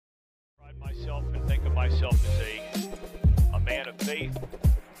think of myself as a man of faith.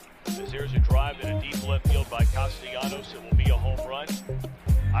 As there's a drive in a deep left field by Castellanos, it will be a home run.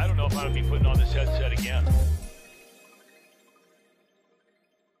 I don't know if I'm going to be putting on this headset again.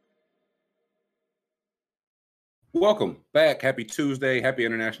 Welcome back. Happy Tuesday. Happy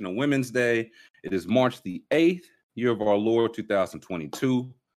International Women's Day. It is March the 8th, year of our Lord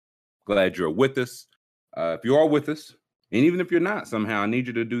 2022. Glad you're with us. If you are with us, and even if you're not somehow, I need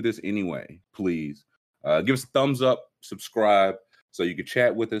you to do this anyway. Please give us a thumbs up, subscribe, so you can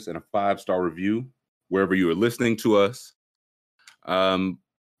chat with us, and a 5-star review wherever you are listening to us.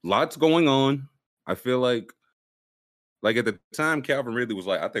 Lots going on. I feel like at the time, Calvin Ridley was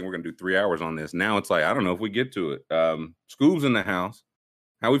like, I think we're going to do 3 hours on this. Now it's like, I don't know if we get to it. Scoob's in the house.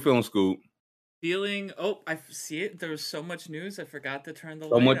 How we feeling, Scoob? I see it. There was so much news. I forgot to turn the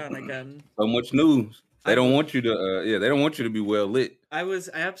light on again. So much news. They don't want you to, they don't want you to be well lit. I was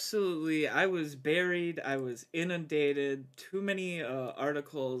buried. I was inundated. Too many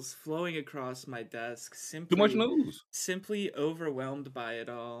articles flowing across my desk. Too much news. Simply overwhelmed by it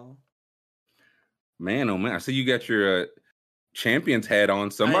all. Man, oh man! I see you got your Champions hat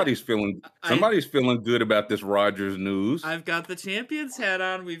on. Somebody's feeling good about this Rodgers news. I've got the Champions hat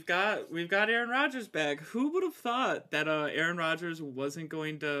on. We've got Aaron Rodgers back. Who would have thought that Aaron Rodgers wasn't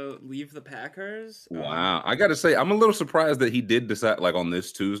going to leave the Packers? Wow, I got to say, I'm a little surprised that he did decide like on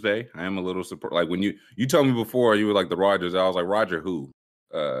this Tuesday. I am a little surprised. Like when you told me before you were like the Rodgers, I was like, Roger who?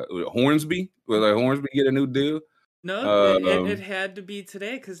 Hornsby? Will Hornsby get a new deal? No, it had to be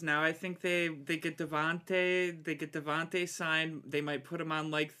today because now I think they get Devontae signed. They might put him on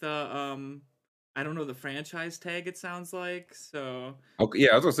like the I don't know, the franchise tag. It sounds like so. Okay, yeah,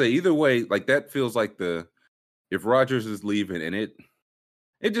 I was gonna say either way, like that feels like if Rodgers is leaving and it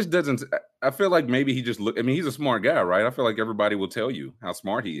just doesn't. I feel like maybe he just look. I mean, he's a smart guy, right? I feel like everybody will tell you how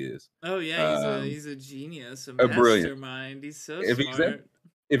smart he is. Oh yeah, he's a genius, a mastermind. He's so smart.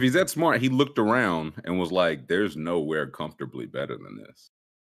 If he's that smart, he looked around and was like, there's nowhere comfortably better than this.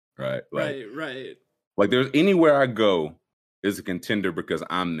 Right? Right. Like there's anywhere I go is a contender because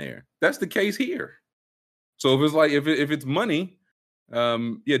I'm there. That's the case here. So if it's like, if it's money,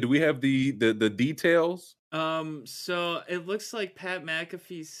 do we have the details? So it looks like Pat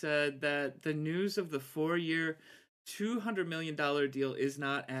McAfee said that the news of the 4-year, $200 million deal is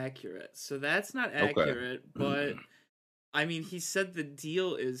not accurate. So that's not accurate, but... I mean, he said the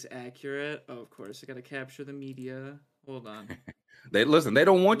deal is accurate. Oh, of course, I got to capture the media. Hold on. They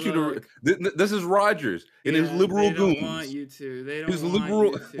don't want you to. This is Rodgers and his liberal goons. They don't want you to. They don't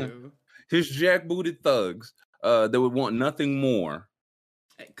want you to. His jackbooted thugs that would want nothing more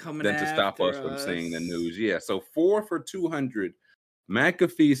than to stop us from seeing the news. Yeah, so 4 for $200.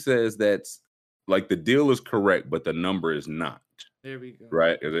 McAfee says that's like the deal is correct, but the number is not. There we go.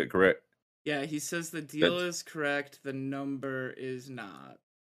 Right? Is it correct? Yeah, he says the deal is correct. The number is not.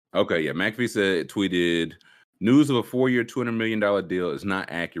 Okay, yeah. McAfee tweeted, news of a 4-year, $200 million deal is not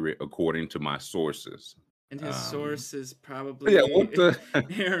accurate according to my sources. And his source is probably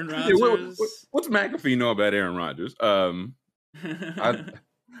Aaron Rodgers. What's McAfee know about Aaron Rodgers? I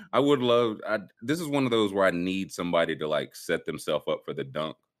would love. This is one of those where I need somebody to like set themselves up for the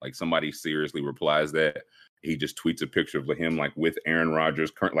dunk. Like somebody seriously replies that. He just tweets a picture of him like with Aaron Rodgers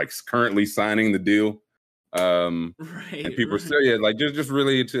currently signing the deal. And people say, like just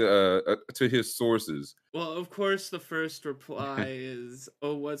really to his sources. Well, of course, the first reply is,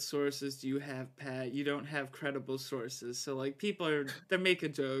 "Oh, what sources do you have, Pat? You don't have credible sources." So like people they're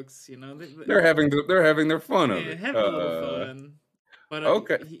making jokes, you know. They're having their fun of it. Having a little fun. But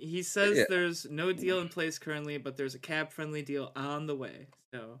okay, he says there's no deal in place currently, but there's a cap-friendly deal on the way.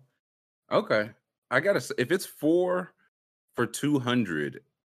 So okay. I gotta say, if it's 4 for $200,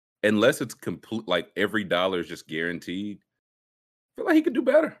 unless it's complete, like every dollar is just guaranteed, I feel like he could do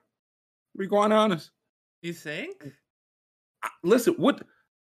better. To be quite honest. You think? Listen,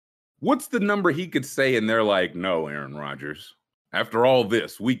 what's the number he could say, and they're like, no, Aaron Rodgers. After all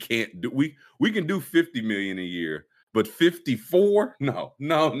this, we can't do. We can do $50 million a year, but 54? No.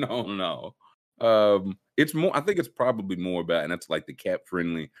 It's more. I think it's probably more about, and that's like the cap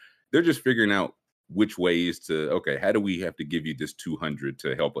friendly. They're just figuring out which ways to, how do we have to give you this 200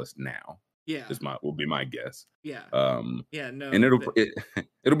 to help us now? Yeah, will be my guess. Yeah. And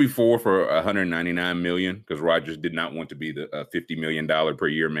it'll be 4 for $199 million because Rodgers did not want to be the $50 million per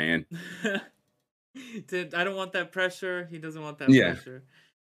year man. I don't want that pressure. He doesn't want that pressure.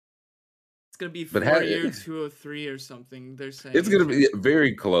 It's gonna be 4-year 203 or something. They're saying it's gonna be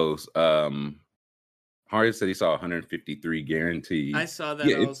very close. Hardy said he saw 153 guaranteed. I saw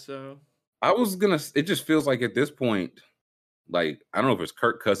that also. I was gonna. It just feels like at this point, like I don't know if it's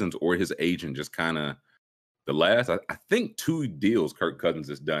Kirk Cousins or his agent just kind of the last. I think 2 deals Kirk Cousins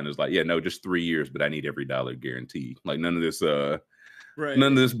has done is like, yeah, no, just 3 years, but I need every dollar guaranteed. Like none of this none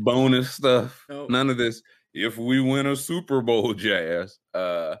of this bonus stuff. Nope. None of this. If we win a Super Bowl, jazz.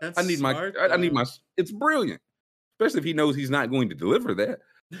 That's I need smart, I need my. It's brilliant, especially if he knows he's not going to deliver that.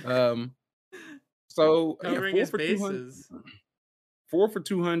 So covering his bases. 4 for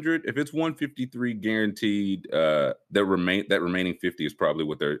 200. If it's 153 guaranteed, that remaining 50 is probably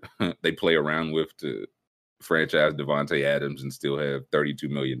what they play around with to franchise Devontae Adams and still have $32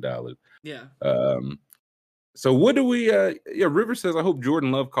 million. Yeah. So what do we? River says, I hope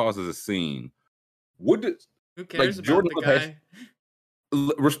Jordan Love causes a scene. Who cares about Jordan the guy?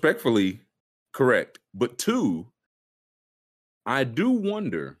 Respectfully, correct. But 2, I do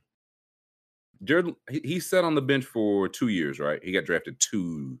wonder. Jordan, he sat on the bench for 2 years, right? He got drafted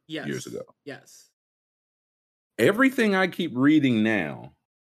 2 years ago. Yes. Everything I keep reading now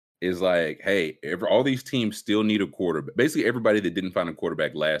is like, hey, all these teams still need a quarterback. Basically, everybody that didn't find a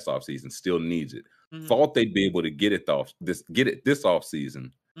quarterback last offseason still needs it. Mm-hmm. Thought they'd be able to get it this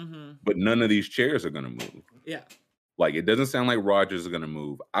offseason, but none of these chairs are going to move. Yeah. Like, it doesn't sound like Rodgers is going to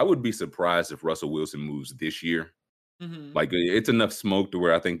move. I would be surprised if Russell Wilson moves this year. Mm-hmm. Like, it's enough smoke to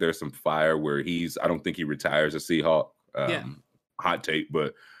where I think there's some fire where I don't think he retires a Seahawk. Hot take,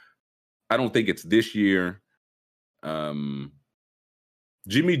 but I don't think it's this year.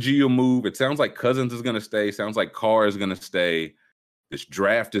 Jimmy G will move. It sounds like Cousins is going to stay. Sounds like Carr is going to stay. This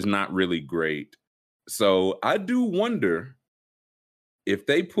draft is not really great. So I do wonder if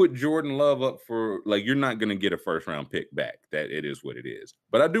they put Jordan Love up for, like, you're not going to get a first-round pick back. That it is what it is.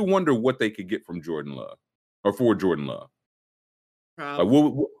 But I do wonder what they could get from Jordan Love or for Jordan Love. Like,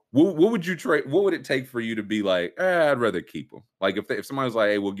 what would you trade? What would it take for you to be like, I'd rather keep him? Like, if somebody was like,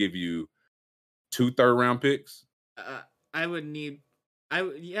 hey, we'll give you 2 third-round picks. I would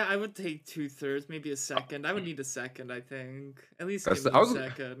take 2/3, maybe a second. I would need a second, I think. At least give me a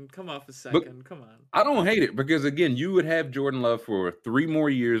second. Come off a second. Come on. I don't hate it because, again, you would have Jordan Love for 3 more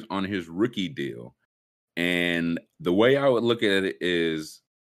years on his rookie deal. And the way I would look at it is,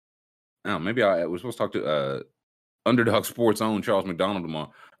 maybe I was supposed to talk to Underdog Sports' own Charles McDonald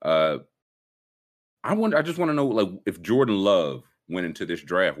tomorrow. I just want to know, like, if Jordan Love went into this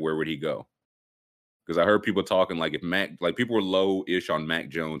draft, where would he go? Because I heard people talking like people were low-ish on Mac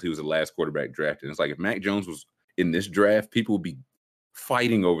Jones. He was the last quarterback drafted. And it's like if Mac Jones was in this draft, people would be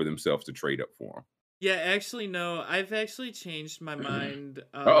fighting over themselves to trade up for him. Yeah, actually, no. I've actually changed my mind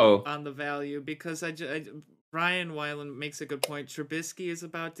on the value because Ryan Weiland makes a good point. Trubisky is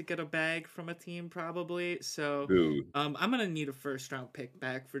about to get a bag from a team probably. So I'm going to need a first-round pick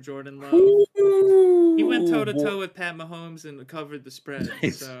back for Jordan Love. Ooh, he went toe-to-toe with Pat Mahomes and covered the spread.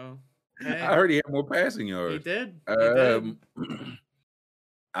 Nice. So... Hey. I heard he had more passing yards. He did.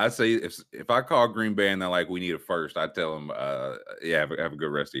 I say if I call Green Bay and they're like, we need a first, I tell them, have a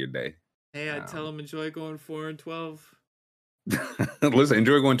good rest of your day. Hey, I tell them enjoy going 4-12. Listen,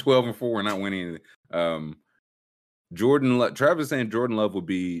 enjoy going 12-4 and not winning anything. Travis is saying Jordan Love would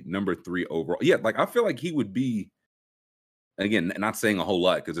be number 3 overall. Yeah, like I feel like he would be. Again, not saying a whole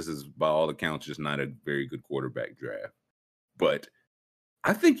lot because this is by all accounts just not a very good quarterback draft, but.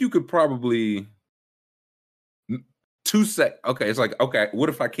 I think you could probably 2 sec. Okay, it's like, okay, what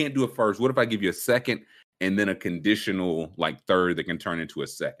if I can't do a first? What if I give you a second and then a conditional like third that can turn into a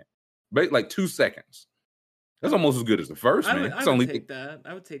second? But like 2 seconds. That's almost as good as the first, man. I would take that.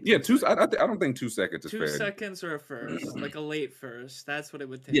 I would take. Yeah, 2. I don't think 2 seconds is fair. 2 seconds or a first, like a late first. That's what it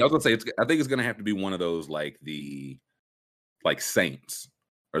would take. Yeah, I was gonna say. I think it's gonna have to be one of those like the Saints.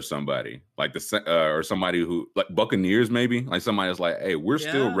 Or somebody like or somebody who like Buccaneers, maybe like somebody's like, hey, we're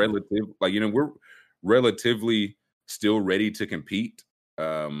still we're relatively still ready to compete.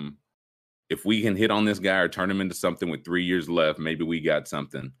 If we can hit on this guy or turn him into something with 3 years left, maybe we got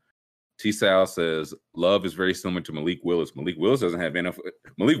something. T. Sal says Love is very similar to Malik Willis. Malik Willis doesn't have enough.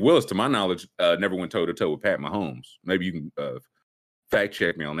 Malik Willis, to my knowledge, never went toe to toe with Pat Mahomes. Maybe you can fact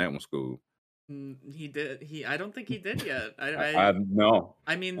check me on that one, School. He did. I don't think he did yet. I know.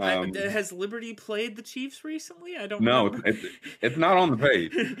 I mean, has Liberty played the Chiefs recently? I don't know. No, it's not on the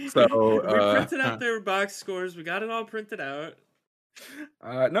page. So we printed out their box scores. We got it all printed out.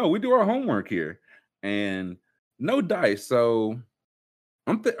 No, we do our homework here, and no dice. So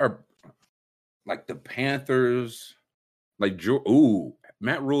like the Panthers, like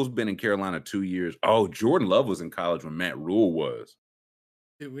Matt Rule's been in Carolina 2 years. Oh, Jordan Love was in college when Matt Rule was.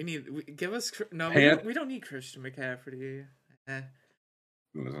 Dude, we don't need Christian McCaffrey.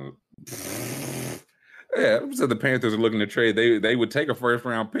 Yeah, so the Panthers are looking to trade. They would take a first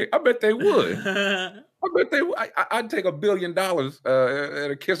round pick. I bet they would. I bet they would. I'd take $1 billion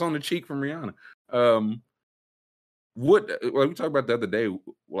and a kiss on the cheek from Rihanna. Well, we talked about the other day,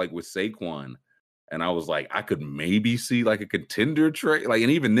 like with Saquon, and I was like, I could maybe see like a contender trade. Like,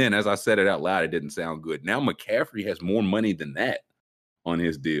 and even then, as I said it out loud, it didn't sound good. Now McCaffrey has more money than that on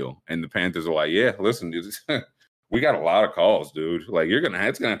his deal, and the Panthers are like, yeah, listen, we got a lot of calls, dude. Like,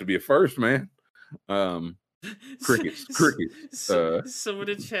 it's gonna have to be a first, man. Crickets. Someone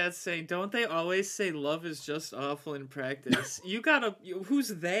in chat saying, don't they always say love is just awful in practice? Who's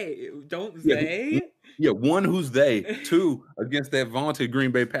they? Don't they? Yeah, one, who's they? Two, against that vaunted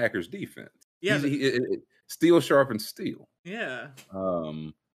Green Bay Packers defense. Yeah, steel sharpens steel. Yeah.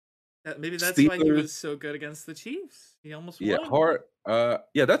 Maybe that's Steelers, why he was so good against the Chiefs. He almost won. Yeah, hard.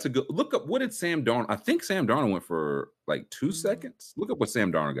 Yeah, that's a good look up. What did Sam Darnold? I think Sam Darnold went for like 2 seconds. Look up what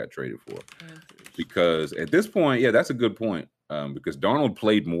Sam Darnold got traded for. Because at this point, yeah, that's a good point. Because Darnold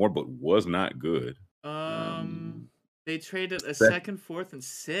played more but was not good. They traded a second, fourth, and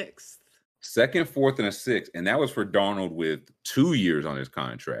sixth. Second, fourth, and a sixth, and that was for Darnold with 2 years on his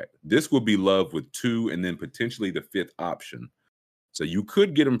contract. This would be Love with 2, and then potentially the 5th option. So you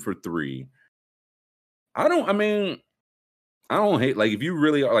could get him for 3. I don't hate, like, if you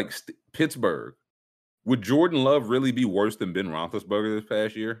really are like Pittsburgh, would Jordan Love really be worse than Ben Roethlisberger this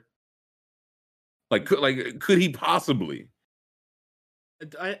past year? Could he possibly?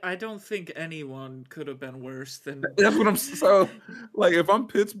 I don't think anyone could have been worse than. That's what I'm so like. If I'm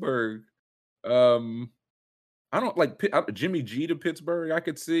Pittsburgh, I don't like Jimmy G to Pittsburgh. I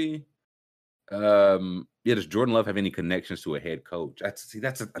could see. Yeah, does Jordan Love have any connections to a head coach? I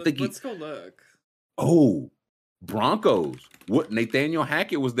think let's go look. Oh, Broncos. What? Nathaniel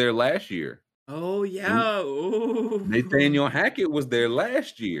Hackett was there last year. Oh yeah. Ooh. Nathaniel Hackett was there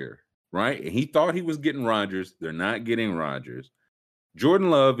last year, right? And he thought he was getting Rodgers. They're not getting Rodgers. Jordan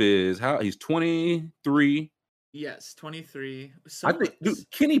Love he's 23. Yes, 23. I think, dude,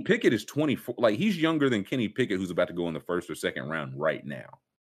 Kenny Pickett is 24. Like, he's younger than Kenny Pickett, who's about to go in the 1st or 2nd round right now.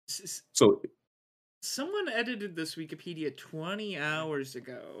 So someone edited this Wikipedia 20 hours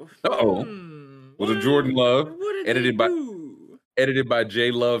ago. Was it Jordan Love? What did edited they do? Edited by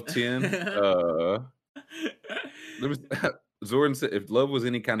J Love 10. Jordan said, if Love was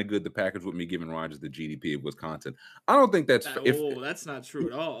any kind of good, the Packers wouldn't be giving Rodgers the GDP of Wisconsin. I don't think that's that's not true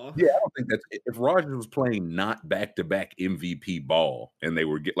at all. Yeah, I don't think that's if Rodgers was playing not back-to-back MVP ball, and they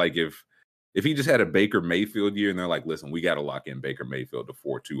were if he just had a Baker Mayfield year and they're like, listen, we got to lock in Baker Mayfield to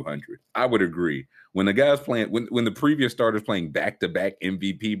 4,200. I would agree. When the guys playing, when the previous starters playing back-to-back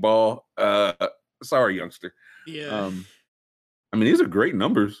MVP ball, sorry, youngster. Yeah. I mean, these are great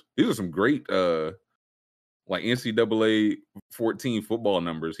numbers. These are some great, like NCAA 14 football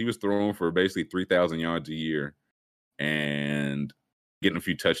numbers. He was throwing for basically 3,000 yards a year and getting a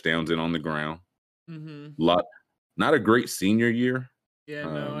few touchdowns in on the ground. Mm-hmm. Not a great senior year. Yeah,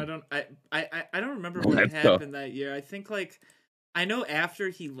 no, I don't remember what happened that year. I think I know after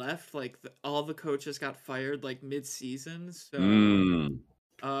he left, all the coaches got fired mid-season. So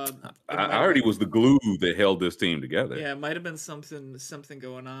I heard he was the glue that held this team together. Yeah, it might have been something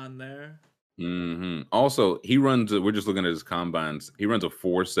going on there. Mm-hmm. Also, he runs. We're just looking at his combines. He runs a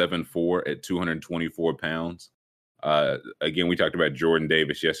 4.74 at 224 pounds. Again, we talked about Jordan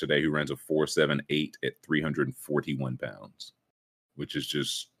Davis yesterday, who runs a 4.78 at 341 pounds. Which is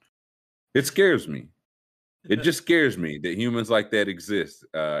just, it scares me. It just scares me that humans like that exist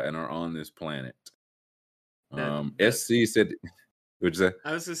and are on this planet. SC said, what'd you say?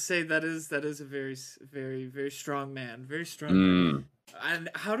 I was going to say that is a very, very, very strong man. Very strong man. And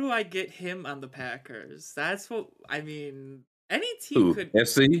how do I get him on the Packers? That's what, I mean, any team could.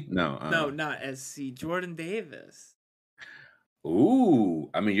 SC? No. No, not SC. Jordan Davis. Ooh,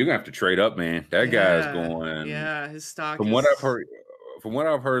 I mean, you're gonna have to trade up, man. That guy's going. Yeah, his stock. From what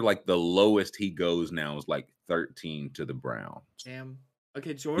I've heard, like the lowest he goes now is like 13 to the Browns. Damn.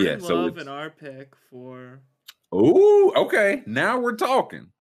 Okay, Jordan Love and our pick for. Ooh, okay. Now we're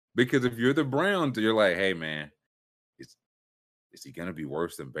talking. Because if you're the Browns, you're like, hey, man, is he gonna be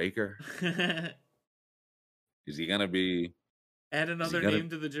worse than Baker? Is he gonna be? Add another name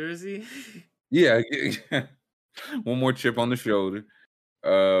to the jersey. Yeah. One more chip on the shoulder.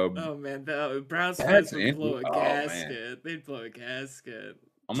 Oh man, the Browns fans would blow a gasket. Man. They'd blow a gasket.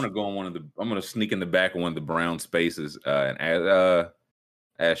 I'm gonna sneak in the back of one of the Brown spaces and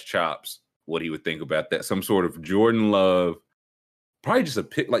ask Chops what he would think about that. Some sort of Jordan Love, probably just a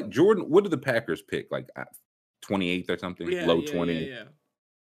pick. Like Jordan, what did the Packers pick? Like 28th or something, low 20. Yeah.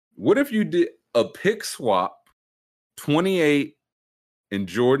 What if you did a pick swap, 28 and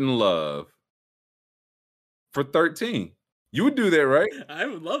Jordan Love? for 13. You would do that, right? I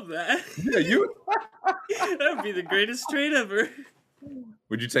would love that. Yeah, you. That would be the greatest trade ever.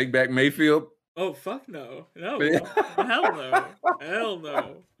 Would you take back Mayfield? Oh, fuck no. No. Hell no. Hell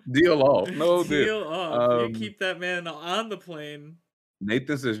no. Deal off. No deal off. You keep that man on the plane.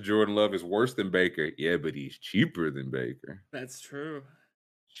 Nathan says Jordan Love is worse than Baker. Yeah, but he's cheaper than Baker. That's true.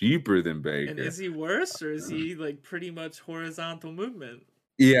 Cheaper than Baker. And is he worse, or is he like pretty much horizontal movement?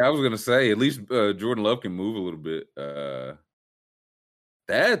 Yeah, I was gonna say at least Jordan Love can move a little bit.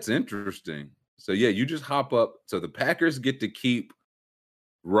 That's interesting. So yeah, you just hop up. So the Packers get to keep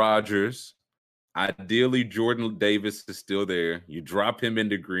Rodgers. Ideally, Jordan Davis is still there. You drop him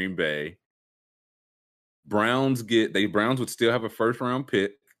into Green Bay. Browns would still have a first round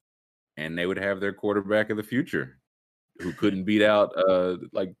pick, and they would have their quarterback of the future, who couldn't beat out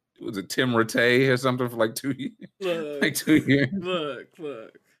like was it Tim Rattay or something for like 2 years? Look, like 2 years.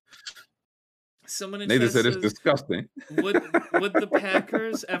 Look. Someone in Nathan chat said says, it's disgusting. Would the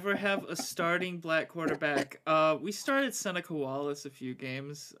Packers ever have a starting black quarterback? We started Seneca Wallace a few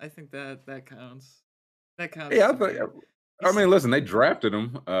games. I think that counts. That counts. Yeah, I mean, listen, they drafted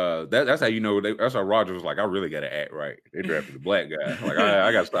him. That's how you know. That's how Rodgers was like, I really got to act right. They drafted the black guy. Like,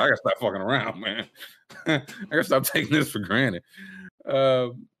 I got to stop fucking around, man. I got to stop taking this for granted.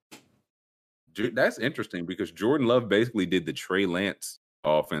 That's interesting because Jordan Love basically did the Trey Lance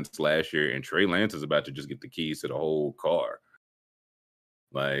offense last year, and Trey Lance is about to just get the keys to the whole car.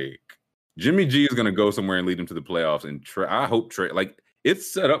 Like, Jimmy G is going to go somewhere and lead him to the playoffs, and I hope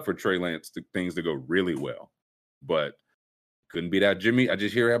it's set up for Trey Lance things to go really well, but couldn't beat out Jimmy. I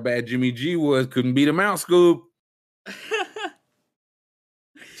just hear how bad Jimmy G was. Couldn't beat him out, Scoop.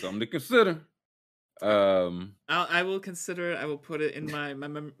 Something to consider. I will consider it. I will put it in my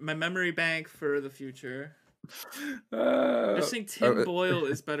memory bank for the future. They're saying Tim Boyle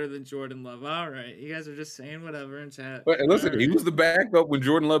is better than Jordan Love. All right, you guys are just saying whatever in chat. But listen, he was the backup when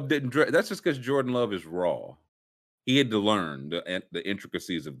Jordan Love didn't draft. That's just because Jordan Love is raw. He had to learn the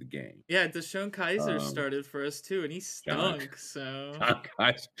intricacies of the game. Yeah, Deshaun Kaiser started for us too, and he stunk.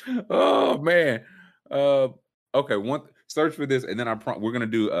 Oh man. Okay, search for this, and then we're gonna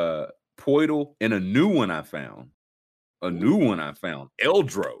do Poidal and a new one I found.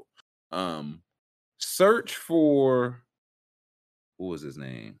 Eldro. Search for what was his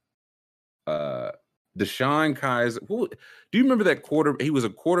name? Deshaun Kaiser. Do you remember that he was a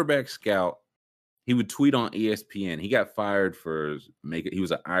quarterback scout. He would tweet on ESPN. He got fired for he was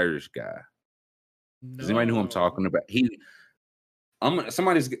an Irish guy. No. Does anybody know who I'm talking about?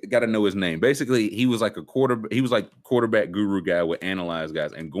 Somebody's got to know his name. Basically, he was like quarterback guru guy, would analyze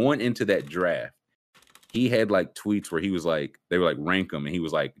guys. And going into that draft, he had like tweets where he was like, they were like rank them, and he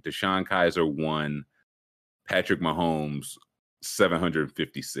was like, Deshaun Kaiser won, Patrick Mahomes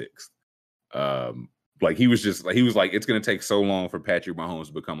 756th. Like he was like, it's going to take so long for Patrick Mahomes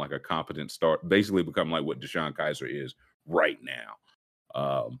to become like a competent start, basically become like what Deshaun Kaiser is right now.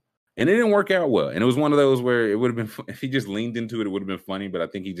 And it didn't work out well. And it was one of those where it would have been, if he just leaned into it, it would have been funny. But I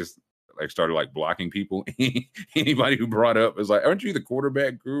think he just like started like blocking people. Anybody who brought up is like, aren't you the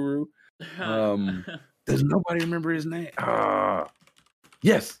quarterback guru? Does nobody remember his name?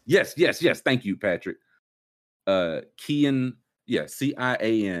 Yes. Thank you, Patrick. Cian,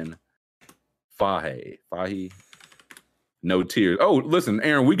 Cian Fahy. No tears. Oh, listen,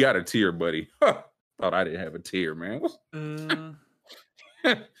 Aaron, we got a tier, buddy. Thought I didn't have a tier, man.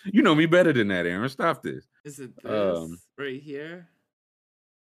 You know me better than that, Aaron. Stop this. Is it this right here?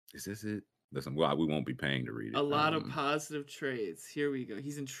 Is this it? Listen, well, we won't be paying to read it. A lot of positive traits. Here we go.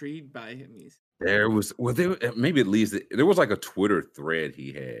 He's intrigued by him. Maybe at least there was like a Twitter thread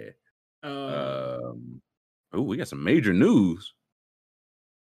he had. We got some major news.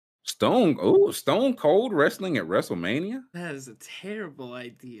 Stone Cold wrestling at WrestleMania? That is a terrible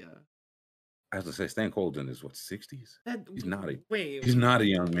idea. I was gonna say Stone Cold's in his 60s. He's not a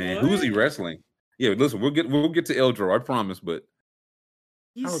young man. What? Who's he wrestling? Yeah, listen, we'll get to Eldro, I promise, but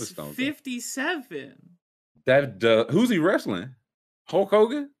he's 57. Who's he wrestling? Hulk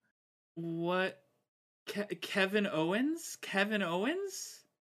Hogan? What? Kevin Owens?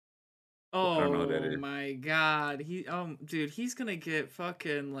 Oh, I don't know who that is. My God. Dude, he's gonna get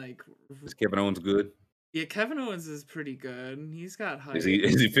fucking like. Is Kevin Owens good? Yeah, Kevin Owens is pretty good. He's got height. Is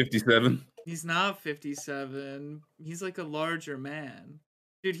he 57? He's not 57. He's like a larger man.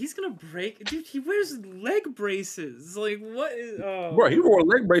 Dude, he's gonna break. Dude, he wears leg braces. Like, what is. Oh. Bro, he wore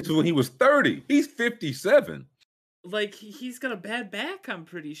leg braces when he was 30. He's 57. Like, he's got a bad back, I'm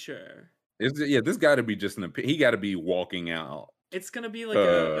pretty sure. This got to be just he got to be walking out. It's gonna be like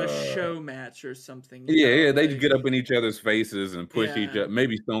a show match or something. Yeah, they get up in each other's faces and push each other.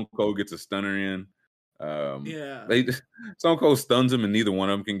 Maybe Stone Cold gets a stunner in. Yeah. They Stone Cold stuns him, and neither one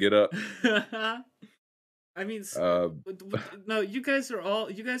of them can get up. I mean, Uh, no, you guys are all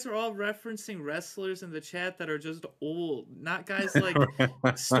referencing wrestlers in the chat that are just old, not guys like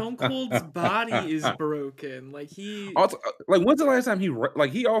Stone Cold's body is broken. Like also, like when's the last time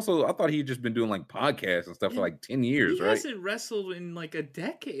he also I thought he'd just been doing like podcasts and stuff for like 10 years, he right? hasn't wrestled in like a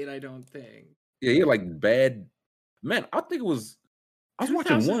decade, I don't think. Yeah, he had like bad man. I think it was I was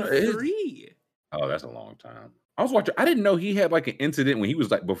watching one of his. Oh, that's a long time. I was watching. I didn't know he had like an incident when he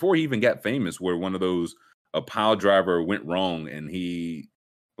was like before he even got famous, where one of those a pile driver went wrong and he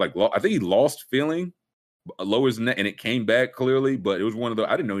like I think he lost feeling, lowers neck, and it came back clearly. But it was one of the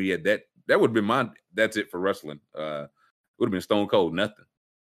I didn't know he had that. That would have been my that's it for wrestling. Would have been Stone Cold nothing.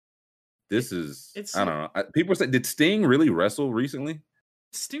 This is I don't know. People say did Sting really wrestle recently?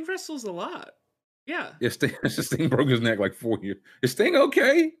 Sting wrestles a lot. Yeah. Yeah, Sting broke his neck like 4 years. Is Sting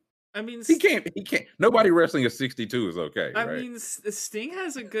okay? I mean, he can't. Nobody wrestling at 62 is okay. I mean, Sting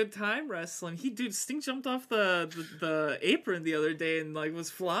has a good time wrestling. Sting jumped off the apron the other day and like was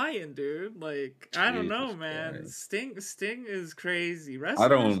flying, dude. Like I don't know, man. Sting is crazy. Wrestlers I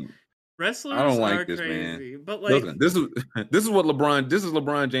don't like this, crazy, man. but like listen, this is what LeBron. This is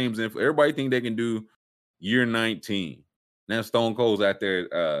LeBron James. And everybody think they can do year 19. Now Stone Cold's out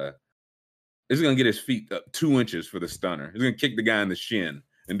there. He's gonna get his feet up 2 inches for the stunner. He's gonna kick the guy in the shin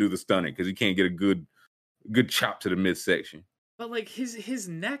and do the stunning because he can't get a good chop to the midsection. But like his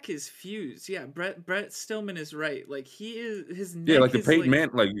neck is fused. Yeah, Brett Stillman is right. Like his neck. Yeah, like the Peyton Man,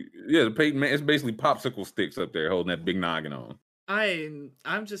 the Peyton Man. It's basically popsicle sticks up there holding that big noggin on.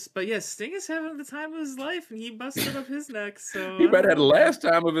 But yeah, Sting is having the time of his life, and he busted up his neck. So he better had the last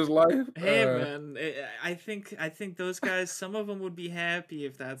time of his life. Hey man, I think those guys, some of them would be happy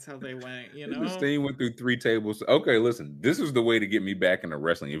if that's how they went. You know, Sting went through 3 tables. Okay, listen, this is the way to get me back into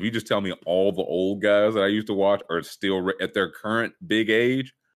wrestling. If you just tell me all the old guys that I used to watch are still at their current big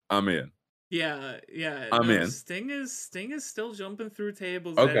age, I'm in. Yeah, I'm in. Sting is still jumping through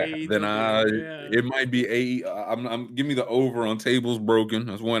tables. Okay, then it might be I'm give me the over on tables broken.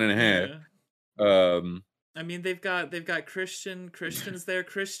 That's 1.5. Yeah. I mean they've got Christian's there.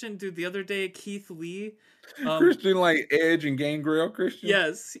 Christian, dude, the other day Keith Lee, Christian like Edge and Gangrel Christian.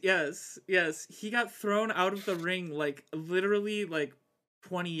 Yes. He got thrown out of the ring like literally like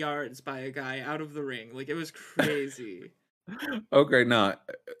 20 yards by a guy out of the ring. Like it was crazy. Okay, now.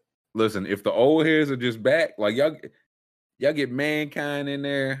 Listen, if the old hairs are just back, like y'all get Mankind in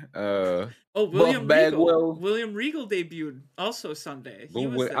there. William Regal. William Regal debuted also Sunday.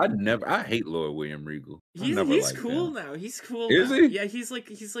 I hate Lord William Regal. He's cool now. He's cool. Is he? Yeah, he's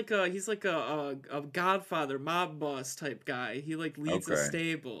like a Godfather mob boss type guy. He like leads a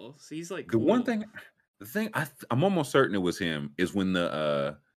stable, so he's like cool. The thing I'm almost certain it was him is when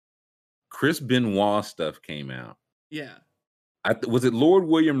the Chris Benoit stuff came out. Yeah. Was it Lord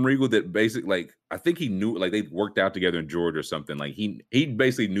William Regal that basically like I think he knew like they worked out together in Georgia or something like he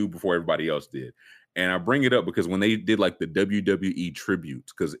basically knew before everybody else did, and I bring it up because when they did like the WWE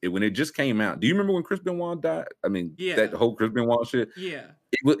tributes because when it just came out, do you remember when Chris Benoit died? I mean, that whole Chris Benoit shit. Yeah.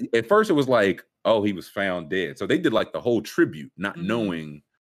 At first it was like, oh, he was found dead, so they did like the whole tribute, not knowing,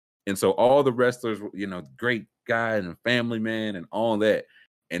 and so all the wrestlers, great guy and family man and all that,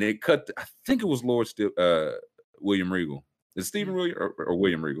 and it cut. I think it was William Regal. Is Stephen William or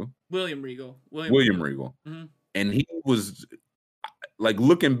William Regal? William Regal. William Regal. Mm-hmm. And he was like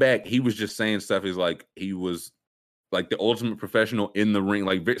looking back, he was just saying stuff. Is like he was like the ultimate professional in the ring,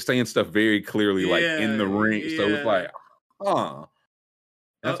 like saying stuff very clearly, like in the ring. So it's like,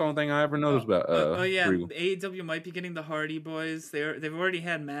 that's the only thing I ever noticed about. Regal. AEW might be getting the Hardy Boys. They've already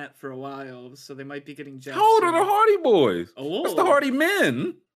had Matt for a while, so they might be getting Jeff. How old are the Hardy Boys? Oh, that's the Hardy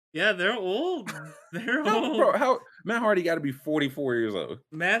Men. Yeah, they're old. They're old. Bro, Matt Hardy got to be 44 years old.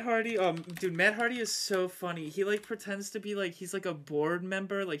 Matt Hardy, dude, Matt Hardy is so funny. He like pretends to be like he's like a board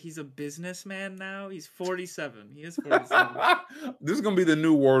member, like he's a businessman now. He's 47. He is 47. This is gonna be the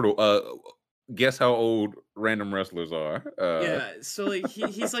new Wordle. Guess how old random wrestlers are. Yeah, so like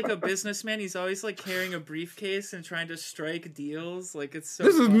he's like a businessman. He's always like carrying a briefcase and trying to strike deals. Like it's so.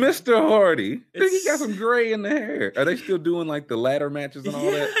 This is Mr. Hardy. He got some gray in the hair. Are they still doing like the ladder matches and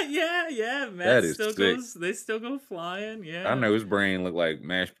all that? Yeah. Matt still goes. They still go flying. Yeah. I know his brain looked like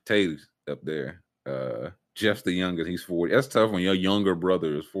mashed potatoes up there. Jeff's the youngest. He's 40. That's tough when your younger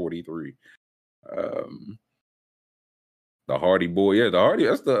brother is 43. The Hardy Boy. Yeah, the Hardy.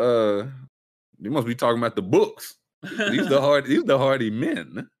 That's the. You must be talking about the books. These the Hardy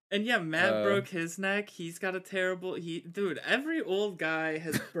Men. And yeah, Matt broke his neck. He's got a terrible. Dude, every old guy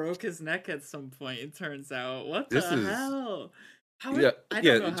has broke his neck at some point. It turns out. What the hell?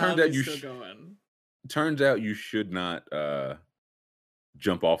 It turns out you still going. turns out you should not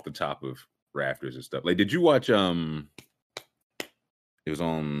jump off the top of rafters and stuff. Like, did you watch it was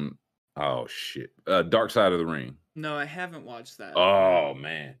on Dark Side of the Ring? No, I haven't watched that. Oh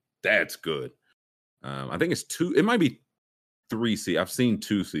man, that's good. I think it's 2, it might be 3 seasons. I've seen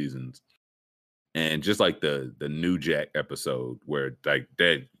 2 seasons. And just like the New Jack episode where like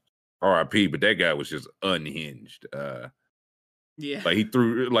that RIP, but that guy was just unhinged. Yeah. Like he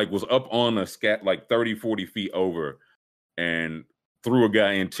threw, like was up on a scat like 30, 40 feet over and threw a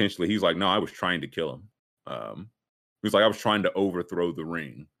guy intentionally. He's like, no, I was trying to kill him. He was like, I was trying to overthrow the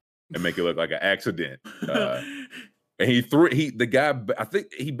ring and make it look like an accident. And the guy, I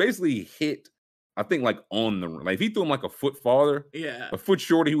think he basically hit, I think like on the ring. Like if he threw him like a foot farther, a foot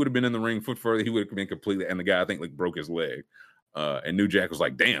shorter, he would have been in the ring. Foot further, he would have been completely. And the guy, I think, like broke his leg. And New Jack was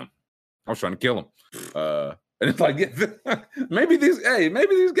like, "Damn, I was trying to kill him." And it's like, maybe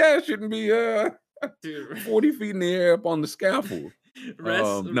these guys shouldn't be 40 feet in the air up on the scaffold.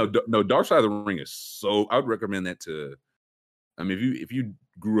 No, Dark Side of the Ring is so. I would recommend that to. I mean, if you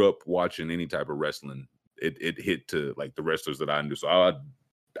grew up watching any type of wrestling, it hit to like the wrestlers that I knew. So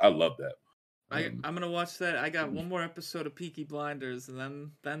I love that. I'm gonna watch that. I got one more episode of Peaky Blinders, and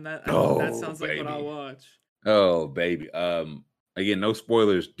then that sounds like what I'll watch. Oh baby. Again, no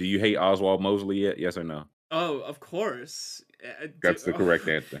spoilers. Do you hate Oswald Mosley yet? Yes or no? Oh, of course. That's the correct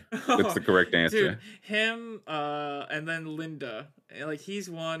answer. That's the correct answer. Dude, him, and then Linda. Like he's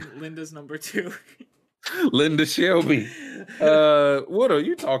 1, Linda's number 2. Linda Shelby. What are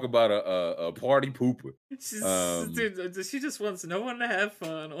you talking about? A party pooper? Dude, she just wants no one to have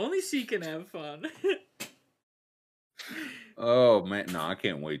fun. Only she can have fun. Oh man, no, I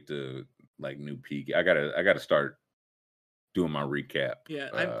can't wait to like new peak. I gotta start doing my recap. Yeah,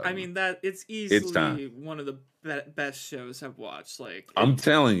 I mean that it's easily one of the best shows I've watched. Like I'm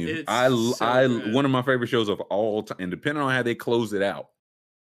telling you, one of my favorite shows of all time. And depending on how they close it out.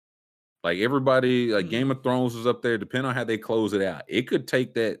 Like everybody, like Game of Thrones is up there. Depending on how they close it out, it could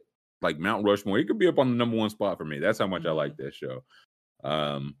take that like Mount Rushmore. It could be up on the number 1 spot for me. That's how much I like that show.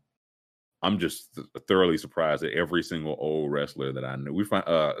 I'm just thoroughly surprised at every single old wrestler that I knew. We find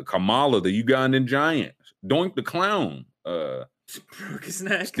Kamala, the Ugandan giant, Doink the Clown, broke his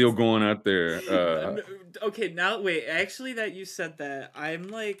neck. Still going out there. Okay, now wait. Actually, that you said that, I'm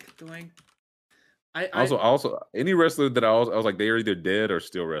like Doink. Also, any wrestler that I was like, they're either dead or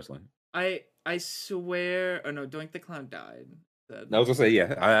still wrestling. I swear, oh no, Doink the Clown died. I was gonna say,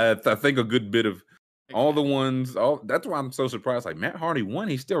 yeah, I think a good bit of all the ones. That's why I'm so surprised. Like Matt Hardy 1,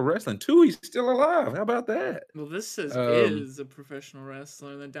 he's still wrestling. 2, he's still alive. How about that? Well, this says is a professional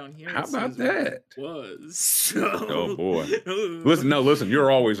wrestler, and then down here, how about that? Was so... Oh boy, listen,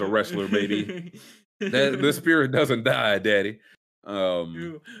 you're always a wrestler, baby. The spirit doesn't die, daddy. So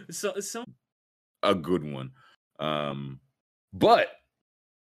a good one. But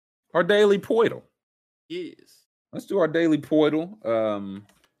our daily Poidle. Yes. Let's do our daily Poidle.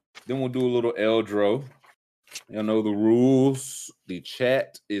 Then we'll do a little Eldro. Y'all know the rules. The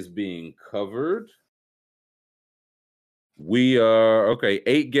chat is being covered. We are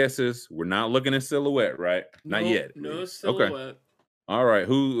 8 guesses. We're not looking at silhouette, right? Not yet. No silhouette. Okay. All right.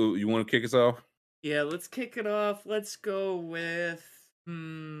 Who you want to kick us off? Yeah, let's kick it off. Let's go with okay,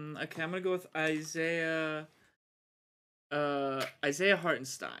 I'm gonna go with Isaiah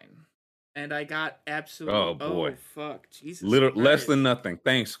Hartenstein. And I got absolutely. Oh boy! Oh fuck! Jesus. Less than nothing.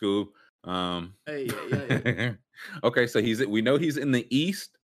 Thanks, Scoob. Yeah. Okay, so we know he's in the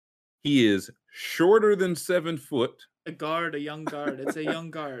East. He is shorter than 7 foot. A young guard. It's a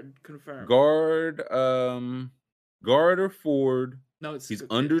young guard. Confirmed. Guard or forward. No, he's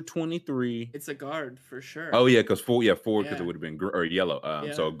under 23. It's a guard for sure. Oh yeah, because forward because it would have been or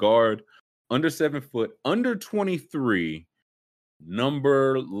yellow. So guard under 7 foot, under 23.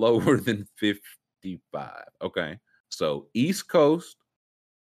 Number lower than 55. Okay. So East Coast,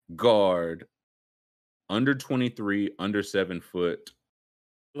 guard, under 23, under 7 foot.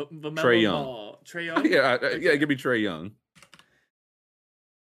 Trae Young. Trae Young? Yeah, give me Trae Young.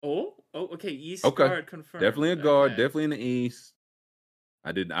 Oh, okay. East guard confirmed. Definitely a guard, definitely in the East.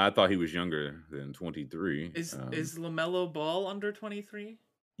 I thought he was younger than 23. Is LaMelo Ball under 23?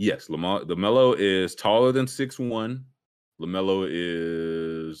 Yes, LaMelo is taller than 6'1". LaMelo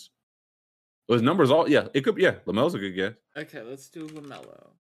is his numbers all it could LaMelo's a good guess. Okay, let's do LaMelo.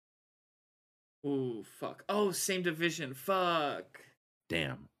 Ooh, fuck. Oh, same division. Fuck.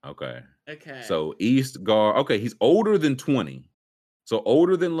 Damn. Okay. Okay. So East guard. Okay, he's older than 20. So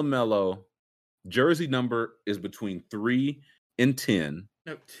older than LaMelo. Jersey number is between 3 and 10.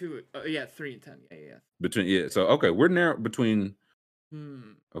 No, 2. 3 and 10. Yeah. So okay, we're now between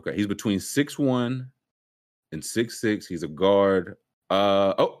Okay, he's between 6'1" and 6'6". He's a guard.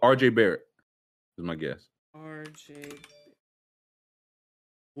 RJ Barrett is my guess. RJ.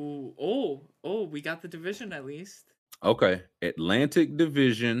 Ooh, we got the division at least. Okay, Atlantic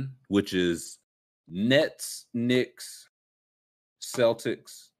Division, which is Nets, Knicks,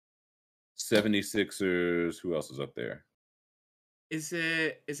 Celtics, 76ers. Who else is up there? Is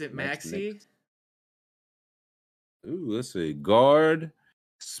it Maxey? Ooh, let's see. Guard,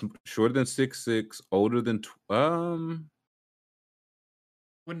 shorter than 6'6", older than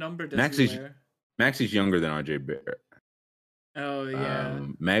What number does he wear? Maxey's younger than RJ Barrett. Oh yeah.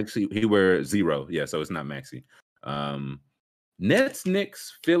 Maxey, he wears 0. Yeah, so it's not Maxey. Nets,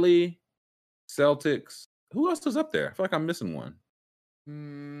 Knicks, Philly, Celtics. Who else is up there? I feel like I'm missing one.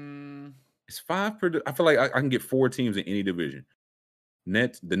 It's 5 per. I feel like I can get 4 teams in any division.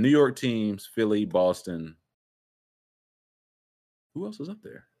 Nets, the New York teams, Philly, Boston. Who else is up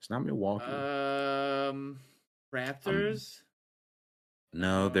there? It's not Milwaukee. Raptors.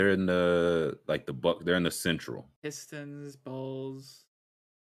 No, they're in the Buck. They're in the Central. Pistons, Bulls.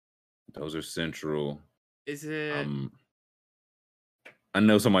 Those are Central. Is it? I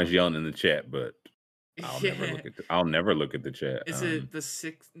know somebody's yelling in the chat, but I'll never look at the chat. Is it the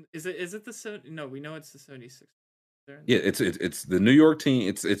 6? Is it the? No, we know it's the 76. Yeah, it's the New York team.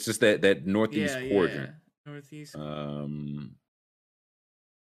 It's just that Northeast quadrant. Yeah. Northeast.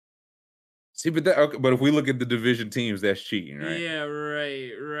 See, but if we look at the division teams, that's cheating, right? Yeah,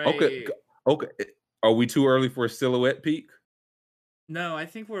 right. Okay. Are we too early for a silhouette peek? No, I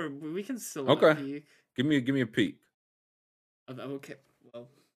think we can silhouette peek. Give me a peek. Okay. Well,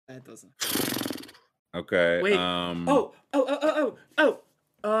 that doesn't. Okay. Wait.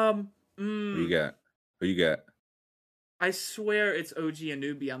 Who you got? I swear it's OG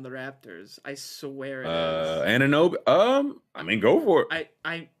Anunoby on the Raptors. I swear it is. Anunoby. I mean, go for it.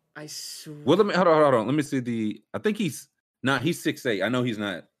 I swear. Well, hold on. Let me see he's 6'8". I know he's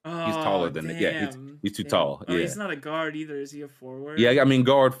not. He's taller than it. Yeah, he's too tall. Oh, yeah. He's not a guard either. Is he a forward? Yeah, I mean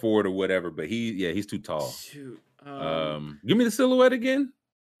guard, forward, or whatever. But he's too tall. Shoot. Give me the silhouette again.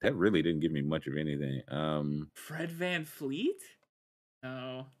 That really didn't give me much of anything. Fred VanVleet?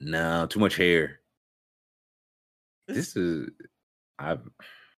 No. No, too much hair. This is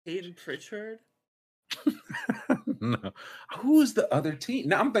Peyton Pritchard? No. Who is the other team?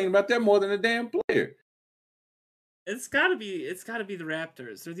 Now I'm thinking about that more than a damn player. It's gotta be the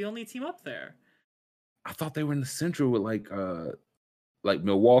Raptors. They're the only team up there. I thought they were in the Central with like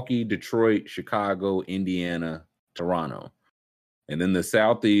Milwaukee, Detroit, Chicago, Indiana, Toronto. And then the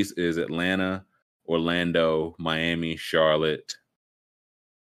Southeast is Atlanta, Orlando, Miami, Charlotte.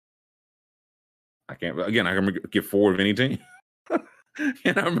 I can get 4 of any team.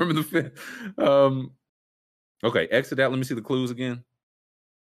 And I remember the 5th. Okay, exit out. Let me see the clues again.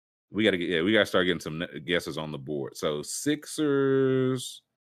 We gotta start getting some guesses on the board. So Sixers.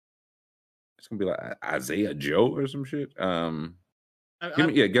 It's gonna be like Isaiah Joe or some shit.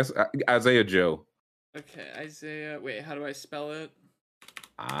 Guess Isaiah Joe. Okay, Isaiah. Wait, how do I spell it?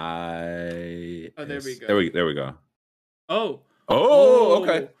 There we go. There we go. Oh.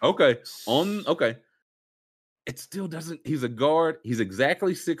 Okay. Okay. It still doesn't. He's a guard. He's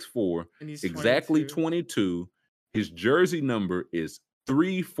exactly 6'4", and he's exactly 22. His jersey number is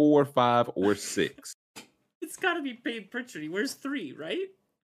 3, 4, 5, or 6. It's got to be Peyton Pritchard. He wears 3, right?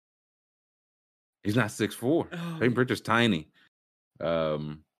 He's not 6'4". Oh. Peyton Pritchard's tiny. I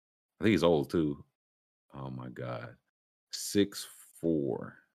think he's old too. Oh my god,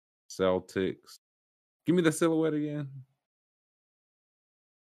 6'4". Celtics. Give me the silhouette again.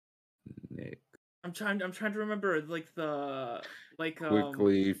 Nick. I'm trying to remember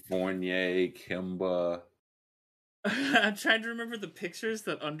quickly Fournier, Kemba. I'm trying to remember the pictures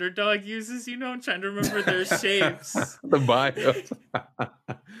that Underdog uses. I'm trying to remember their shapes. The bios.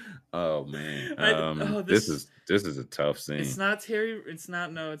 Oh man, this is a tough scene. It's not Terry. It's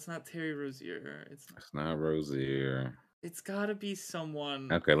not Terry Rozier. It's not Rozier. It's got to be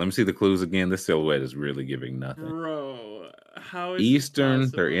someone. Okay, let me see the clues again. This silhouette is really giving nothing. Bro, how is Eastern?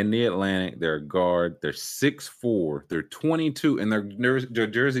 They're in the Atlantic. They're a guard. They're 6'4". They're 22, and their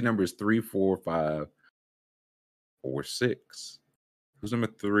jersey number is 3, 4, 5, or 6. Who's number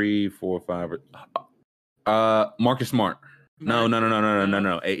 3, 4, 5? Marcus Smart. No.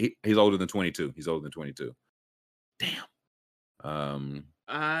 He's older than 22. Damn.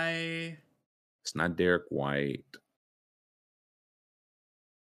 It's not Derek White.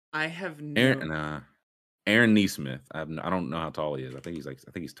 I have Aaron Nesmith. I don't know how tall he is. I think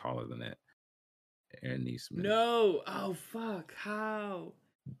he's taller than that. Aaron Nesmith. No. Oh fuck. How?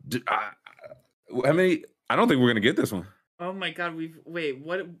 How many? I don't think we're gonna get this one. Oh my God, wait.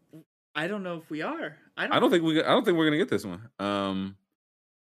 What? I don't know if we are. I don't think we're gonna get this one.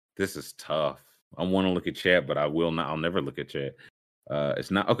 This is tough. I want to look at chat, but I will not. I'll never look at chat. It's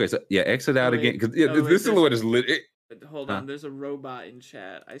not okay. So yeah, exit out again because this silhouette is lit. Hold on, there's a robot in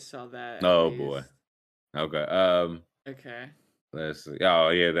chat. I saw that. Oh boy. Okay. Okay. Let's see. Oh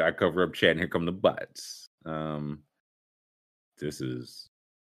yeah, I cover up chat, and here come the bots. This is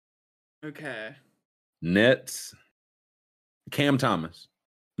okay. Nets. Cam Thomas.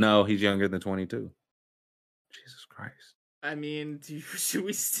 No, he's younger than 22. Jesus Christ. I mean, should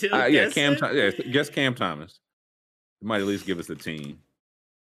we still guess Cam? Guess Cam Thomas. You might at least give us a team.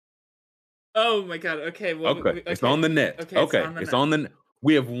 Oh my God. Okay. Well, okay. It's on the net. Okay. It's on the.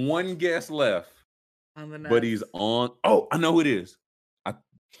 We have one guess left. On the net. But he's on. Oh, I know who it is. I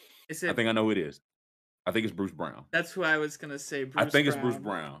think I know who it is. I think it's Bruce Brown. That's who I was gonna say. It's Bruce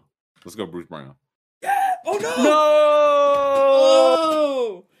Brown. Let's go, Bruce Brown. Yeah. Oh no. No.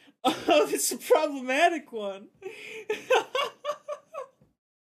 Oh, it's a problematic one.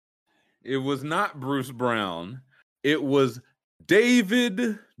 It was not Bruce Brown. It was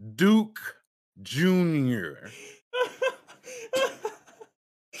David Duke Jr.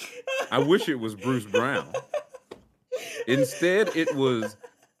 I wish it was Bruce Brown. Instead, it was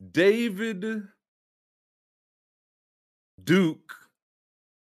David Duke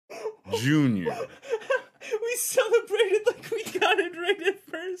Jr. We celebrated like we got it right at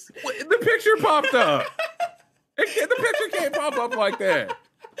first. The picture popped up. The picture can't pop up like that.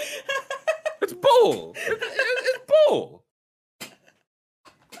 It's bull. It's bull.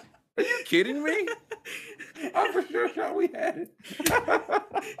 Are you kidding me? I for sure thought we had it.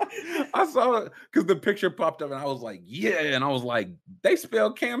 I saw it because the picture popped up and I was like, yeah. And I was like, they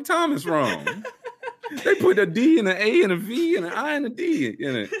spelled Cam Thomas wrong. They put a D and an A and a V and an I and a D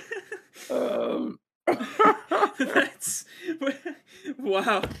in it. That's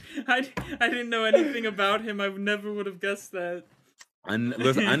wow. I didn't know anything about him. I never would have guessed that.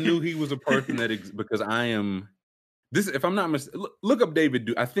 Listen, I knew he was a person that because I am this. If I'm not look up David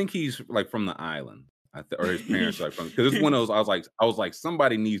Duke. I think he's like from the island, or his parents are from. Because it's one of those. I was like,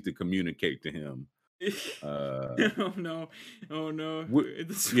 somebody needs to communicate to him. Oh no! Yeah.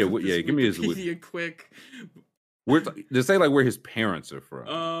 Give me his quick. They say like where his parents are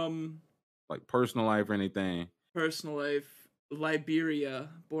from. Like personal life or anything. Personal life. Liberia,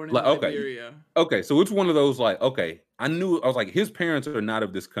 born in Liberia. Okay, so it's one of those like, okay, I was like, his parents are not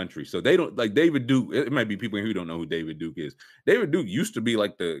of this country, so they don't like David Duke. It might be people who don't know who David Duke is. David Duke used to be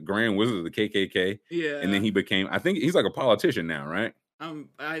like the Grand Wizard of the KKK, and then he became. I think he's like a politician now, right?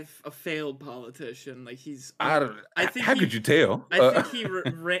 I've a failed politician. Like he's. How could you tell? I think he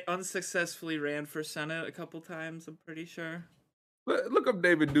unsuccessfully ran for Senate a couple times. I'm pretty sure. Look up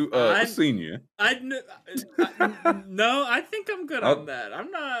David Duke Senior. No, I think I'm good on that. I'm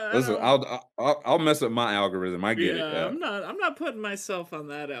not. Listen, I'll mess up my algorithm. I get it. I'm not putting myself on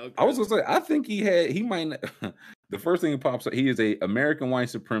that algorithm. I was gonna say, I think he might. The first thing that pops up, he is a American white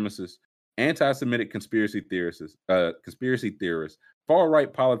supremacist, anti-Semitic conspiracy theorist, far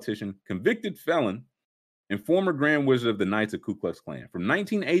right politician, convicted felon, and former Grand Wizard of the Knights of Ku Klux Klan. From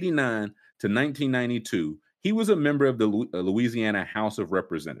 1989 to 1992. He was a member of the Louisiana House of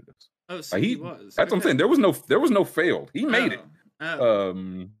Representatives. Oh, so he was. That's what I'm saying. There was no failed. He made it.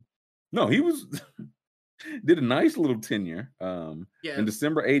 No, he was did a nice little tenure. In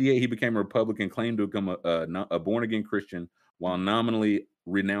December '88, he became a Republican, claimed to become a born again Christian while nominally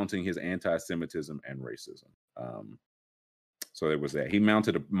renouncing his anti-Semitism and racism. So there was that. He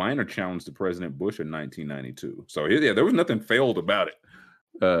mounted a minor challenge to President Bush in 1992. So yeah, there was nothing failed about it.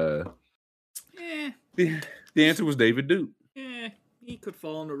 The answer was David Duke. Yeah, he could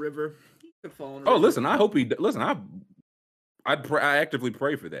fall in a river. Oh, listen, I hope he. Listen, I actively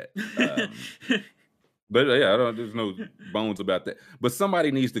pray for that. But yeah, there's no bones about that. But somebody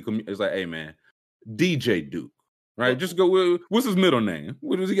needs to. It's like, hey man, DJ Duke, right? Just go. What's his middle name?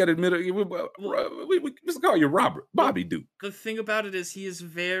 What does he got? His middle. We just call you Robert, Bobby Duke. The thing about it is, he is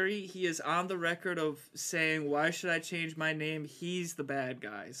on the record of saying, "Why should I change my name? He's the bad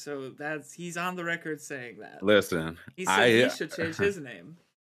guy." So he's on the record saying that. Listen, he said he should change his name.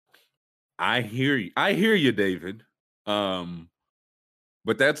 I hear you, David.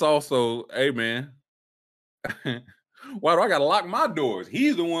 But that's also, hey man. Why do I gotta lock my doors?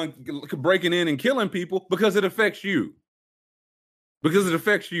 He's the one breaking in and killing people because it affects you. Because it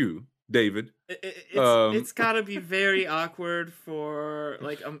affects you, David. It's got to be very awkward for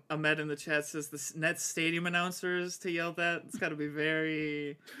like Ahmed in the chat says the Nets stadium announcers to yell that. It's got to be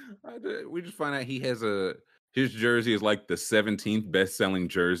very. We just find out he has a his jersey is like the 17th best-selling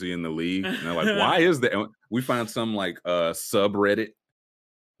jersey in the league. And they're like, why is that? And we find some like subreddit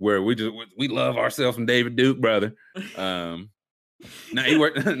where we love ourselves some David Duke, brother. Now he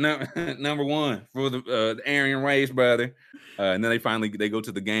worked number one for the Aryan race, brother. And then they go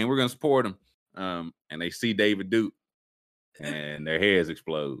to the game. We're gonna support him. And they see David Duke, and their heads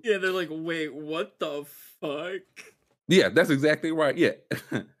explode. Yeah, they're like, wait, what the fuck? Yeah, that's exactly right. Yeah.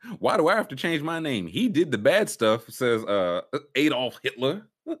 Why do I have to change my name? He did the bad stuff, says Adolf Hitler.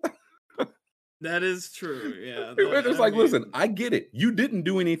 That is true. Yeah. It's like, listen, I get it. You didn't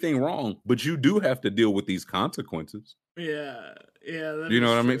do anything wrong, but you do have to deal with these consequences. Yeah. Yeah. You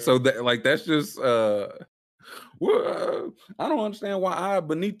know what I mean? So that's just well, I don't understand why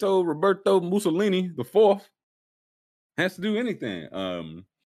Benito Roberto Mussolini IV has to do anything.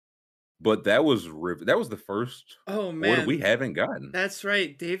 But that was the first order we haven't gotten. That's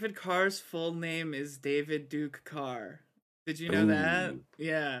right. David Carr's full name is David Duke Carr. Did you know that?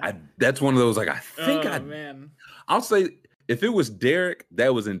 Yeah. That's one of those, like, I think man. I'll say if it was Derek,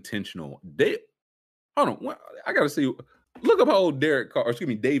 that was intentional. Hold on. I gotta see. Look up how old David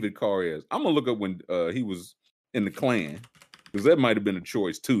Carr is. I'm gonna look up when he was in the Klan, because that might have been a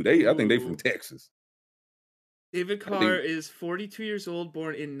choice too. I think they from Texas. David Carr is 42 years old,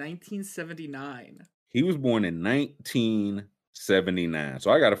 born in 1979. He was born in 1979.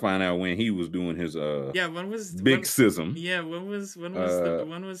 So I got to find out when he was doing his when was big schism. Yeah, when was the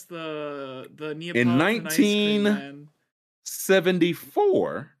Neapolitan in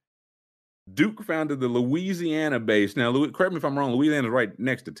 1974? Duke founded the Louisiana-based. Now, correct me if I'm wrong. Louisiana's right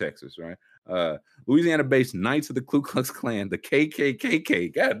next to Texas, right? Louisiana-based Knights of the Ku Klux Klan, the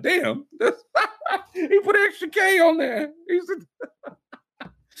KKKK. God damn. He put an extra K on there.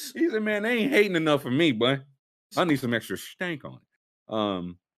 He said, man, they ain't hating enough for me, boy. I need some extra stank on it.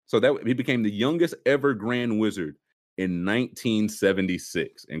 So that he became the youngest ever Grand Wizard in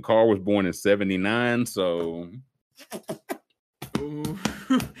 1976. And Carr was born in 79, so... Ooh,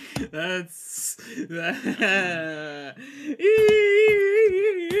 that's yikes!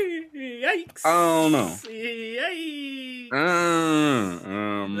 I don't know. Yikes!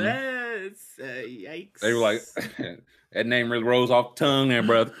 That's yikes. They were like, that name really rolls off the tongue there,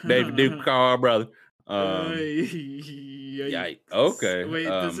 brother. David Duke Carr, brother. Yikes. Okay. Wait,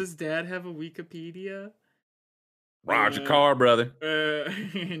 does his dad have a Wikipedia? Roger Carr, brother.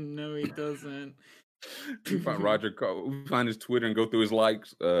 No, he doesn't. We find Roger Carr. We find his Twitter and go through his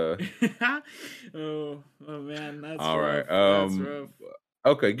likes. Oh man, that's all rough. right. That's rough.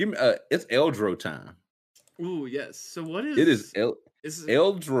 Okay, give me. It's Eldro time. Ooh, yes. So what is it?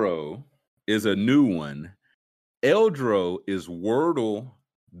 Eldro is a new one. Eldro is Wordle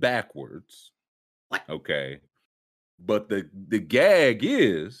backwards. What? Okay, but the gag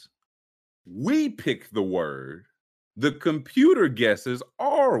is we pick the word. The computer guesses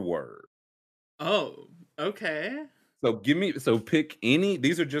our word. Oh, okay. So pick any.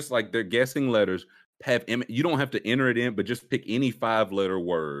 These are just like they're guessing letters. You don't have to enter it in, but just pick any 5-letter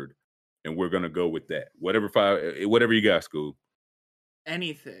word, and we're gonna go with that. Whatever you got, Scoob.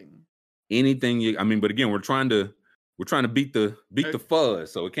 Anything you. I mean, but again, we're trying to beat the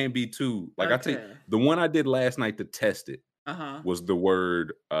fuzz, so it can't be too like. Okay. I tell you, the one I did last night to test it was the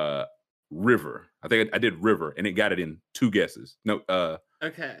word river. I think I did river, and it got it in 2 guesses. No,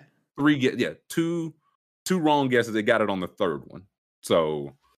 okay. 2 wrong guesses. It got it on the 3rd one.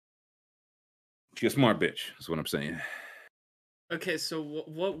 So she's a smart bitch. That's what I'm saying. Okay, so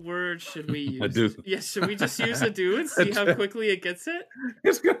what word should we use? A do. Yes, should we just use a do and see how quickly it gets it?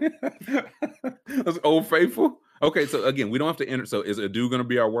 It's good. That's Old Faithful. Okay, so again, we don't have to enter. So is a do going to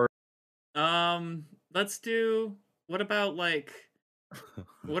be our word? Let's do. What about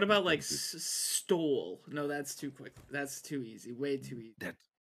stole? No, that's too quick. That's too easy. Way too easy.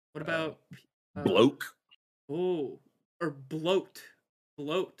 What about bloke? Oh, or bloat.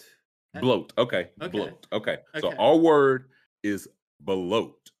 Bloat. Okay. Bloat. Okay. So our word is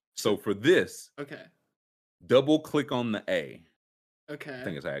bloat. So for this, double click on the A. Okay. I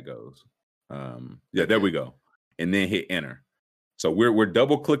think that's how it goes. There we go. And then hit enter. So we're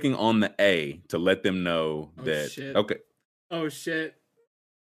double clicking on the A to let them know that. Shit. Okay. Oh shit.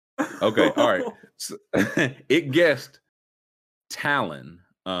 Okay. All right. So, it guessed Talon.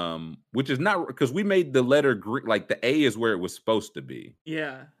 Which is not because we made the letter Greek, like the A is where it was supposed to be.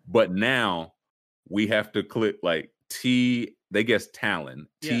 Yeah. But now we have to click like T. They guess Talon.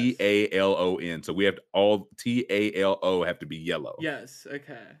 Yes. TALON. So we have to all TALO have to be yellow. Yes.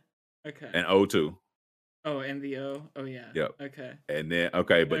 Okay. And O too. Oh, and the O. Oh yeah. Yep. Okay. And then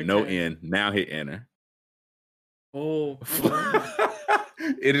but no N. Now hit enter. Oh.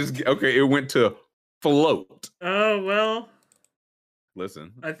 It is okay. It went to Float. Oh, well.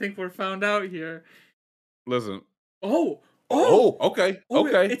 Listen. I think we're found out here. Listen. Oh. Okay.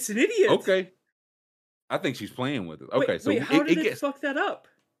 Okay. It's an idiot. Okay. I think she's playing with it. Okay, wait, how did it fuck that up?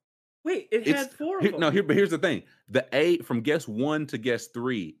 Wait, it had 4 of them. No, but here's the thing. The A, from guess 1 to guess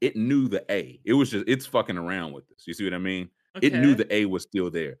 3, it knew the A. It was just, it's fucking around with this. You see what I mean? Okay. It knew the A was still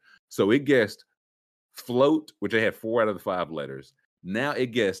there. So it guessed float, which it had 4 out of the 5 letters. Now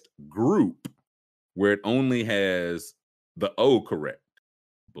it guessed group, where it only has the O correct.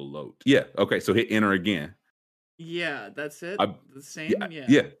 Below. Yeah. Okay. So hit enter again. Yeah, that's it. The same.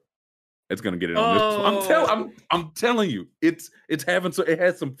 Yeah. It's gonna get it on this. I'm telling you, it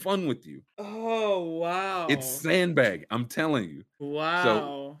has some fun with you. Oh wow. It's sandbag. I'm telling you. Wow.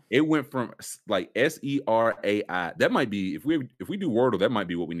 So it went from like SERAI. That might be if we do Wordle, that might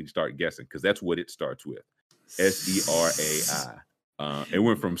be what we need to start guessing because that's what it starts with. SERAI. It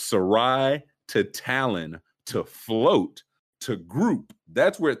went from Sarai to Talon to float to group.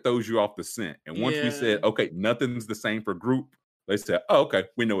 That's where it throws you off the scent. And once we said, okay, nothing's the same for group, they said, oh, okay,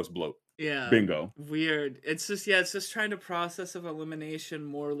 we know it's bloat. Yeah. Bingo. Weird. It's just trying to process of elimination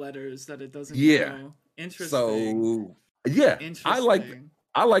more letters that it doesn't know. Interesting. So yeah. Interesting.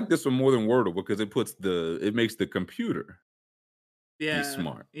 I like this one more than Wordle because it makes the computer be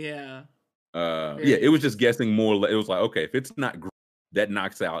smart. Yeah. It was just guessing more. It was like, okay, if it's not group, that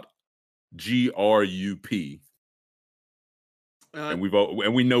knocks out GRUP. And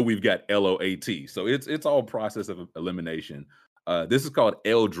we know we've got LOAT. So it's all process of elimination. This is called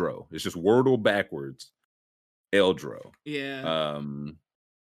Eldro. It's just Wordle backwards. Eldro. Yeah.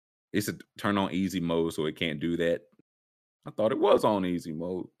 It's a turn on easy mode, so it can't do that. I thought it was on easy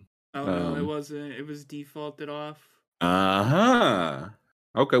mode. Oh no, it wasn't. It was defaulted off. Okay,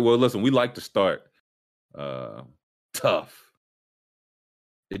 well listen, we like to start tough.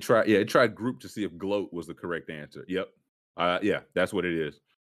 It tried group to see if gloat was the correct answer. Yep. That's what it is.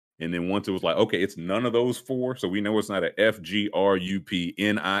 And then once it was like, okay, it's none of those 4, so we know it's not a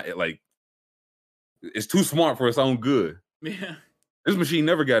FGRUPNI. Like, it's too smart for its own good. Yeah. This machine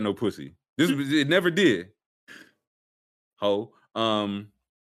never got no pussy. It never did. Ho. Aiden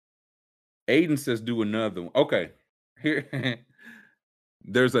says do another one. Okay. Here,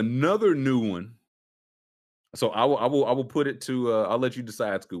 there's another new one. So I will put it to. I'll let you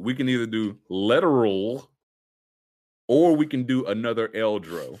decide, Scoop. We can either do letteral. Or we can do another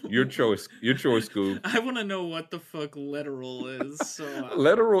Eldro. Your choice, Scoop. I want to know what the fuck letteral is. So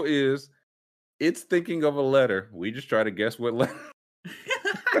letteral is it's thinking of a letter. We just try to guess what letter.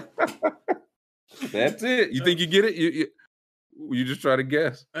 That's it. You think you get it? You just try to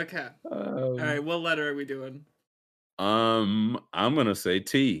guess. Okay. All right. What letter are we doing? I'm gonna say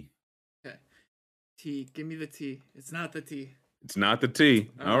T. Okay. T. Give me the T. It's not the T. It's not the T.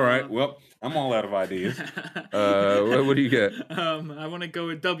 All right. Well, I'm all out of ideas. What do you get? I want to go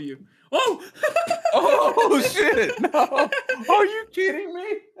with W. Oh! Oh shit! No, are you kidding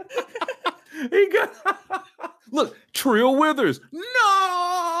me? He got look. Trill Withers.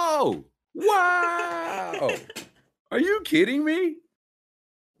 No! Wow! Are you kidding me?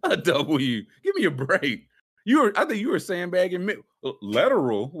 A W. Give me a break. I think you were sandbagging me.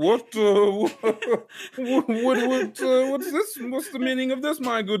 Lateral. What's this? What's the meaning of this,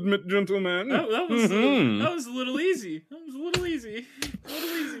 my good gentleman? That was a little easy.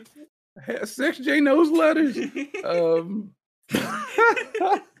 Sex J knows letters.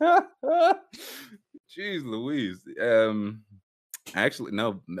 Jeez Louise. Actually,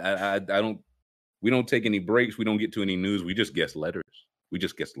 no, I don't. We don't take any breaks. We don't get to any news. We just guess letters.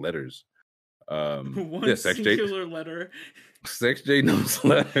 One singular letter. Sex J knows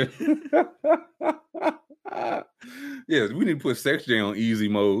letters. Yeah, we need to put Sex J on easy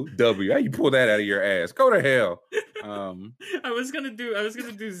mode. W. How you pull that out of your ass? Go to hell. I was gonna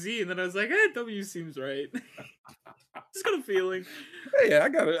do Z, and then I was like, W seems right. Just got a feeling. Yeah, I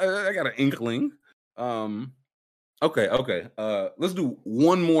got an inkling. Okay. Let's do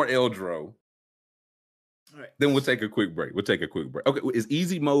one more Eldro. All right. Then we'll take a quick break. Okay, is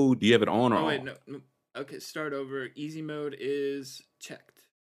easy mode? Do you have it on or off? Wait, no. Okay, start over. Easy mode is checked.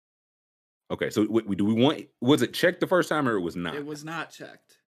 Okay, so was it checked the first time or it was not? It was not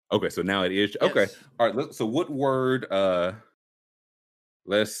checked. Okay, so now it is. Yes. Okay, all right. So what word?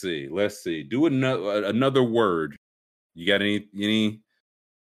 Let's see. Do another word. You got any?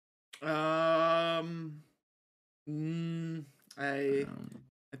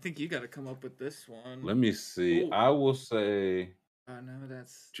 I think you got to come up with this one. Let me see. Ooh. I will say. Oh no,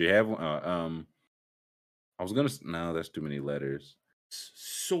 that's. Do you have one? I was gonna. No, that's too many letters.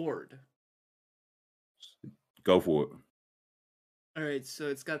 Sword. Go for it. All right, so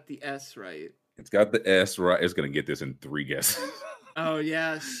it's got the S right. It's got the S right. It's gonna get this in 3 guesses. Oh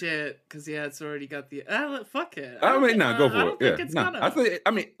yeah, shit. Because it's already got the. Fuck it. I mean, no, go for it. I don't think it's gonna.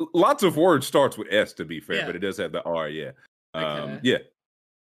 I mean, lots of words starts with S to be fair, Yeah. but it does have the R. Yeah. Okay. Yeah.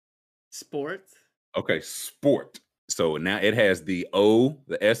 Sport. Okay, sport. So now it has the O,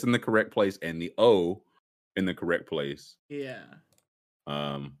 the S in the correct place, and the O in the correct place. Yeah.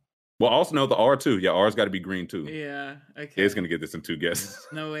 Well, also know the R too. Yeah, R's got to be green too. Yeah. Okay. It's gonna get this in 2 guesses.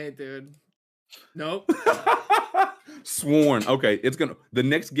 No way, dude. Nope. Sworn. Okay, it's gonna. The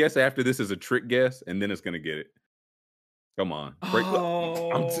next guess after this is a trick guess, and then it's gonna get it. Come on.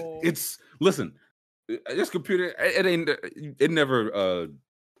 It's listen. This computer, it never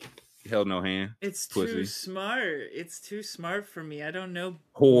held no hand. It's pussy. Too smart. It's too smart for me. I don't know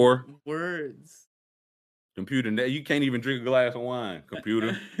Whore. Words. Computer. You can't even drink a glass of wine.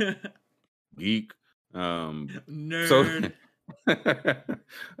 Computer. Geek. Nerd.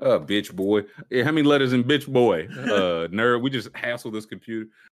 Bitch boy. Yeah, how many letters in bitch boy? Nerd. We just hassle this computer.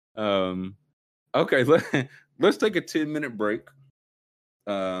 Okay, let's take a 10-minute break.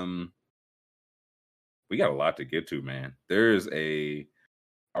 We got a lot to get to, man. There is I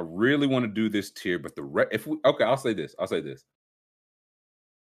really want to do this tier, but I'll say this.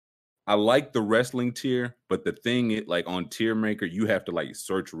 I like the wrestling tier, but the thing like on Tier Maker, you have to like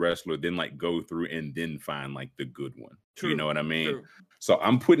search wrestler, then like go through and then find like the good one. True, you know what I mean? true. So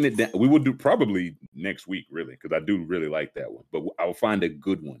I'm putting it down. We will do probably next week, really, because I do really like that one. But I'll find a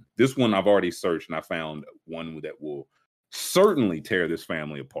good one. This one I've already searched, and I found one that will certainly tear this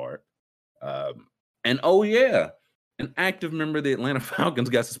family apart. And oh yeah, an active member of the Atlanta Falcons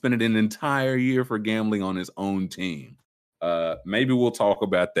got suspended an entire year for gambling on his own team. Maybe we'll talk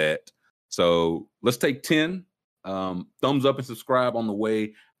about that. So let's take 10. Thumbs up and subscribe on the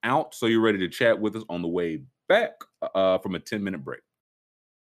way out so you're ready to chat with us on the way back from a 10-minute break.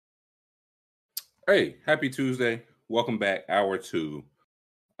 Hey, happy Tuesday. Welcome back, hour 2.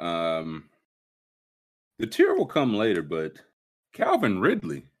 The tier will come later, but Calvin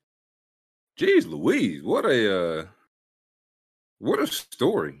Ridley. Jeez Louise, what a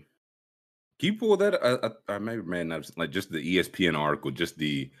story. Can you pull that? I maybe not like just the ESPN article, just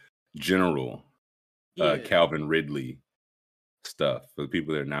the general Calvin Ridley stuff for the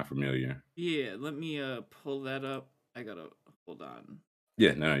people that are not familiar. Yeah, let me pull that up. I gotta hold on.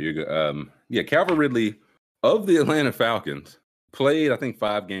 Yeah, no, you're good. Yeah, Calvin Ridley of the Atlanta Falcons played, I think,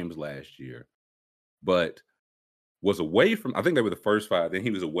 5 games last year, but was away from. I think they were the first 5. Then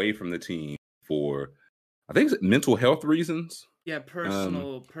he was away from the team for, I think, it's mental health reasons. Yeah,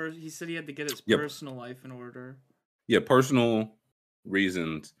 personal. He said he had to get his personal life in order. Yeah, personal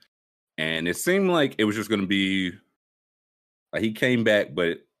reasons. And it seemed like it was just going to be, like, he came back,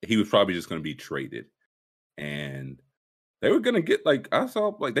 but he was probably just going to be traded. And they were going to get, like, I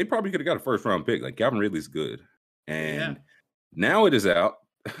saw, like, they probably could have got a first-round pick. Like, Calvin Ridley's good. And now it is out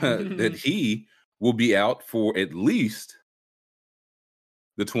that he will be out for at least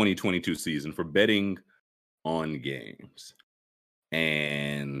the 2022 season for betting on games.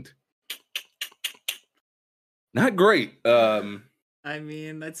 And not great. I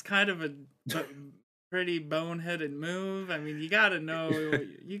mean, that's kind of a pretty boneheaded move. I mean, you gotta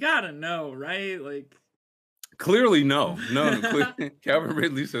know, right? Like, clearly, no. Calvin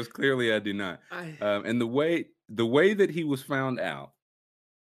Ridley says clearly I do not. And the way that he was found out,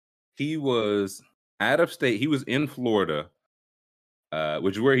 he was out of state. He was in Florida,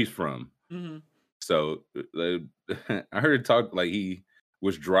 which is where he's from. Mm-hmm. So I heard it talk like he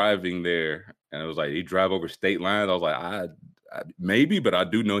was driving there, and it was like he drive over state lines. I was like, I maybe, but I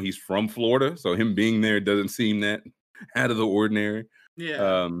do know he's from Florida, so him being there doesn't seem that out of the ordinary.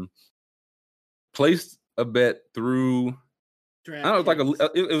 Yeah. Placed a bet through. Draft I don't know, it was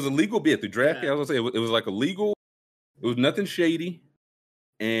like it was a legal bet through DraftKings. I was gonna say it was like a legal. It was nothing shady,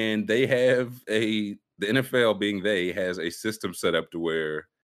 and they have the NFL being has a system set up to where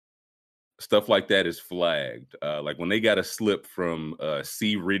stuff like that is flagged. Like when they got a slip from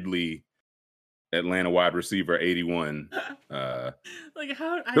C. Ridley, Atlanta wide receiver 81. Like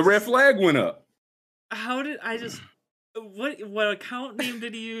how the red flag went up. How did I just what account name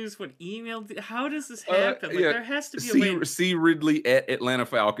did he use? What email? How does this happen? Like there has to be a way. C. Ridley at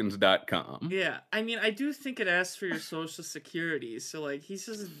AtlantaFalcons.com. Yeah, I mean, I do think it asks for your social security. So like he's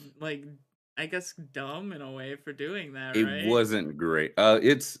just like, I guess, dumb in a way for doing that. It right? wasn't great.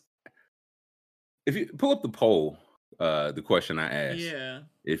 It's if you pull up the poll, the question I asked,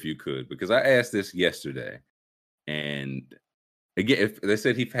 if you could, because I asked this yesterday, and again, if they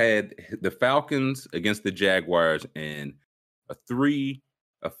said he had the Falcons against the Jaguars in a 3,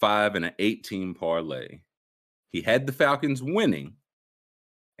 a 5, and an 8 team parlay. He had the Falcons winning,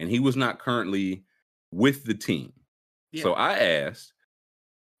 and he was not currently with the team. Yeah. So I asked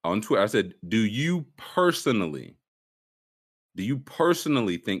on Twitter, I said, do you personally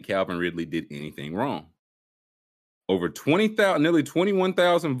think Calvin Ridley did anything wrong? Over 20,000, nearly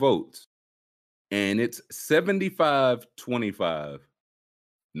 21,000 votes, and it's 75-25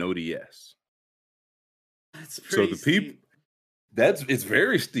 no to yes. That's pretty steep. It's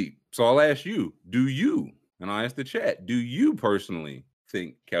very steep. So I'll ask you, do you, and I'll ask the chat, do you personally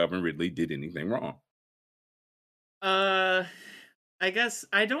think Calvin Ridley did anything wrong? I guess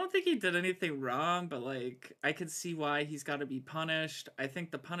I don't think he did anything wrong, but like I could see why he's got to be punished. I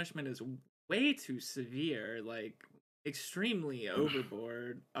think the punishment is way too severe, like extremely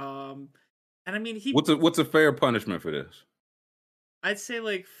overboard. And I mean, what's a fair punishment for this? I'd say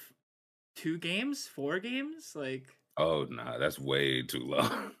like 2 games, 4 games, like. Oh nah, that's way too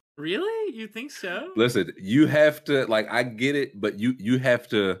low. Really? You think so? Listen, you have to, like, I get it, but you have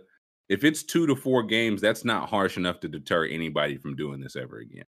to. If it's 2 to 4 games, that's not harsh enough to deter anybody from doing this ever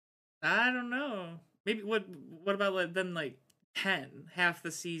again. I don't know. Maybe what about then like 10, half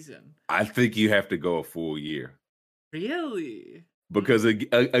the season? I think you have to go a full year. Really? Because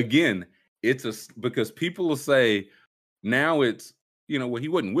again, because people will say now it's, well, he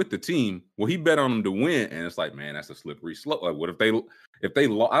wasn't with the team. Well, he bet on them to win, and it's like, man, that's a slippery slope. Like, what if they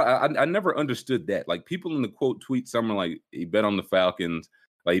lost? I never understood that. Like, people in the quote tweet something like he bet on the Falcons.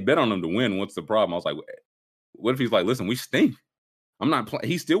 Like, he bet on them to win. What's the problem? I was like, what if he's like, listen, we stink. I'm not playing.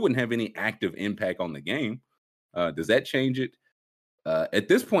 He still wouldn't have any active impact on the game. Does that change it? At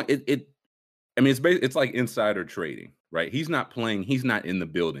this point, I mean, it's like insider trading, right? He's not playing. He's not in the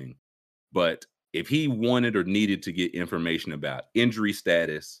building. But if he wanted or needed to get information about injury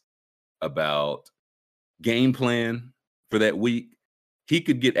status, about game plan for that week, he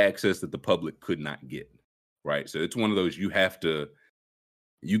could get access that the public could not get, right? So it's one of those you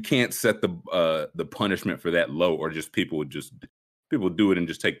can't set the punishment for that low, or just people do it and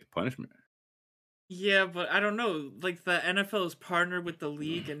just take the punishment. Yeah, but I don't know. Like, the NFL is partnered with the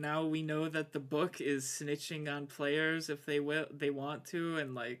league, and now we know that the book is snitching on players if they want to,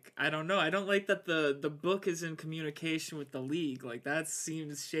 and like, I don't know. I don't like that the book is in communication with the league. Like, that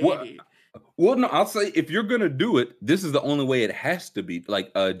seems shady. Well, no, I'll say, if you're gonna do it, this is the only way it has to be.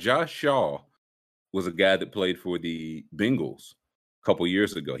 Like, Josh Shaw was a guy that played for the Bengals a couple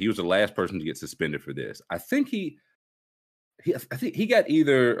years ago. He was the last person to get suspended for this. I think he got he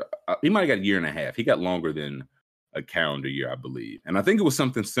might have got a year and a half. He got longer than a calendar year, I believe. And I think it was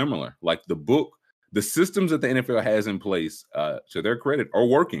something similar. Like, the systems that the NFL has in place, to their credit, are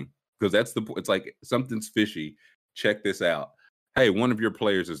working, because it's like, something's fishy. Check this out. Hey, one of your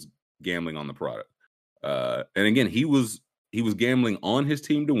players is gambling on the product. And again, he was gambling on his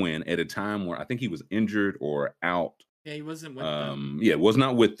team to win at a time where I think he was injured or out. Yeah, he wasn't with them. Yeah, was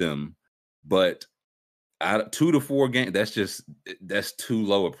not with them. But 2 to 4 games, that's too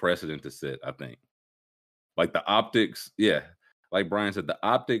low a precedent to set, I think. Like, the optics, yeah, like Brian said, the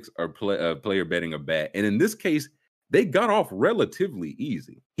optics are player betting are bad. And in this case, they got off relatively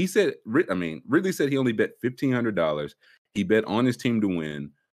easy. Ridley said he only bet $1,500. He bet on his team to win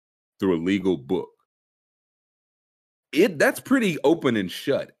through a legal book. That's pretty open and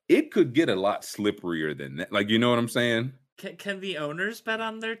shut. It could get a lot slipperier than that. Like, you know what I'm saying? Can the owners bet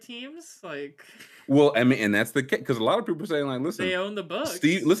on their teams? Like, well, I mean, and that's the case, because a lot of people are saying, like, listen, they own the book.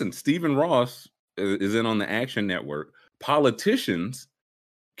 Stephen Ross is in on the Action Network. Politicians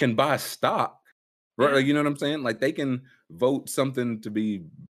can buy stock, right? Yeah. Like, you know what I'm saying? Like, they can vote something to be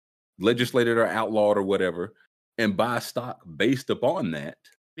legislated or outlawed or whatever, and buy stock based upon that.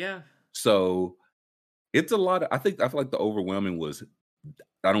 Yeah. So it's a lot. I feel like the overwhelming was,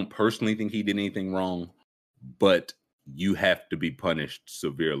 I don't personally think he did anything wrong, but you have to be punished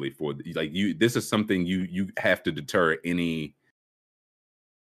severely for this is something you have to deter any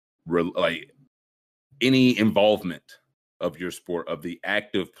involvement of your sport, of the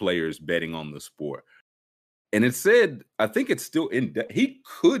active players betting on the sport. And it said, I think it's still he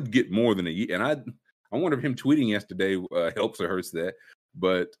could get more than a year. And I wonder if him tweeting yesterday helps or hurts that,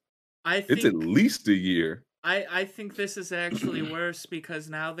 but it's at least a year. I think this is actually worse, because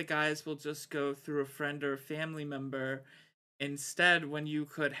now the guys will just go through a friend or a family member instead, when you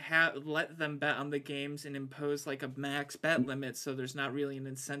could let them bet on the games and impose like a max bet limit, so there's not really an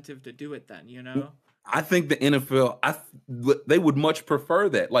incentive to do it then, you know? I think the NFL, they would much prefer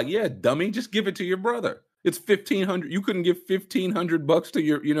that. Like, yeah, dummy, just give it to your brother. It's $1,500. You couldn't give $1,500 to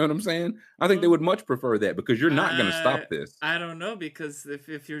your, you know what I'm saying? I think they would much prefer that, because you're not going to stop this. I don't know, because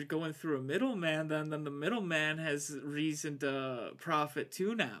if you're going through a middleman, then the middleman has reason to profit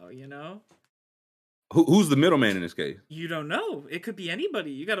too now, you know? Who's the middleman in this case? You don't know. It could be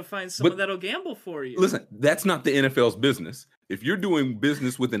anybody. You got to find someone But that'll gamble for you. listen, that's not the NFL's business. If you're doing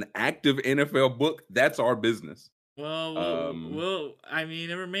business with an active NFL book, that's our business. Well, I mean,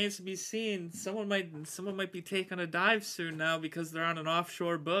 it remains to be seen. Someone might be taking a dive soon now because they're on an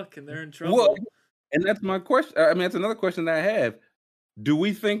offshore book and they're in trouble. Well, and that's my question. I mean, that's another question that I have. Do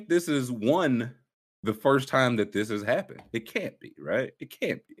we think this is the first time that this has happened? It can't be, right? It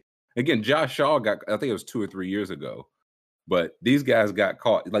can't be. Again, Josh Shaw I think it was 2 or 3 years ago, but these guys got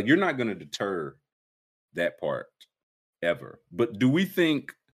caught. Like, you're not going to deter that part ever. But do we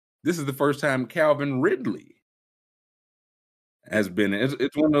think this is the first time Calvin Ridley has been?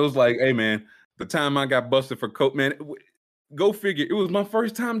 It's one of those like, hey man, the time I got busted for coke, man, go figure. It was my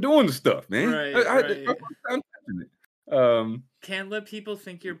first time doing the stuff, man. Right. My first time touching it. Can't let people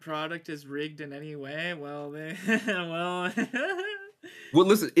think your product is rigged in any way. Well, Well,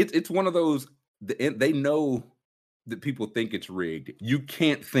 listen, it's one of those. They know that people think it's rigged. You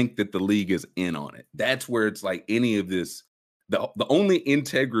can't think that the league is in on it. That's where it's like any of this. The only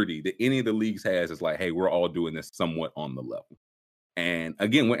integrity that any of the leagues has is like, hey, we're all doing this somewhat on the level. And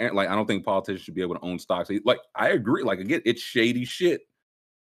again, like, I don't think politicians should be able to own stocks. Like, I agree. Like, again, it's shady shit.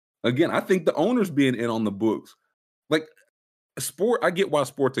 Again, I think the owners being in on the books, like sport. I get why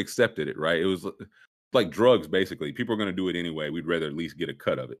sports accepted it, right? It was like drugs, basically. People are going to do it anyway. We'd rather at least get a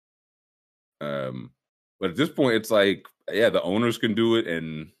cut of it. But at this point, it's like, yeah, the owners can do it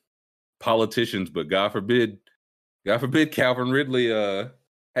and politicians, but God forbid Calvin Ridley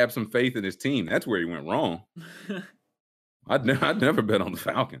have some faith in his team. That's where he went wrong. I'd never bet on the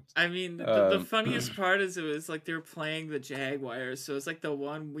Falcons. I mean, the funniest part is it was like they were playing the Jaguars, so it's like the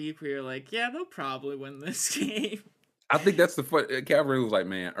 1 week where you're like, yeah, they'll probably win this game. I think that's the fun. Calvin was like,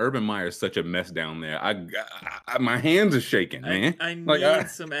 man, Urban Meyer is such a mess down there. My hands are shaking, man. I need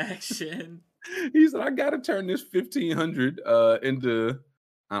some action. He said, I got to turn this 1,500 into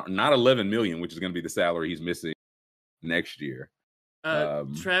not 11 million, which is going to be the salary he's missing next year.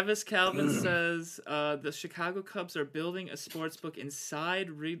 Travis Calvin says the Chicago Cubs are building a sports book inside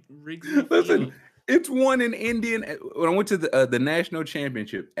Wrigley Field. It's one in Indian. When I went to the national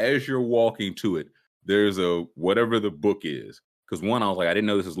championship, as you're walking to it, there's a whatever the book is. Because one, I was like, I didn't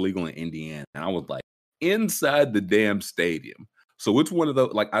know this was legal in Indiana, and I was like, inside the damn stadium. So it's one of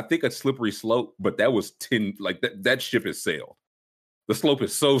those, like, I think a slippery slope, but that was 10. Like that ship has sailed. The slope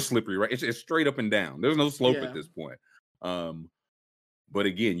is so slippery, right? It's straight up and down. There's no slope at this point. But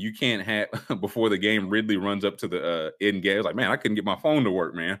again, you can't have before the game. Ridley runs up to the end game. Like, man, I couldn't get my phone to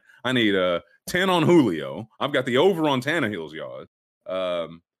work, man. I need 10 on Julio. I've got the over on Tannehill's yard.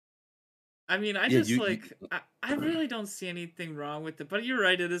 I mean, I really don't see anything wrong with it. But you're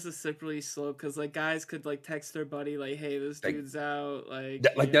right, it is a slippery slope because like guys could like text their buddy like, "Hey, this dude's out."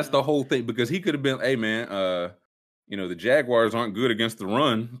 That's the whole thing because he could have been, "Hey, man, the Jaguars aren't good against the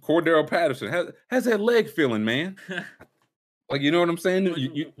run. Cordero Patterson, how's that leg feeling, man?" Like, you know what I'm saying?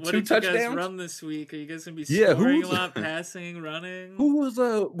 What did you guys run this week? Are you guys gonna be scoring a lot, passing, running? Who was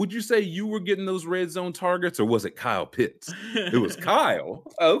would you say you were getting those red zone targets, or was it Kyle Pitts? It was Kyle.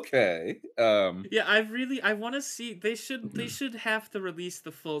 Okay. Yeah, I want to see. They should have to release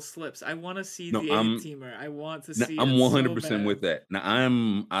the full slips. I want to see the A-teamer. I want to see. I'm 100% with that. Now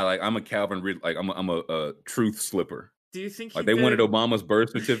I'm a Calvin Ridley. Like I'm a truth slipper. Do you think they wanted Obama's birth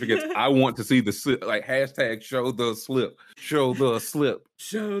certificates? I want to see the slip, like hashtag show the slip, show the slip,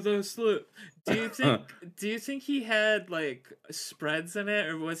 show the slip. Do you think he had like spreads in it,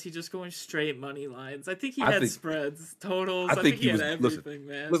 or was he just going straight money lines? I think he had spreads, totals. I think he had everything,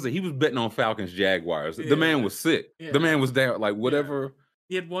 man. Listen, he was betting on Falcons Jaguars. The man was sick. Yeah. The man was down. Like whatever. Yeah.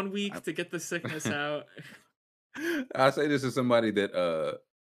 He had 1 week to get the sickness out. I say this as somebody that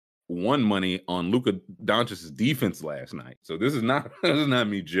won money on Luka Doncic's defense last night. So this is not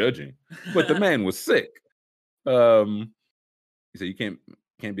me judging, but the man was sick. He said you can't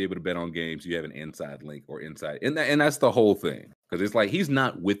be able to bet on games. You have an inside link or inside, and that's the whole thing. Because it's like he's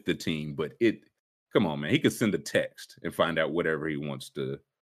not with the team, but come on, man, he could send a text and find out whatever he wants to.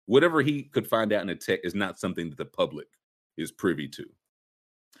 Whatever he could find out in a text is not something that the public is privy to,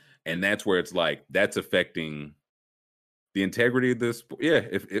 and that's where it's like that's affecting the integrity of this. Yeah,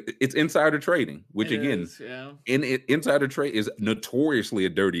 if it's insider trading, which insider trade is notoriously a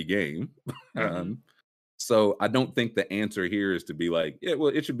dirty game. Mm-hmm. So I don't think the answer here is to be like, yeah, well,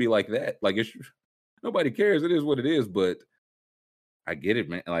 it should be like that. Like nobody cares. It is what it is. But I get it,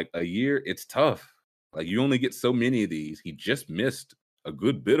 man. Like a year, it's tough. Like you only get so many of these. He just missed a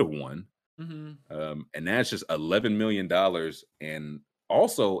good bit of one, and that's just $11 million. And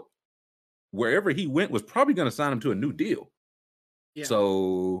also, wherever he went was probably going to sign him to a new deal. Yeah.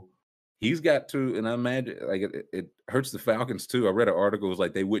 So he's got to, and I imagine like it hurts the Falcons too. I read an article, it was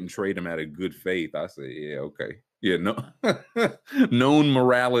like they wouldn't trade him out of good faith. I said, yeah, okay. Yeah, no known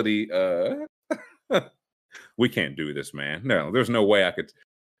morality. We can't do this, man. No, there's no way I could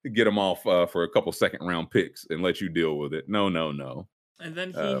get him off for a couple second round picks and let you deal with it. No. And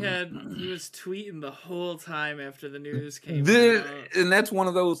then he was tweeting the whole time after the news came out. And that's one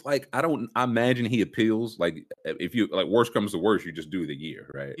of those, like, I imagine he appeals. Like, if you, like, worst comes to worst, you just do the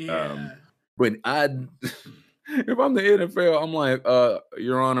year, right? Yeah. But if I'm the NFL, I'm like,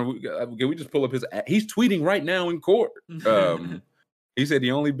 Your Honor, can we just pull up his, he's tweeting right now in court. He said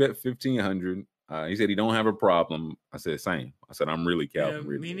he only bet $1,500. He said he don't have a problem. I said, same. I said, I'm really Calvin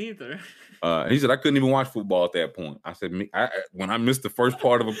Ridley. Me neither. He said, I couldn't even watch football at that point. I said, when I missed the first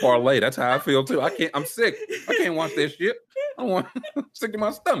part of a parlay, that's how I feel too. I'm sick. I can't watch that shit. I want sick to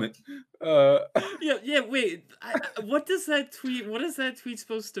my stomach. Wait. What is that tweet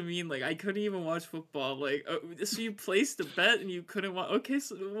supposed to mean? Like, I couldn't even watch football. Like, so you placed a bet and you couldn't watch. Okay,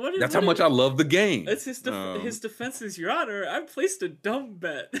 so what is that's how much I love the game. That's his defense is, Your Honor, I placed a dumb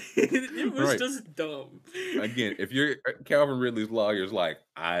bet. It was just dumb. Again, if you're Calvin Ridley's lawyer's like,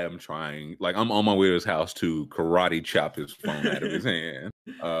 I am trying, like, I'm on my way to his house to karate chop his phone out of his hand.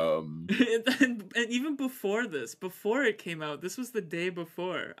 And even before it came out, this was the day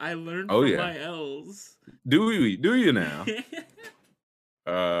before. I learned from my L's. Do you now?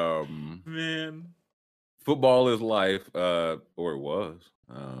 Man, football is life, or it was.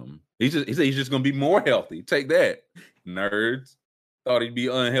 He said he's just gonna be more healthy. Take that, nerds. Thought he'd be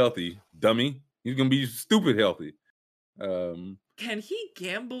unhealthy, dummy. He's gonna be stupid healthy. Can he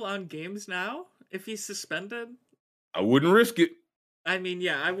gamble on games now if he's suspended? I wouldn't risk it. I mean,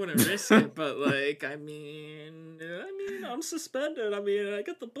 yeah, I wouldn't risk it, but like, I mean, I'm suspended. I mean, I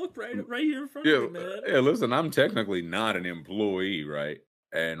got the book right here in front of me, man. Yeah, listen, I'm technically not an employee, right?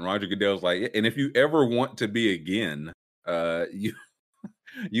 And Roger Goodell's like, and if you ever want to be again, you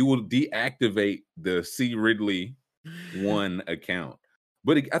will deactivate the C. Ridley 1 account.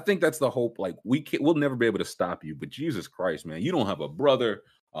 But I think that's the hope. Like, we'll never be able to stop you. But Jesus Christ, man, you don't have a brother,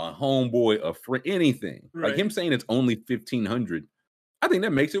 a homeboy, a friend, anything. Right. Like him saying it's only 1,500. I think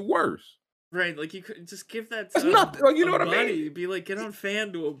that makes it worse. Right, like you could just give that to like, you know what buddy. I mean? Be like, get on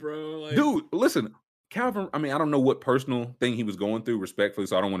FanDuel, bro. Like, dude, listen, Calvin, I mean, I don't know what personal thing he was going through, respectfully,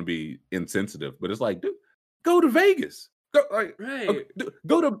 so I don't want to be insensitive, but it's like, dude, go to Vegas. Go, like, right. Okay,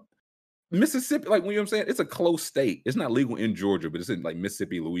 go to Mississippi. Like, you know what I'm saying? It's a close state. It's not legal in Georgia, but it's in like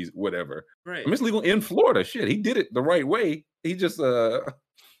Mississippi, Louisiana, whatever. Right. I mean, it's legal in Florida. Shit, he did it the right way. He just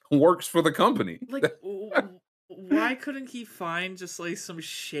works for the company. Like, why couldn't he find just like some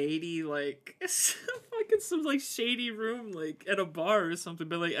shady, like some like shady room like at a bar or something?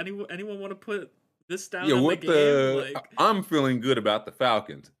 But like, anyone want to put this down? Yeah, what the? Like, I'm feeling good about the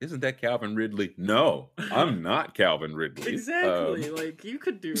Falcons. Isn't that Calvin Ridley? No, I'm not Calvin Ridley. Exactly. Like, you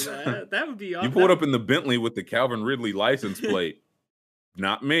could do that. That would be awesome. You pulled up in the Bentley with the Calvin Ridley license plate.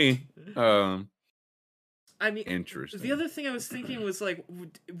 Not me. I mean, interesting. The other thing I was thinking was like,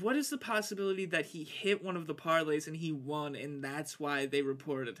 what is the possibility that he hit one of the parlays and he won, and that's why they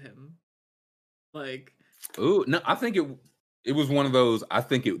reported him? Like, ooh, no, I think it was one of those. I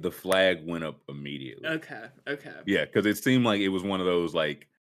think the flag went up immediately. Okay. Yeah, because it seemed like it was one of those, like,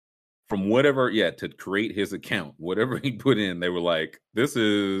 from whatever, to create his account, whatever he put in, they were like, this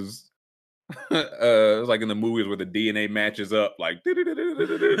is. It's like in the movies where the DNA matches up, like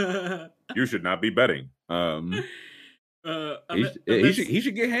you should not be betting. He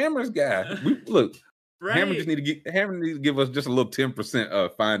should get Hammer's guy. Look, right. Hammer needs to give us just a little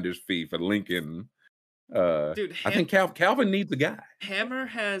 10% finder's fee for Lincoln. Dude, I think Calvin needs a guy. Hammer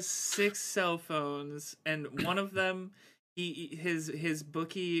has 6 cell phones, and one of them, his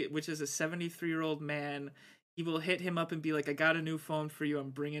bookie, which is a 73-year-old man. He will hit him up and be like, I got a new phone for you. I'm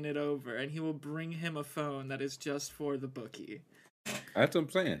bringing it over. And he will bring him a phone that is just for the bookie. That's what I'm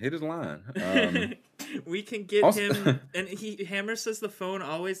saying. Hit his line. We can get him. And Hammer says the phone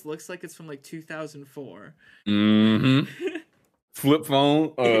always looks like it's from like 2004. Mm-hmm. Flip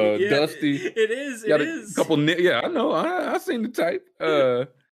phone. Dusty. It is. Got a couple. I know. I seen the type.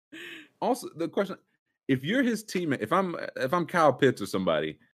 Also, the question: if you're his teammate, if I'm Kyle Pitts or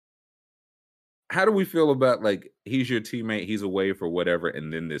somebody, how do we feel about, like, he's your teammate, he's away for whatever,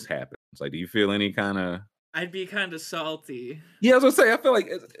 and then this happens? Like, do you feel any kind of... I'd be kind of salty. Yeah, I was going to say, I feel like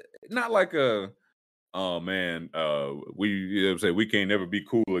it's not like oh, man, we can't never be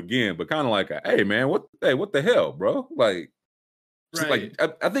cool again, but kind of like hey, man, what the hell, bro? Like, right.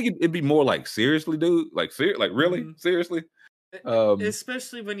 Like I think it'd be more like, seriously, dude? Like, really? Mm-hmm. Seriously?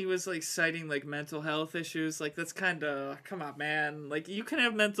 Especially when he was like citing like mental health issues, like that's kind of come on, man. Like you can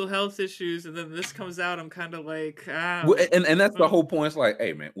have mental health issues, and then this comes out. I'm kind of like, well, and that's the whole point. It's like,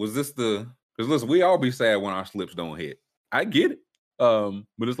 hey, man, was this the? Because listen, we all be sad when our slips don't hit. I get it,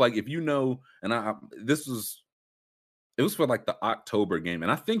 but it's like if you know, and it was for like the October game,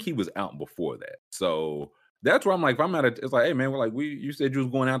 and I think he was out before that. So that's where I'm like, if I'm at it, it's like, hey, man, we're like, you said you was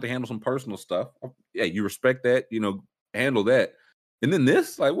going out to handle some personal stuff. Yeah, you respect that, handle that. And then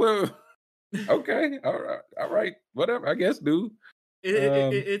this, like, well, okay, all right, whatever, I guess, dude.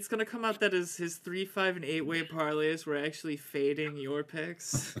 It's gonna come out that his 3, 5, and 8-way parlays were actually fading your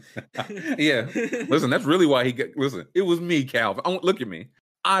picks. Yeah, listen, that's really why listen. It was me, Calvin. Look at me.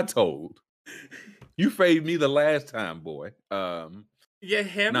 I told you fade me the last time, boy. Yeah,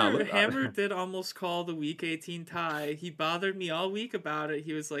 Hammer did almost call the Week 18 tie. He bothered me all week about it.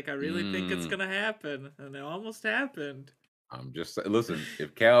 He was like, I really think it's gonna happen, and it almost happened. I'm just saying, listen,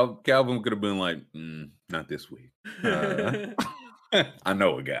 if Calvin could have been like, not this week. I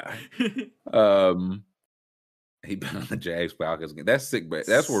know a guy. He been on the Jags Falcons again. That's sick, but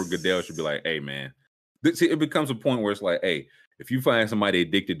that's where Goodell should be like, hey, man. See, it becomes a point where it's like, hey, if you find somebody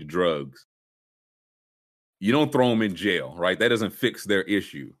addicted to drugs, you don't throw them in jail, right? That doesn't fix their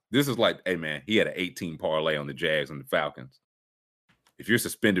issue. This is like, hey, man, he had an 18 parlay on the Jags and the Falcons. If you're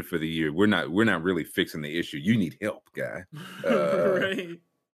suspended for the year, we're not really fixing the issue. You need help, guy. Right.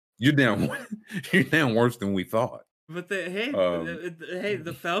 You're down worse than we thought. But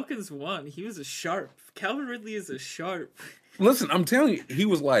the Falcons won. He was a sharp. Calvin Ridley is a sharp. Listen, I'm telling you, he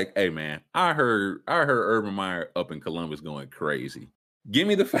was like, hey, man, I heard Urban Meyer up in Columbus going crazy. Give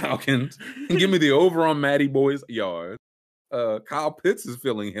me the Falcons and give me the over on Matty Boy's yards. Kyle Pitts is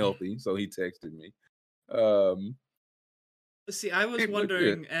feeling healthy, so he texted me. See, I was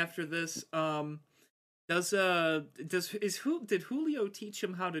wondering after this, did Julio teach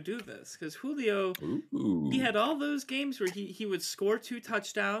him how to do this? Because Julio, he had all those games where he would score 2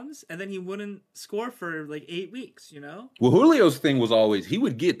 touchdowns and then he wouldn't score for like 8 weeks, Well, Julio's thing was always he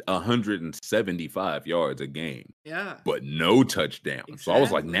would get 175 yards a game. Yeah. But no touchdowns. Exactly. So I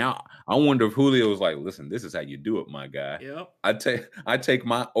was like, now I wonder if Julio was like, listen, this is how you do it, my guy. Yep. I take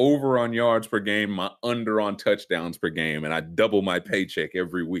my over on yards per game, my under on touchdowns per game, and I double my paycheck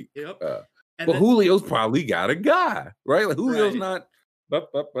every week. Yep. But Julio's probably got a guy, right? Like Julio's not. But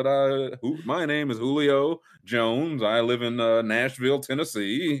my name is Julio Jones. I live in Nashville,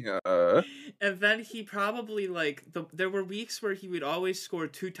 Tennessee. And then he probably there were weeks where he would always score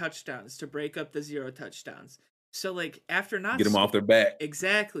 2 touchdowns to break up the 0 touchdowns. So after not get him off their back.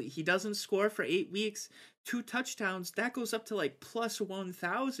 Exactly. He doesn't score for 8 weeks. 2 touchdowns, that goes up to plus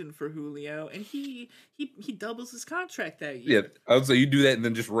 1,000 for Julio, and he doubles his contract that year. Yeah, I would say you do that and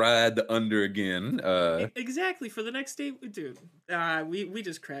then just ride the under again. Exactly, for the next day, dude. We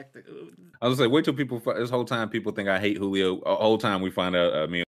just cracked it. I was like, wait till this whole time people think I hate Julio. The whole time we find out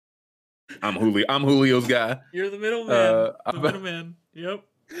I'm Julio's guy. You're the middleman. Middleman. Yep.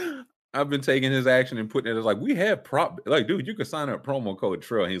 I've been taking his action and putting it as we have dude, you can sign up promo code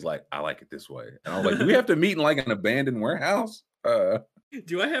Trail. And he's like, I like it this way. And I was like, do we have to meet in an abandoned warehouse?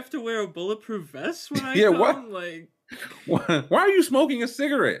 Do I have to wear a bulletproof vest when I come? Why are you smoking a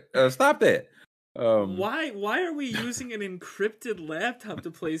cigarette? Stop that. Why are we using an encrypted laptop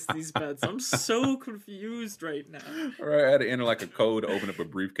to place these bets? I'm so confused right now. Right, I had to enter a code to open up a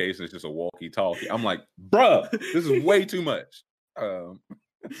briefcase and it's just a walkie-talkie. I'm like, bruh, this is way too much.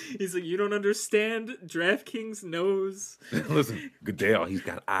 He's like, you don't understand. DraftKings knows. Listen, Goodell, he's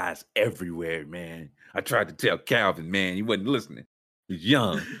got eyes everywhere, man. I tried to tell Calvin, man, he wasn't listening. He's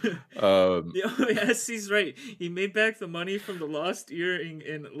young. Yes, he's right. He made back the money from the lost ear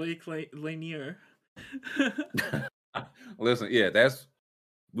in Lake Lanier. Listen, yeah,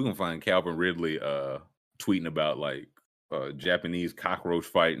 we're gonna find Calvin Ridley tweeting about Japanese cockroach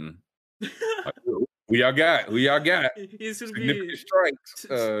fighting. Who y'all got? He's going to be strikes.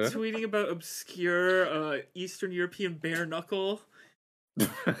 Tweeting about obscure Eastern European bare knuckle.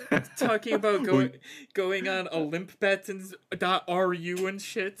 Talking about going on OlympBets.ru and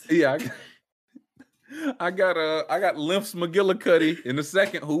shit. Yeah, I got Limps McGillicuddy in the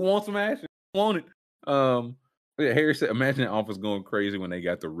second. Who wants some action? Want it? Harry said, imagine the office going crazy when they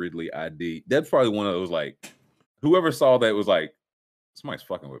got the Ridley ID. That's probably one of those whoever saw that was like, somebody's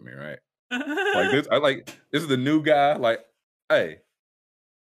fucking with me, right? This is the new guy. Hey,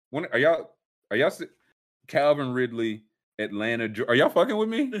 when are y'all Calvin Ridley, Atlanta? Are y'all fucking with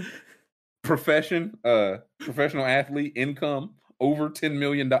me? Professional athlete, income over $10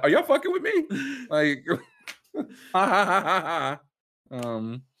 million. Are y'all fucking with me?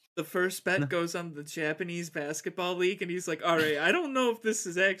 The The first bet goes on the Japanese basketball league, and he's like, "All right, I don't know if this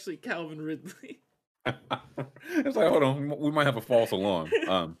is actually Calvin Ridley." It's like, hold on, we might have a false alarm.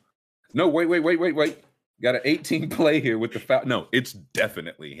 No, wait. Got an 18 play here with the foul. No, it's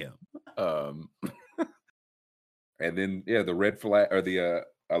definitely him. And then the red flag or the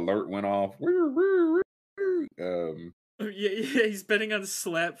alert went off. Yeah, he's betting on the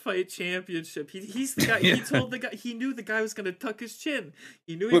Slap Fight Championship. He's the guy. He told the guy. He knew the guy was gonna tuck his chin.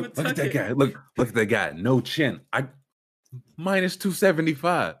 He knew he would tuck it. Look at that guy. Look at that guy. No chin. Minus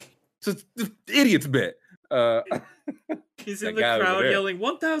 275. It's an idiot's bet. He's in the crowd yelling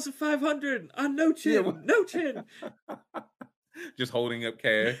 1,500 on no chin, no chin. Just holding up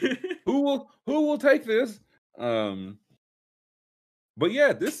cash. Who will take this? But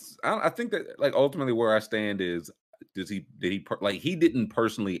yeah, I think that like ultimately where I stand is, he didn't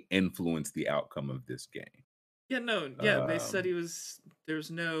personally influence the outcome of this game. They said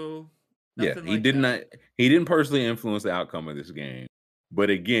there's no. He didn't personally influence the outcome of this game. But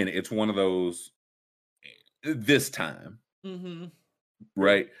again, it's one of those this time. Mm-hmm.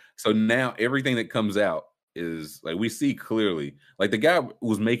 Right. So now everything that comes out is like, we see clearly, like the guy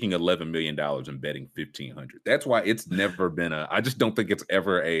was making $11 million and betting 1,500. That's why it's never been I just don't think it's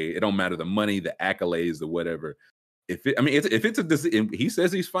ever it don't matter the money, the accolades, the whatever. If he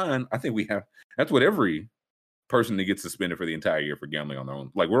says he's fine, I think that's what every person that gets suspended for the entire year for gambling on their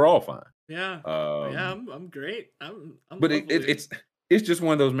own. Like, we're all fine. Yeah. I'm great. I'm but it's just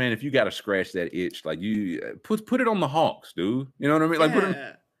one of those, man, if you got to scratch that itch, like you put it on the Hawks, dude. You know what I mean? Like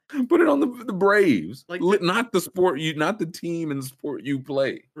put it on the Braves, like not the sport not the team and the sport you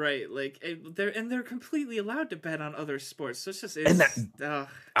play. Right. Like they're completely allowed to bet on other sports. So it's just,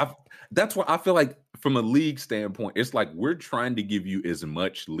 that's why I feel like from a league standpoint, it's like we're trying to give you as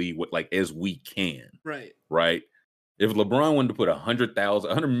much leeway like as we can. Right. Right. If LeBron wanted to put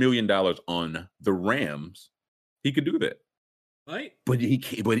 $100 million on the Rams, he could do that. Right. But he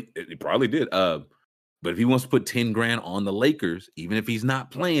probably did. But if he wants to put 10 grand on the Lakers, even if he's not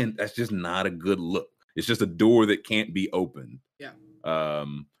playing, that's just not a good look. It's just a door that can't be opened. Yeah.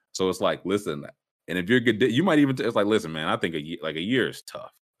 So it's like, listen, and if you're good, you might even it's like, listen, man, I think a year is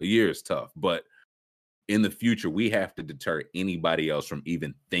tough. A year is tough, but in the future, we have to deter anybody else from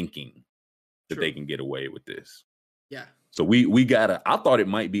even thinking that they can get away with this. Yeah. So we gotta. I thought it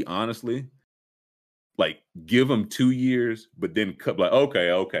might be honestly, like give them 2 years, but then cut like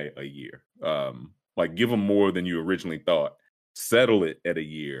okay, a year. Like give them more than you originally thought. Settle it at a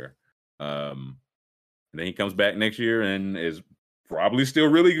year. And then he comes back next year and is probably still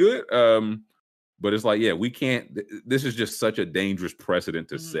really good. But it's like, yeah, we can't. This is just such a dangerous precedent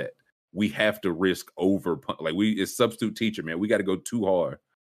to set. We have to risk it's substitute teacher, man. We got to go too hard.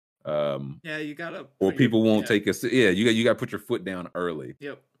 You gotta. Or people won't take us. Yeah, you got to put your foot down early.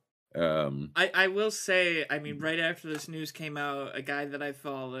 Yep. I will say, I mean, right after this news came out, a guy that I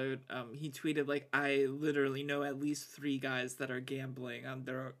followed, he tweeted like, I literally know at least 3 guys that are gambling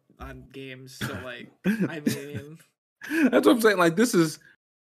on games. So like, I mean, that's what I'm saying. Like, this is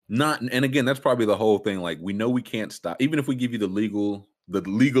not, and again, that's probably the whole thing. Like, we know we can't stop, even if we give you the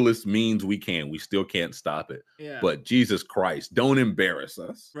legalist means we still can't stop it. Yeah. But Jesus Christ, don't embarrass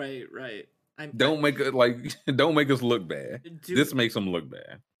us. Right. Don't make us look bad. This makes them look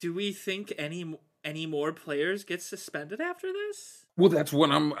bad. Do we think any more players get suspended after this? Well, that's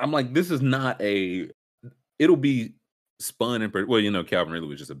what I'm like. This is not it'll be spun and Calvin Ridley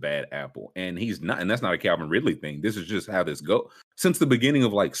was just a bad apple, and he's not, and that's not a Calvin Ridley thing. This is just how this go since the beginning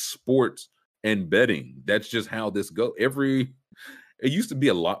of like sports and betting. That's just how this go. It used to be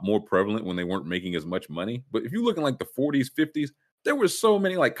a lot more prevalent when they weren't making as much money. But if you look in like the 40s, 50s, there were so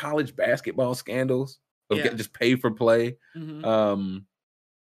many like college basketball scandals of just pay for play. Mm-hmm.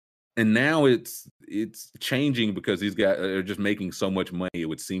 And now it's changing because these guys are just making so much money. It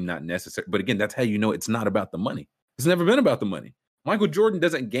would seem not necessary. But again, that's how you know it's not about the money. It's never been about the money. Michael Jordan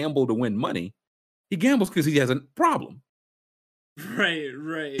doesn't gamble to win money. He gambles because he has a problem.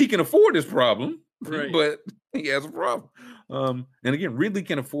 Right. He can afford his problem, right, but he has a problem. And again, Ridley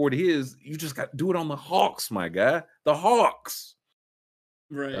can afford his. You just got to do it on the Hawks, my guy. The Hawks.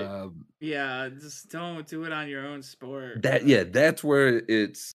 Right. Just don't do it on your own sport. That's where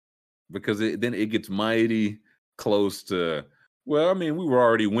it's because then it gets mighty close to. Well, I mean, we were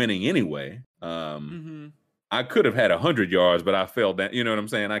already winning anyway. I could have had 100 yards, but I fell down. You know what I'm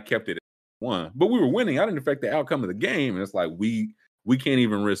saying? I kept it at 1, but we were winning. I didn't affect the outcome of the game, and it's like we can't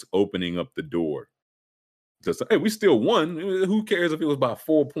even risk opening up the door. Just hey, we still won. Who cares if it was by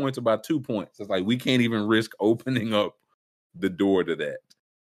 4 points or by 2 points? It's like we can't even risk opening up the door to that.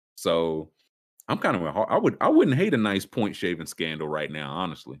 So I'm kind of I wouldn't hate a nice point shaving scandal right now,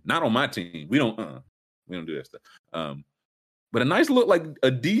 honestly. Not on my team. We don't do that stuff. But a nice look like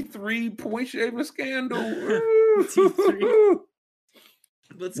a D3 point shaving scandal. D3.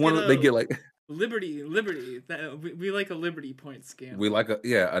 They get like Liberty. We like a Liberty point scandal. We like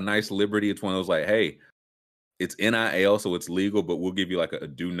a nice Liberty. It's one of those like, hey, it's NIL, so it's legal, but we'll give you like a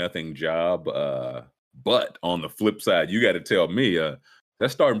do nothing job. But on the flip side, you got to tell me, that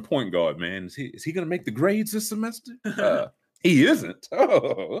starting point guard, man, is he going to make the grades this semester? He isn't.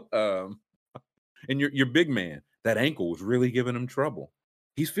 And your big man, that ankle was really giving him trouble.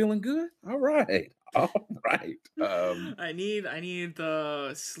 He's feeling good. All right. I need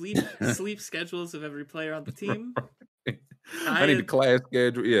the sleep schedules of every player on the team. I need the class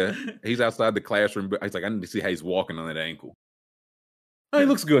schedule. Yeah, he's outside the classroom, but he's like, I need to see how he's walking on that ankle. Oh, he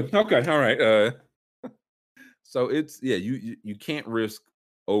looks good. Okay, all right. So it's you can't risk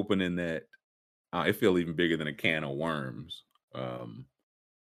opening that. It feels even bigger than a can of worms.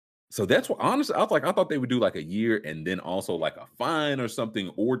 So that's what, honestly, I thought they would do like a year and then also like a fine or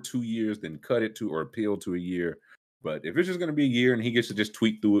something, or 2 years, then cut it to or appeal to a year. But if it's just going to be a year and he gets to just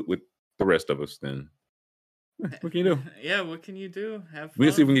tweak through it with the rest of us, then what can you do? Yeah, what can you do? Have fun.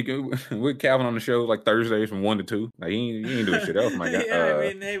 We'll see if we can get with Calvin on the show like Thursdays from 1 to 2. Like he ain't doing shit else. My God. Yeah, I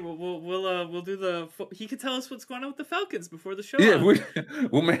mean, hey, we'll do the. He could tell us what's going on with the Falcons before the show. Yeah, man.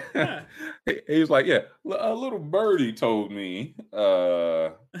 Yeah. He was like, yeah, a little birdie told me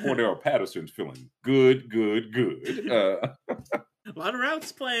Cordell Patterson's feeling good. A lot of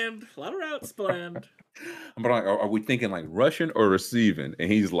routes planned. But like, are we thinking like rushing or receiving?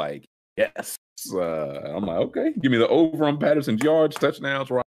 And he's like, yes. I'm like, okay, give me the over on Patterson's yards,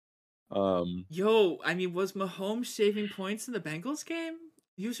 touchdowns, right? Yo, I mean, was Mahomes saving points in the Bengals game?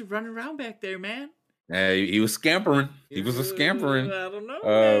 He was running around back there, man. He was scampering. He was a scampering. I don't know,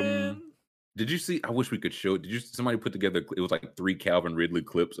 man. Did you see? I wish we could show it. Somebody put together? It was like 3 Calvin Ridley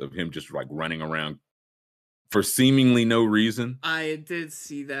clips of him just like running around for seemingly no reason. I did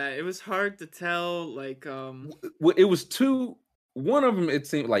see that. It was hard to tell. Like, it was 2. One of them, it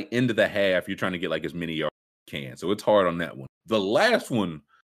seemed like into the half, you're trying to get like as many yards as you can. So it's hard on that one. The last one,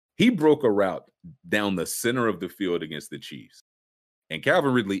 he broke a route down the center of the field against the Chiefs. And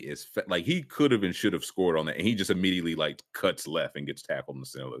Calvin Ridley is like, he could have and should have scored on that. And he just immediately like cuts left and gets tackled in the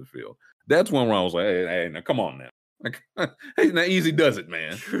center of the field. That's one where I was like, hey, now come on now. Like, hey, now easy does it,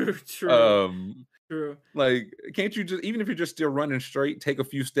 man. True. True. Like, can't you just, even if you're just still running straight, take a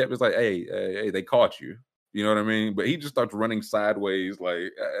few steps? It's like, hey, they caught you. You know what I mean? But he just starts running sideways,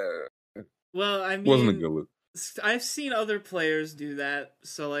 like. Well, I mean, wasn't a good look. I've seen other players do that,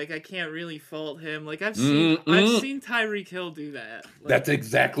 so like I can't really fault him. Like I've seen Tyreek Hill do that. Like, that's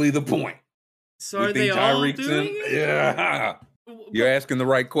exactly the point. So are they all doing it? Yeah. You're asking the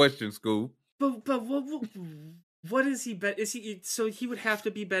right question, Scoop. But what is he bet? Is he so he would have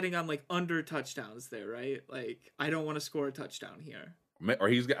to be betting on like under touchdowns there, right? Like I don't want to score a touchdown here. Or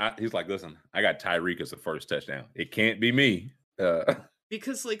he's like, listen, I got Tyreek as the first touchdown. It can't be me.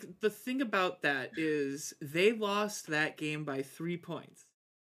 Because like the thing about that is they lost that game by 3 points,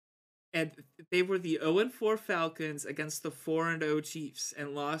 and they were the 0-4 Falcons against the 4-0 Chiefs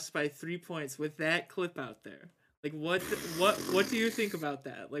and lost by 3 points with that clip out there. Like what do you think about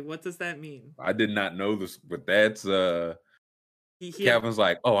that? Like what does that mean? I did not know this, but that's Calvin's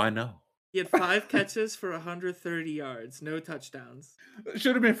like, oh, I know. He had 5 catches for 130 yards, no touchdowns.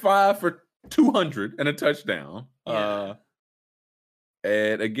 Should have been 5 for 200 and a touchdown. Yeah.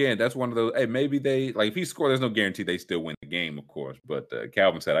 And again, that's one of those. Hey, maybe they like if he scored, there's no guarantee they still win the game, of course. But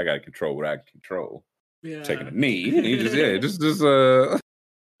Calvin said, "I got to control what I can control." Yeah, taking a knee. He just. I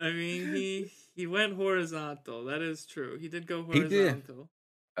mean, he went horizontal. That is true. He did go horizontal. He did.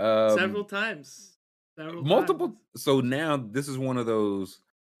 Several times. Multiple. So now this is one of those.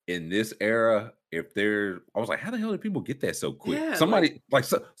 In this era, I was like, how the hell did people get that so quick? Yeah, somebody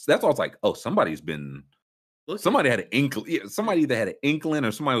so that's why I was like, oh, somebody had an inkling. Yeah, somebody either had an inkling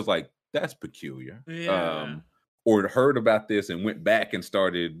or somebody was like, that's peculiar. Yeah. Or heard about this and went back and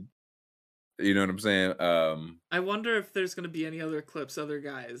started. You know what I'm saying? I wonder if there's going to be any other clips, other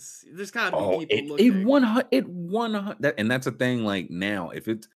guys. There's got to be people looking. It 100. And that's a thing. Like now, if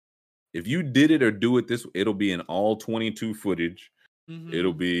you did it or do it it'll be in all 22 footage. Mm-hmm.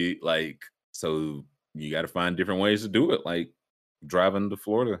 It'll be like, so you got to find different ways to do it, like driving to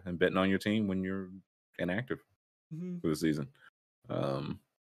Florida and betting on your team when you're inactive for the season. Either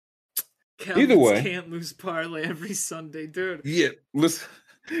way, can't lose parlay every Sunday, dude. Yeah, listen,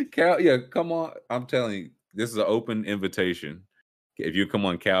 Cal. Yeah, come on. I'm telling you, this is an open invitation. If you come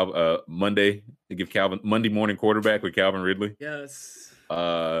on Monday, give Calvin Monday morning quarterback with Calvin Ridley. Yes.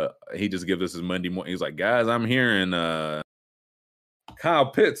 He just gives us his Monday morning. He's like, guys, I'm hearing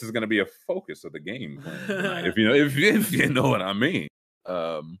Kyle Pitts is going to be a focus of the game plan tonight, if you know what I mean.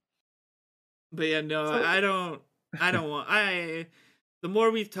 But yeah, no, so, I don't want. The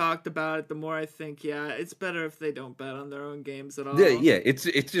more we've talked about it, the more I think, yeah, it's better if they don't bet on their own games at all. Yeah,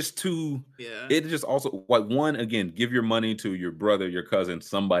 it's just too. Yeah, it just also like one again, give your money to your brother, your cousin,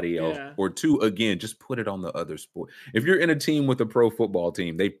 somebody else, or two again, just put it on the other sport. If you're in a team with a pro football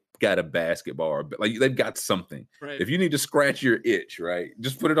team, they got a basketball or like they've got something. Right. If you need to scratch your itch, right,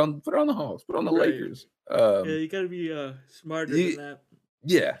 just put it on the Hawks, put it on the Lakers. Yeah, you got to be smarter than that.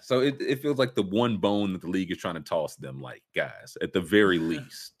 Yeah, so it feels like the one bone that the league is trying to toss them, like, guys, at the very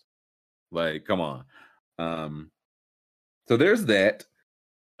least. Like, come on. So there's that.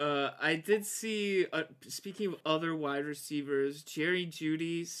 I did see, speaking of other wide receivers, Jerry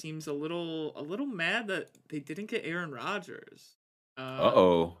Jeudy seems a little mad that they didn't get Aaron Rodgers.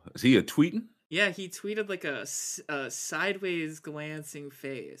 Is he tweeting? Yeah, he tweeted like a sideways glancing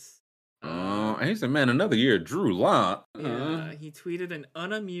face. And he said, man, another year, Drew Lock. Yeah, he tweeted an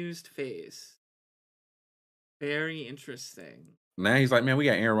unamused face. Very interesting. Now he's like, man, we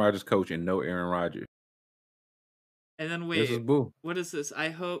got Aaron Rodgers coaching, no Aaron Rodgers. And then wait, this is boo. What is this?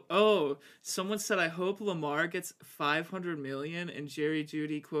 Someone said, I hope Lamar gets $500 million, and Jerry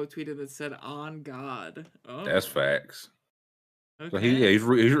Jeudy quote tweeted that said, on God. Oh, that's facts. Okay. So he's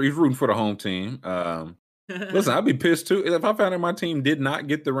rooting for the home team. Listen, I'd be pissed too if I found out my team did not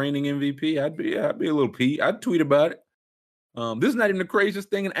get the reigning MVP. I'd be a little peeved. I'd tweet about it. This is not even the craziest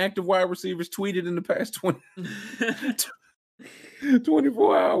thing an active wide receivers tweeted in the past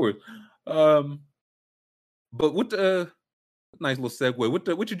 24 hours. But what the nice little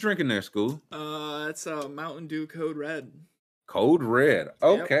segue. What you drinking there, School? It's a Mountain Dew Code Red. Code Red.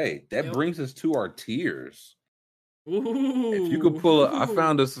 Okay, that brings us to our tiers. Ooh. If you could pull I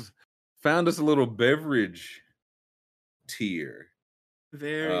found us a little beverage tier.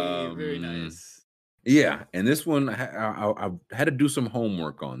 Very nice. Yeah, and this one I had to do some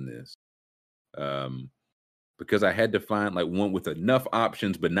homework on this, because I had to find like one with enough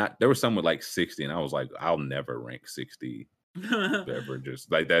options, but not. There was some with like 60, and I was like, I'll never rank 60 beverages.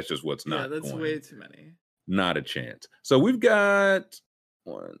 Like that's just what's not. Yeah, that's way too many. Not a chance. So we've got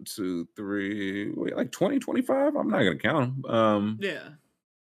 1, 2, 3, like 20, 25. I'm not gonna count them. Yeah.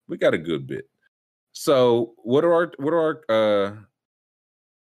 We got a good bit. So what are our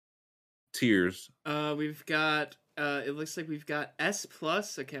tiers? We've got it looks like we've got S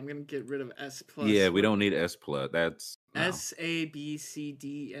plus. Okay, I'm gonna get rid of S plus. Yeah, we don't need S plus. That's S, A, B, C,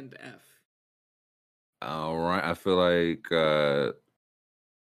 D, and F. All right. I feel like you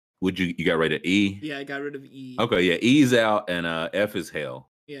got rid of E? Yeah, I got rid of E. Okay, yeah, E's out and F is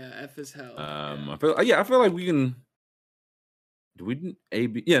hell. Yeah, F is hell. I feel like we can. Do we didn't A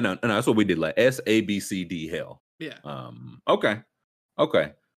B? Yeah, no, that's what we did. Like S A B C D hell. Yeah. Okay.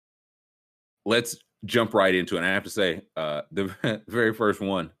 Let's jump right into it. And I have to say, the very first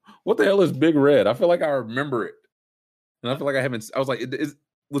one. What the hell is Big Red? I feel like I remember it, and I feel like I haven't. I was like,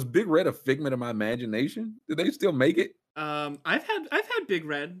 was Big Red a figment of my imagination? Did they still make it? I've had Big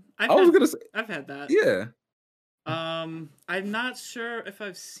Red. I've had that. Yeah. I'm not sure if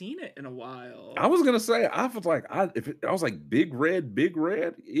I've seen it in a while. I was gonna say I was like I was like Big Red.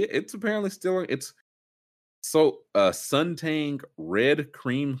 It's apparently still it's Suntang Red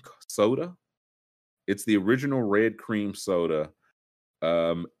Cream Soda. It's the original red cream soda.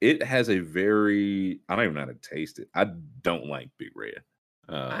 It has a very I don't even know how to taste it. I don't like Big Red.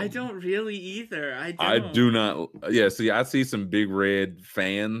 I don't really either. I do not. Yeah, see, I see some Big Red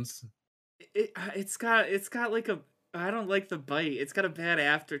fans. It's got like I don't like the bite. It's got a bad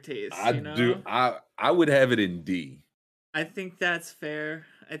aftertaste. I would have it in D. I think that's fair.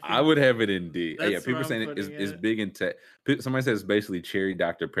 I would have it in D. Yeah, people saying it's big in tech. Somebody says it's basically cherry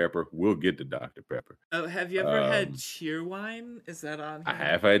Dr. Pepper. We'll get to Dr. Pepper. Oh, have you ever had Cheerwine? Is that on here? I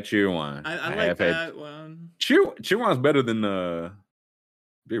have had Cheerwine. I like that one. Cheerwine's better than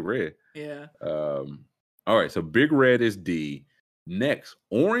Big Red. Yeah. All right, so Big Red is D. Next,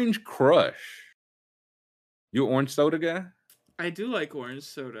 Orange Crush. You an orange soda guy? I do like orange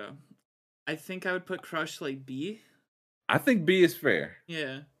soda. I think I would put Crush like B. I think B is fair.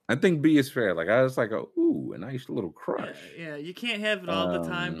 Yeah. I think B is fair. Like I was like, ooh, a nice little crush. Yeah. You can't have it all the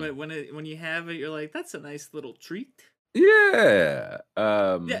time, but when you have it, you're like, that's a nice little treat. Yeah.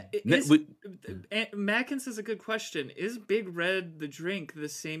 Mackins is a good question. Is Big Red the drink the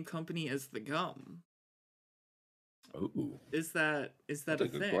same company as the gum? Ooh. Is that That's a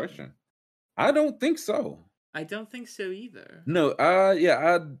good thing? question. I don't think so. I don't think so either. No,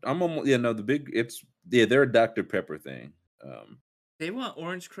 I'm almost the big they're a Dr. Pepper thing. They want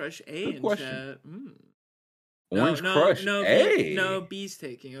Orange Crush A Good in question. chat. Mm. Orange Crush A. No, B's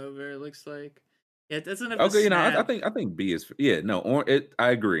taking over. It looks like. Yeah, it doesn't have the Okay, snap. I think B is no. I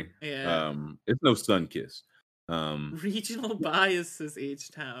agree. Yeah. It's no Sun Kiss. Regional biases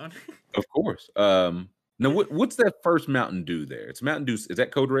H-Town. Of course. No, what's that first Mountain Dew there? It's Mountain Dew. Is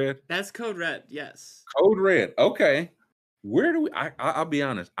that Code Red? That's Code Red. Yes. Code Red. Okay. Where do we? I'll be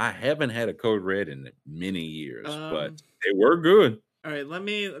honest. I haven't had a Code Red in many years, but they were good. All right, let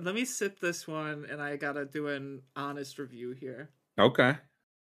me sip this one, and I gotta do an honest review here. Okay.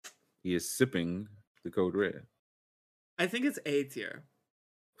 He is sipping the Code Red. I think it's A tier.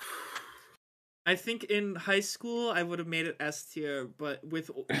 I think in high school I would have made it S tier, but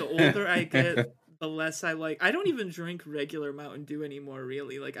with the older I get, the less I like. I don't even drink regular Mountain Dew anymore,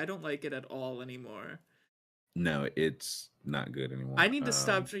 really. Like, I don't like it at all anymore. No, it's not good anymore. I need to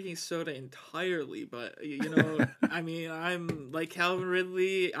stop drinking soda entirely, but I mean, I'm like Calvin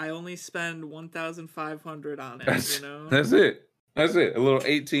Ridley. I only spend 1,500 on it. That's it. That's it. A little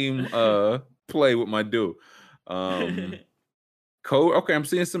 8-team play with my Dew. Code. Okay, I'm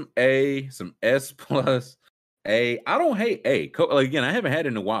seeing some A, some S plus, A. I don't hate A. Again, I haven't had it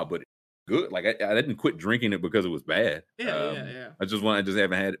in a while, but good. Like I didn't quit drinking it because it was bad. Yeah. I just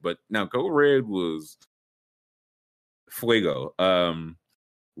haven't had it. But now Code Red was Fuego.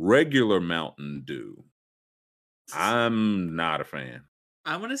 Regular Mountain Dew. I'm not a fan.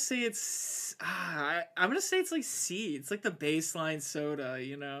 I'm gonna say it's like C. It's like the baseline soda,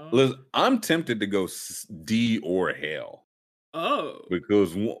 Listen, I'm tempted to go D or hell. Oh,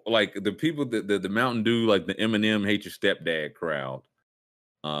 because like the people that the Mountain Dew, like the Eminem Hate Your Stepdad crowd,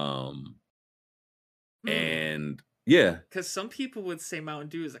 and yeah, because some people would say Mountain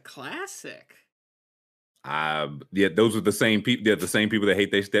Dew is a classic. Those are the same people. They're the same people that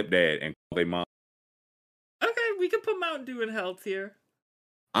hate their stepdad and call their mom. Okay, we could put Mountain Dew in health here.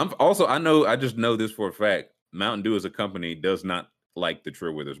 I just know this for a fact. Mountain Dew as a company does not like the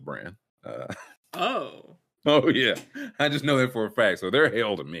Trill Withers brand. Oh yeah, I just know that for a fact. So they're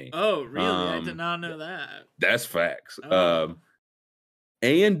hell to me. Oh really? I did not know that. That's facts.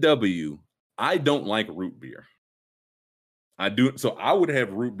 A&W. I don't like root beer. I do. So I would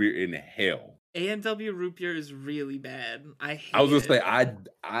have root beer in hell. A&W root beer is really bad. I was gonna say I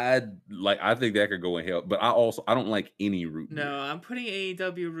think that could go in hell, but I don't like any root beer. No, I'm putting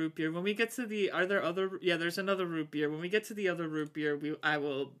A&W root beer. When we get to there's another root beer. When we get to the other root beer, I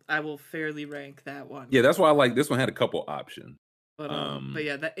will fairly rank that one. Yeah, that's why I like this one. Had a couple options. But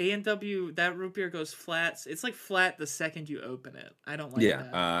yeah, that A&W, that root beer goes flat. It's like flat the second you open it. I don't like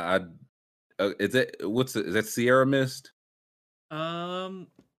that. Is that Sierra Mist?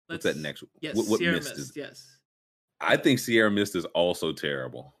 What's that next? Yes, what Sierra Mist is? Yes. I think Sierra Mist is also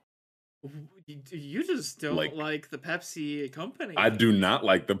terrible. You just don't like the Pepsi company. I do not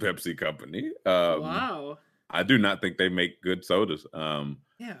like the Pepsi company. Wow. I do not think they make good sodas.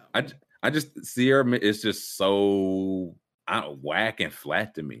 Yeah. I just Sierra is just so whack and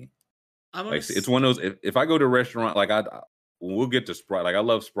flat to me. It's one of those. If I go to a restaurant, we'll get to Sprite. Like I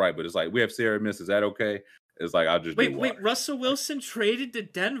love Sprite, but it's like we have Sierra Mist. Is that okay? It's like I'll just wait. Russell Wilson traded to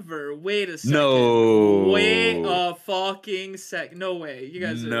Denver. Wait a second. No. Wait a fucking sec. No way. You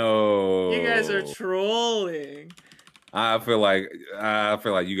guys are trolling. I feel like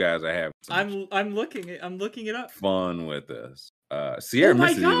you guys are having. I'm looking it up. Fun with this. Sierra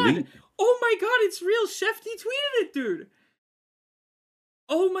Mist is elite. Oh my god! It's real. Shefty tweeted it, dude.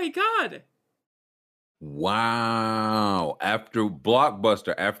 Oh my god. Wow. After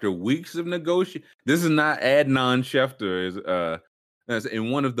Blockbuster, after weeks of negotiation, this is not Adnan Schefter. Is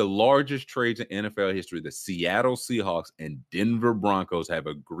in one of the largest trades in NFL history, the Seattle Seahawks and Denver Broncos have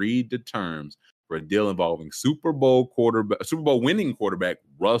agreed to terms for a deal involving Super Bowl winning quarterback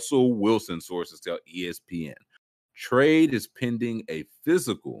Russell Wilson, sources tell ESPN. Trade is pending a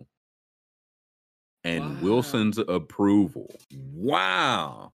physical and Wilson's approval.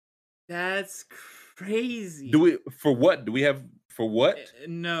 Wow. That's crazy. For what?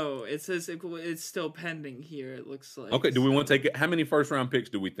 No, it says it's still pending here. It looks like. Okay, do we want to take it? How many first round picks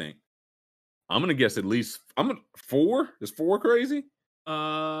do we think? I'm gonna guess at least. 4. Is 4 crazy?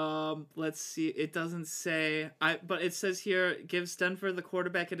 Let's see. It doesn't say. But it says here gives Denver the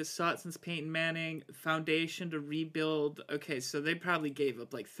quarterback it has sought since Peyton Manning, foundation to rebuild. Okay, so they probably gave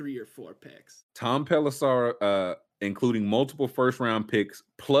up like 3 or 4 picks. Tom Pelissero, including multiple first round picks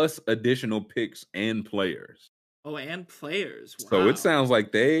plus additional picks and players. Oh, and players. Wow. So it sounds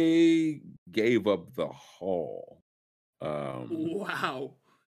like they gave up the haul.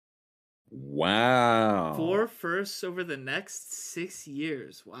 Wow. 4 firsts over the next 6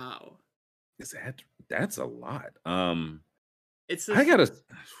 years. Wow. That's a lot. I gotta.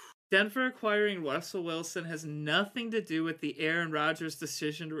 Denver acquiring Russell Wilson has nothing to do with the Aaron Rodgers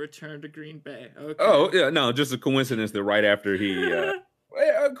decision to return to Green Bay. Okay. Oh yeah, no, just a coincidence that right after he,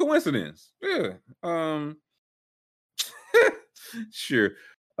 coincidence. Yeah. Sure.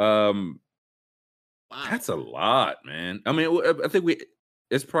 Wow. That's a lot, man. I mean, I think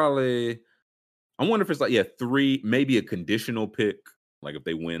it's probably. I wonder if it's like 3, maybe a conditional pick, like if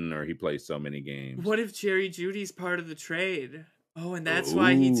they win or he plays so many games. What if Jerry Jeudy's part of the trade? Oh, and that's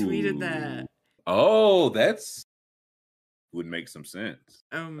why he tweeted that. Oh, would make some sense.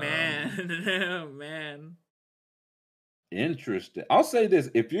 Oh man. Oh man. Interesting. I'll say this.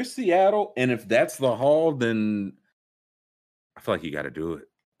 If you're Seattle and if that's the haul, then I feel like you got to do it.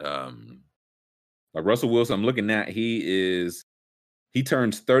 Like Russell Wilson, I'm looking at, he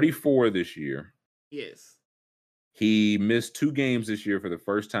turns 34 this year. Yes. He missed 2 games this year for the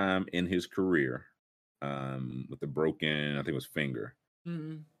first time in his career. With a broken, I think it was finger.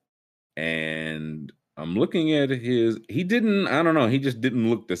 Mm-hmm. And I'm looking at he just didn't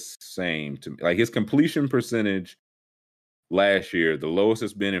look the same to me. Like his completion percentage last year, the lowest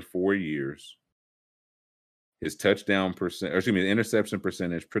it's been in 4 years. His touchdown percent, the interception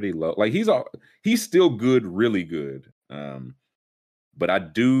percentage, pretty low. Like he's still good, really good. But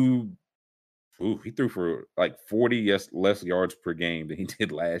he threw for like 40 less yards per game than he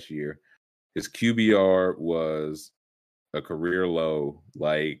did last year. His QBR was a career low.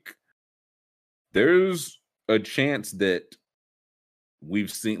 Like, there's a chance that we've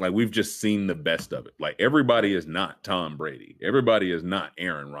just seen the best of it. Like, everybody is not Tom Brady. Everybody is not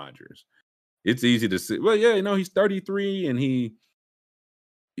Aaron Rodgers. It's easy to say, well, yeah, he's 33 and he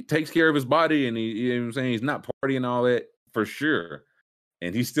takes care of his body and you know what I'm saying? He's not partying and all that for sure.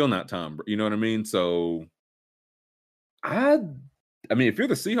 And he's still not Tom Brady. You know what I mean? So, I mean, if you're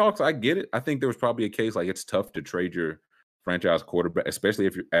the Seahawks, I get it. I think there was probably a case like it's tough to trade your franchise quarterback, especially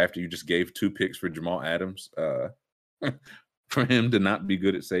after you just gave 2 picks for Jamal Adams, for him to not be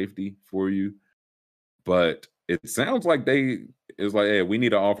good at safety for you. But it sounds like hey, we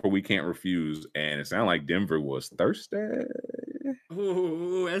need an offer we can't refuse, and it sounded like Denver was thirsty.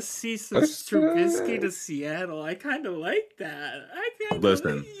 Ooh, SC Trubisky to Seattle. I kind of like that.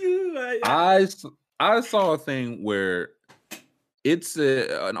 Listen, I saw a thing where.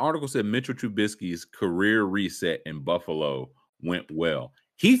 An article said Mitchell Trubisky's career reset in Buffalo went well.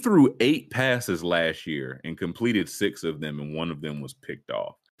 He threw 8 passes last year and completed 6 of them, and 1 of them was picked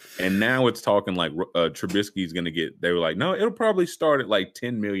off. And now it's talking like Trubisky's going to get. They were like, no, it'll probably start at like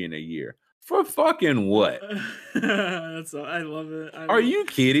 $10 million a year. For fucking what? I love it. Are you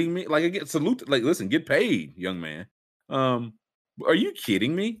kidding me? Like, I get salute. Like, listen, get paid, young man. Are you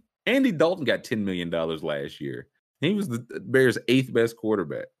kidding me? Andy Dalton got $10 million last year. He was the Bears' 8th best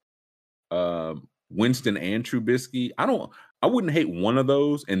quarterback. Winston and Trubisky. I wouldn't hate one of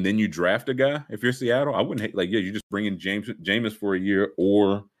those, and then you draft a guy. If you're Seattle, I wouldn't hate you just bring in Jameis for a year,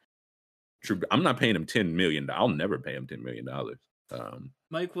 or I'm not paying him $10 million. I'll never pay him $10 million.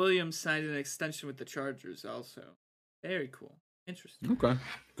 Mike Williams signed an extension with the Chargers also. Very cool. Interesting. Okay.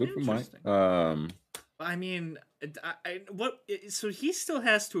 Good for Mike. I mean, so he still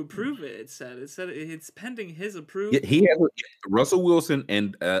has to approve it. It said it's pending his approval. Yeah, he has Russell Wilson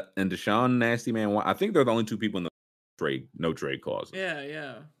and Deshaun Nasty Man. I think they're the only 2 people in the no trade clause.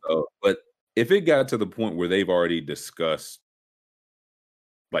 Yeah. But if it got to the point where they've already discussed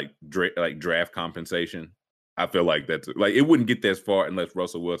like draft compensation, I feel like that's like it wouldn't get this far unless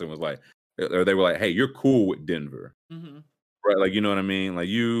Russell Wilson was like, or they were like, hey, you're cool with Denver, right? Like, you know what I mean? Like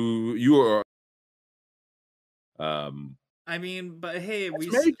you are. I mean, but hey,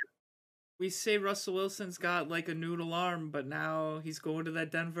 we say Russell Wilson's got like a noodle arm, but now he's going to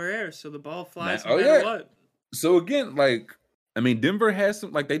that Denver Air, so the ball flies no matter what. So again, like, I mean, Denver has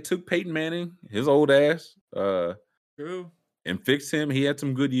some, like, they took Peyton Manning, his old ass, true, and fixed him. He had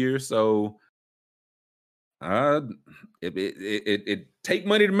some good years, so it take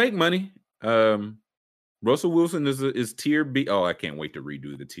money to make money. Russell Wilson is tier B. Oh, I can't wait to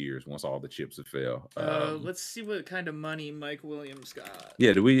redo the tiers once all the chips have fell. Let's see what kind of money Mike Williams got.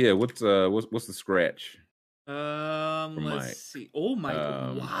 Yeah, what's the scratch? Let's see. Oh my,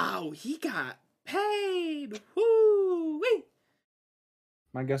 wow, he got paid. Woo wee.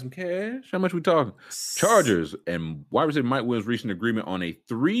 Might got some cash. How much we talking? Chargers and wide receiver Mike Williams reached an agreement on a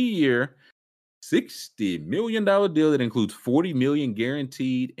 3-year, $60 million deal that includes $40 million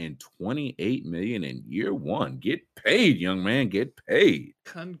guaranteed and $28 million in year 1. Get paid, young man. Get paid.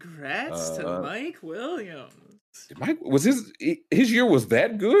 Congrats to Mike Williams. Was his year was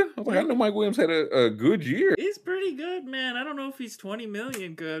that good? I was like, I know Mike Williams had a good year. He's pretty good, man. I don't know if he's $20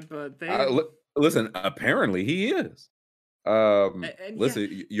 million good, but listen. Apparently, he is. And yeah,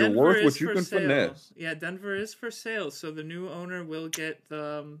 Listen, you're Denver worth is what you for can sale. finesse. Yeah, Denver is for sale, so the new owner will get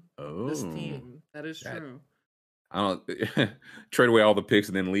this team. That is true. I don't trade away all the picks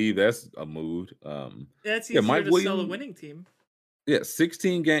and then leave. That's a mood. That's Yeah, easier Mike to sell a Williams. winning team. Yeah,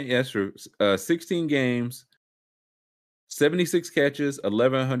 16 games. Yes, true. 16 games, 76 catches,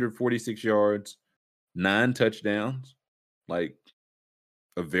 1,146 yards, 9 touchdowns. Like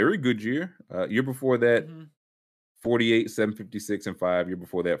a very good year. Year before that, 48, 756, and 5. Year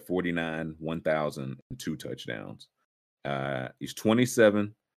before that, 49, 1,000, and 2 touchdowns. He's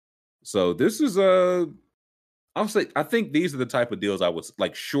 27. So this is I think these are the type of deals I would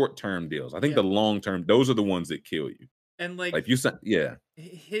like, short-term deals. I think the long-term, those are the ones that kill you. And like you said, yeah,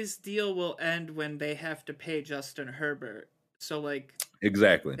 his deal will end when they have to pay Justin Herbert. So like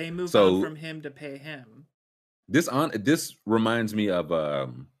exactly, they move on from him to pay him. This reminds me of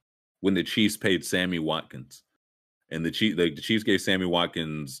when the Chiefs paid Sammy Watkins, and the Chiefs gave Sammy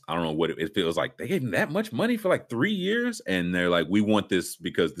Watkins, I don't know what it feels like, they gave him that much money for like 3 years, and they're like, we want this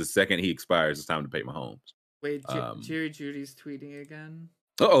because the second he expires, it's time to pay Mahomes. Wait, Jerry Jeudy's tweeting again.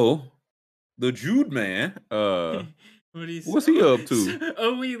 The Jude man. What's he up to?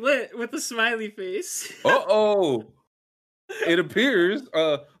 Oh, we lit with a smiley face. It appears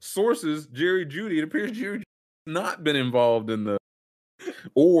sources Jerry Jeudy. It appears Jerry not been involved in the,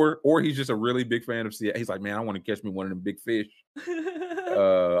 or he's just a really big fan of Seattle. He's like, man, I want to catch me one of them big fish.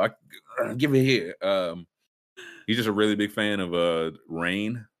 Give it here. He's just a really big fan of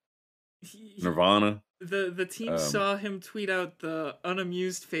Rain, Nirvana. The team saw him tweet out the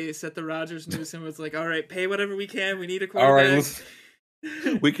unamused face at the Rodgers news and was like, all right, pay whatever we can. We need a quarterback. All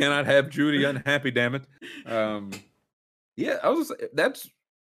right, we cannot have Jeudy unhappy, damn it. Yeah, I was just, that's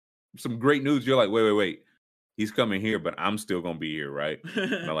some great news. You're like, wait. He's coming here, but I'm still gonna be here, right?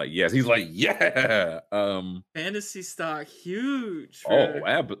 And I'm like, yes. He's like, yeah. Fantasy stock, huge.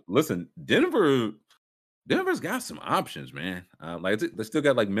 Listen, Denver's got some options, man. Like they still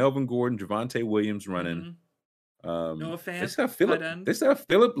got like Melvin Gordon, Javonte Williams running. Noah Fant. They still have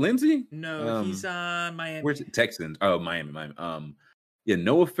Philip Lindsay. No, he's on Miami. Where's it? Texans? Oh, Miami. Yeah,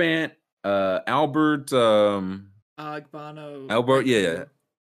 Noah Fant, Albert. Agbano. Albert, yeah.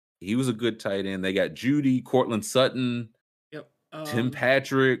 He was a good tight end. They got Jeudy, Cortland Sutton. Yep. Tim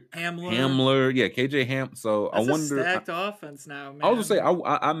Patrick, Hamler. Yeah, KJ Ham. So that's I wonder. A stacked offense now, man. I was gonna say,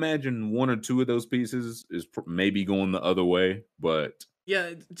 I imagine one or two of those pieces is maybe going the other way, but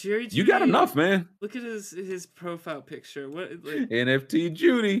yeah, Jerry Jeudy, you got enough, man. Look at his profile picture. What like, NFT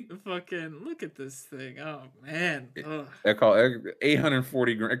Jeudy? Fucking look at this thing. Oh man, that cost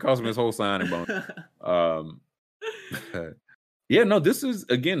 $840,000. It cost him his whole signing bonus. Yeah, no, this is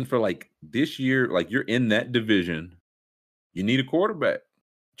again for like this year. Like you're in that division, you need a quarterback.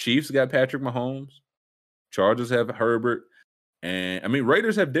 Chiefs got Patrick Mahomes, Chargers have Herbert, and I mean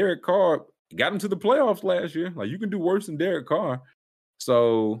Raiders have Derek Carr. Got him to the playoffs last year. Like you can do worse than Derek Carr.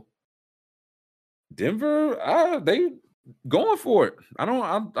 So Denver, they going for it.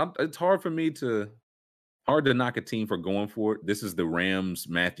 It's hard to knock a team for going for it. This is the Rams,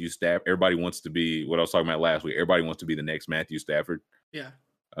 Matthew Stafford. Everybody wants to be what I was talking about last week. Everybody wants to be the next Matthew Stafford. Yeah.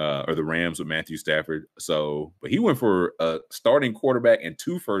 Or the Rams with Matthew Stafford. So, but he went for a starting quarterback and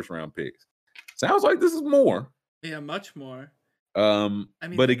 2 first-round picks. Sounds like this is more. Yeah, much more.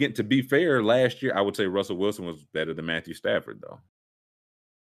 But again, to be fair, last year I would say Russell Wilson was better than Matthew Stafford, though.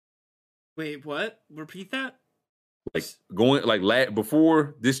 Wait, what? Repeat that? Like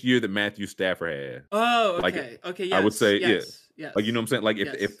before this year that Matthew Stafford had. Oh, okay. Okay, yes. I would say, yes. Like, you know what I'm saying? Like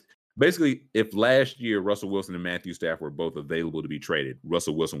if last year Russell Wilson and Matthew Stafford were both available to be traded,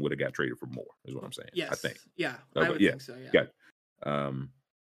 Russell Wilson would have got traded for more, is what I'm saying. Yes. I think. Yeah. I would think so, yeah.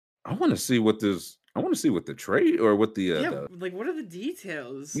 I want to see what the trade or what the like what are the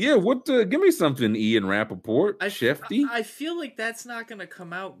details? Yeah, give me something, Ian Rappaport, Shefty. I feel like that's not gonna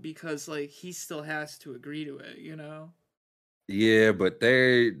come out because like he still has to agree to it, you know? Yeah, but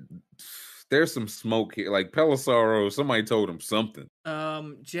there's some smoke here. Like Pelissaro, somebody told him something.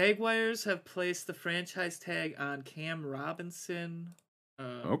 Jaguars have placed the franchise tag on Cam Robinson.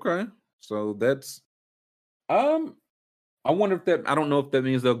 Okay. So that's I wonder if I don't know if that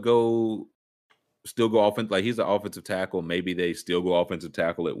means they'll still go offense. Like he's an offensive tackle. Maybe they still go offensive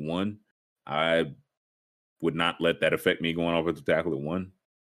tackle at 1. I would not let that affect me going offensive tackle at 1,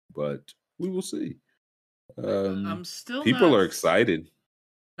 but we will see. I'm still people are excited.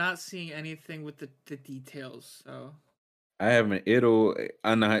 Not seeing anything with the details. So I haven't.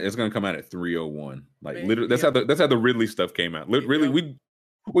 I know it's gonna come out at 3:01. Like literally, that's how the Ridley stuff came out. Really,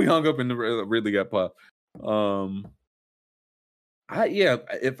 we hung up and the Ridley got popped.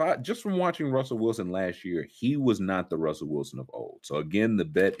 If I just from watching Russell Wilson last year, he was not the Russell Wilson of old. So again, the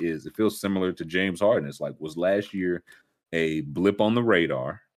bet is it feels similar to James Harden. It's like, was last year a blip on the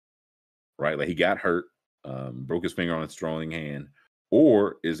radar, right? Like he got hurt, broke his finger on his throwing hand,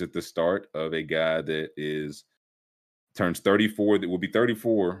 or is it the start of a guy that turns 34, that will be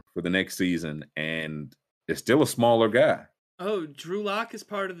 34 for the next season, and is still a smaller guy? Oh, Drew Lock is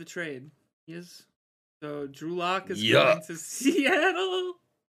part of the trade. He is. So Drew Lock is going to Seattle.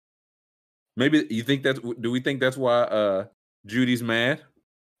 Maybe you think that's? Do we think that's why Judy's mad?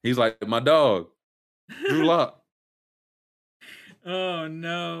 He's like, my dog, Drew Lock. Oh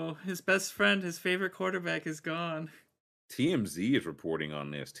no, his best friend, his favorite quarterback, is gone. TMZ is reporting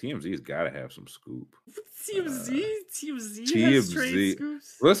on this. TMZ's got to have some scoop. TMZ has trade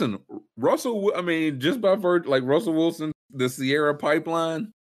scoops. Listen, Russell. I mean, just by virtue, like Russell Wilson, the Sierra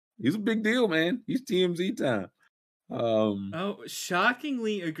Pipeline. He's a big deal, man. He's TMZ time.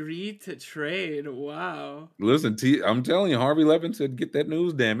 Shockingly agreed to trade. Wow. Listen, I'm telling you, Harvey Levin said, "Get that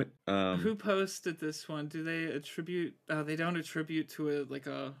news, damn it." Who posted this one? Do they attribute? They don't attribute to it like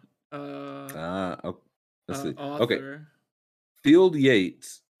a. Let's see. Author. Okay. Field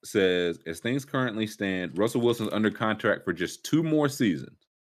Yates says, as things currently stand, Russell Wilson's under contract for just 2 more seasons.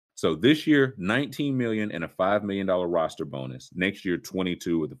 So this year, $19 million and a $5 million roster bonus. Next year,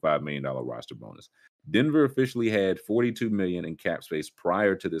 $22 with a $5 million roster bonus. Denver officially had $42 million in cap space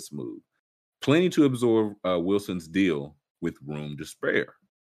prior to this move. Plenty to absorb Wilson's deal with room to spare.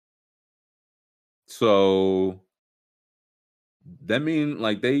 So that means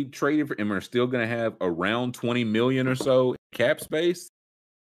like they traded for him and are still going to have around $20 million or so cap space.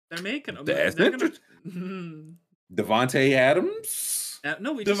 They're making them. That's interesting. Devontae Adams.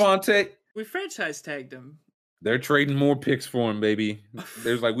 No, we franchise tagged him. They're trading more picks for him, baby.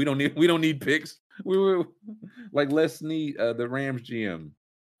 There's like we don't need picks. We were like let's need the Rams GM.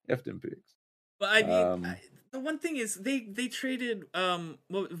 F them picks. But I mean, the one thing is they traded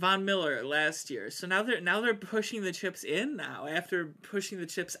Von Miller last year, so now they're pushing the chips in now after pushing the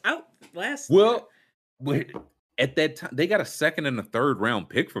chips out last year. Well, at that time they got a 2nd and a 3rd round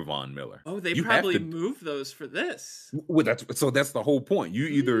pick for Von Miller. Oh, they probably moved those for this. Well, that's the whole point. You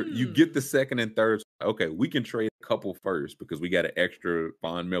either you get the 2nd and 3rd. Okay, we can trade a couple first because we got an extra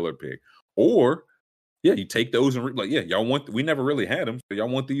Von Miller pick, or you take those and y'all want. We never really had them, so y'all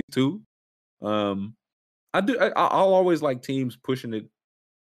want these too. I'll always like teams pushing it,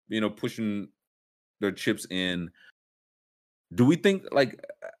 pushing their chips in. Do we think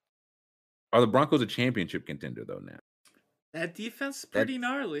are the Broncos a championship contender though now? That defense is pretty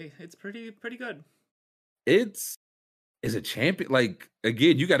gnarly. It's pretty good. Is a champion. Like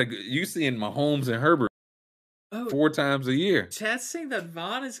again, you seeing Mahomes and Herbert 4 times a year. Chad's saying that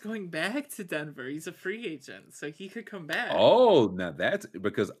Vaughn is going back to Denver. He's a free agent, so he could come back. Oh, now that's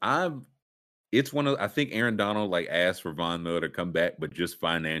because I think Aaron Donald asked for Von Miller to come back, but just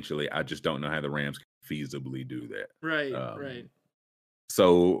financially, I just don't know how the Rams can feasibly do that. Right, right.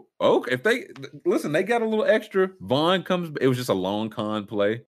 So, okay, if they got a little extra. Vaughn comes. It was just a long con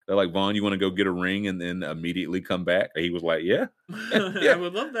play. They're like, Vaughn, you want to go get a ring and then immediately come back? And he was like, yeah. I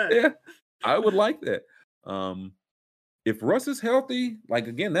would love that. Yeah, I would like that. If Russ is healthy,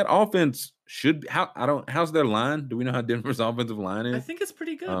 again, that offense should. How's their line? Do we know how Denver's offensive line is? I think it's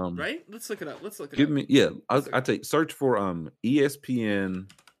pretty good, right? Let's look it up. I'll take search for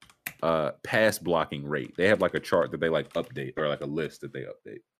ESPN pass blocking rate. They have a chart that they update or a list that they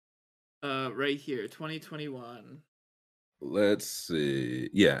update. Right here, 2021. Let's see.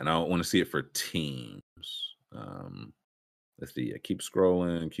 Yeah, and I want to see it for teams. Let's see. Keep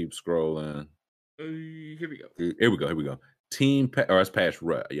scrolling. Here we go. Here we go. Team that's pass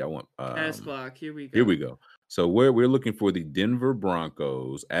rush. Yeah, I want pass block. Here we go. Here we go. So we're looking for the Denver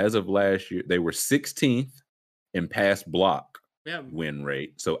Broncos. As of last year, they were 16th in pass block win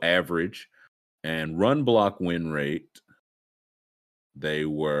rate, so average, and run block win rate. They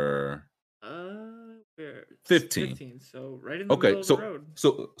were 15. So right in the middle of the road.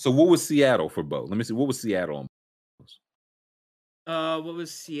 So what was Seattle for both? Let me see. What was Seattle on? What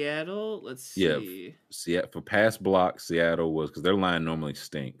was Seattle? Let's see. Yeah, for pass block, Seattle was because their line normally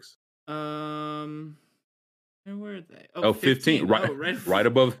stinks. Where were they? Oh, 15. Right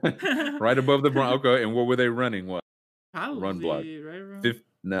above the Broncos. Okay, and what were they running? What? Probably run block. Right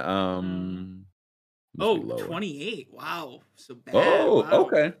around. 28. Wow. So bad. Oh, wow.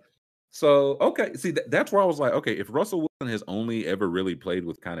 Okay. So, okay. See, that's where I was like, okay, if Russell Wilson has only ever really played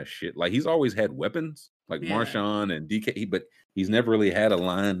with kind of shit, he's always had weapons Marshawn and DK, but he's never really had a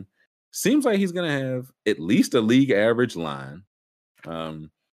line. Seems like he's going to have at least a league average line. And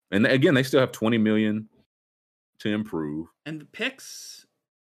again, they still have $20 million to improve. And the picks.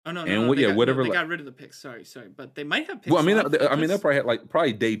 Oh no, and no, they whatever. They got rid of the picks. Sorry, but they might have picks. Well, I mean, they'll probably have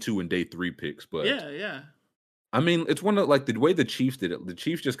probably day 2 and day 3 picks, but yeah. I mean, it's one of the way the Chiefs did it. The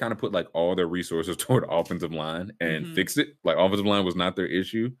Chiefs just kind of put all their resources toward offensive line and fix it. Offensive line was not their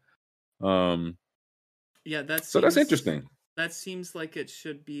issue. Yeah, that's interesting. That seems like it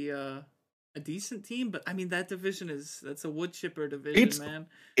should be a decent team, but I mean that's a wood chipper division, man.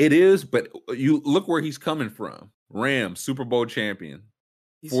 It is, but you look where he's coming from. Rams, Super Bowl champion.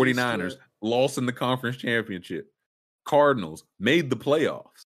 49ers lost in the conference championship. Cardinals made the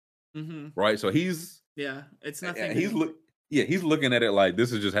playoffs. Right, so he's it's nothing. He's looking at it like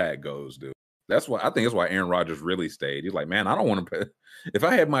this is just how it goes, dude. I think that's why Aaron Rodgers really stayed. He's like, man, I don't want to. If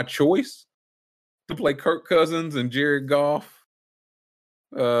I had my choice to play Kirk Cousins and Jared Goff,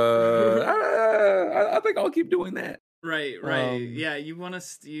 I think I'll keep doing that. Right. Yeah, you want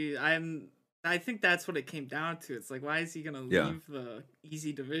to. I think that's what it came down to. It's like, why is he going to leave the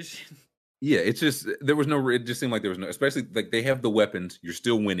easy division? Yeah, it's just it just seemed like there was no, especially they have the weapons. You're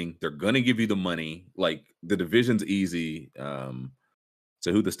still winning. They're going to give you the money. The division's easy. I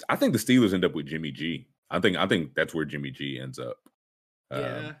think the Steelers end up with Jimmy G. I think that's where Jimmy G ends up.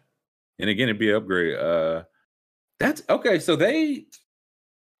 Yeah. And again, it'd be an upgrade. That's okay. So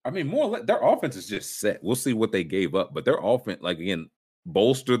more or less, their offense is just set. We'll see what they gave up, but their offense, again,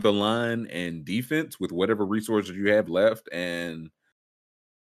 bolster the line and defense with whatever resources you have left and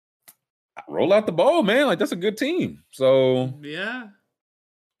roll out the ball, man. That's a good team. So yeah,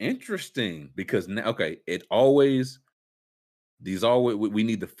 interesting because now, we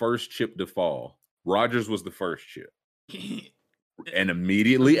need the first chip to fall. Rodgers was the first chip, and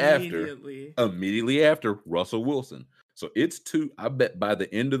immediately after Russell Wilson. So it's 2. I bet by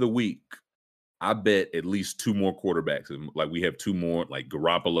the end of the week, at least 2 more quarterbacks. We have 2 more,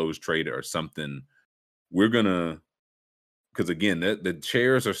 Garoppolo's traded or something. We're gonna. Because again, the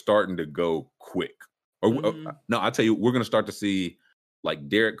chairs are starting to go quick. No, I'll tell you, we're going to start to see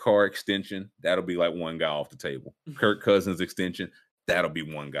Derek Carr extension. That'll be 1 guy off the table. Kirk Cousins extension. That'll be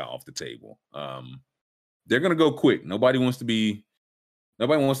 1 guy off the table. They're going to go quick. Nobody wants to be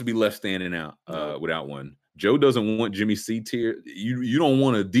left standing out without one. Joe doesn't want Jimmy C tier. You don't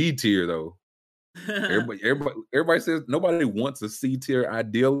want a D tier though. Everybody says nobody wants a C tier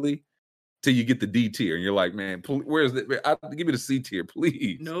ideally. Till you get the D tier, and you're like, man, where's the? Give me the C tier,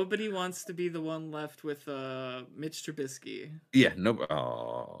 please. Nobody wants to be the one left with Mitch Trubisky. Yeah, no.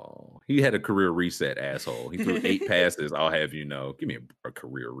 Oh, he had a career reset, asshole. He threw 8 passes. I'll have you know. Give me a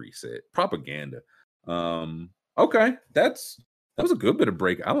career reset. Propaganda. Okay, that was a good bit of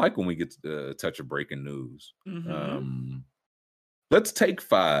break. I like when we get to touch of breaking news. Let's take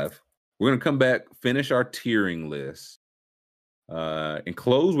 5. We're gonna come back, finish our tiering list. And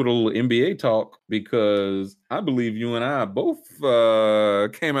close with a little NBA talk because I believe you and I both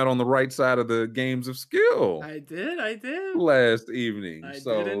came out on the right side of the games of skill. I did last evening. I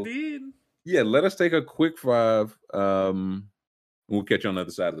did indeed. Yeah, let us take a quick 5. We'll catch you on the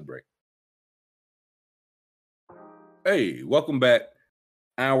other side of the break. Hey, welcome back.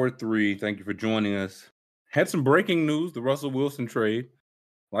 Hour 3. Thank you for joining us. Had some breaking news: the Russell Wilson trade.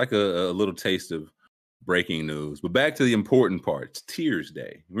 A little taste of breaking news, but back to the important parts. Tiers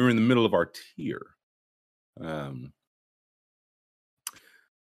Day. We were in the middle of our tier.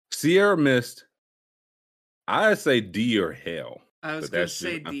 Sierra missed. I say D or hell. I was going to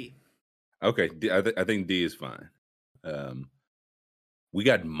say D. Okay, I think D is fine. We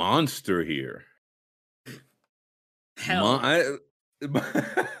got Monster here. Hell.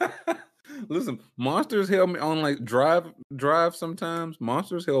 Listen, Monsters held me on drive sometimes.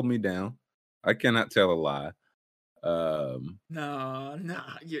 Monsters held me down. I cannot tell a lie. No.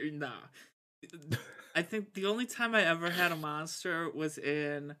 I think the only time I ever had a Monster was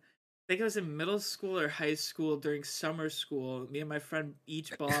I think it was in middle school or high school during summer school. Me and my friend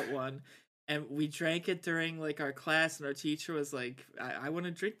each bought one, and we drank it during our class, and our teacher was like, I want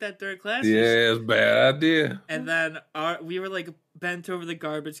to drink that during class. Yeah, it's a bad idea. And then we were bent over the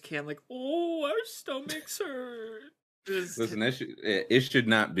garbage can oh, our stomachs hurt. Listen, it should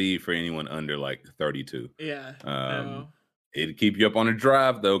not be for anyone under 32. Yeah. No. It'd keep you up on a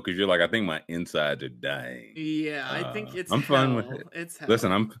drive though, because you're I think my insides are dying. Yeah, I think it's. I'm fine with it. It's hell.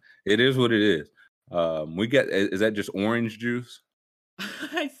 Listen, it is what it is. We got. Is that just orange juice?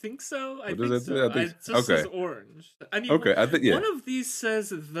 I think so. I think so. It just says orange. I mean, okay. I think one of these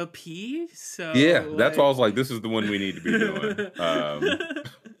says the P. So yeah, that's why I was like, this is the one we need to be doing.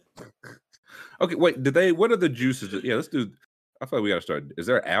 Okay, wait. What are the juices? Yeah, let's do. I thought we got to start. Is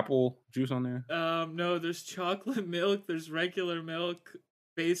there apple juice on there? No. There's chocolate milk. There's regular milk,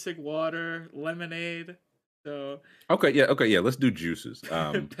 basic water, lemonade. So Okay, yeah. Let's do juices.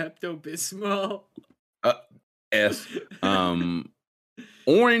 Pepto-Bismol. S.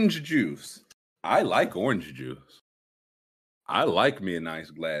 Orange juice. I like orange juice. I like me a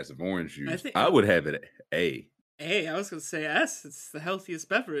nice glass of orange juice. I would have it A. I was gonna say S. It's the healthiest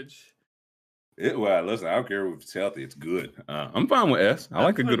beverage. Well, listen, I don't care if it's healthy. It's good. I'm fine with S. I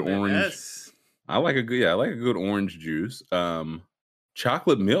like a good orange. S. I like a good orange juice.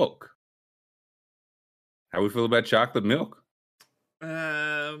 Chocolate milk. How we feel about chocolate milk?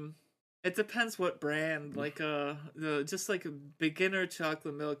 It depends what brand. Like just like a beginner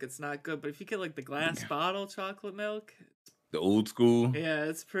chocolate milk, it's not good. But if you get like the glass bottle chocolate milk, the old school, yeah,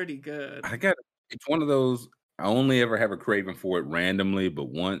 it's pretty good. It's one of those. I only ever have a craving for it randomly, but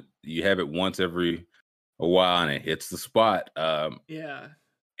you have it once every a while, and it hits the spot. Yeah.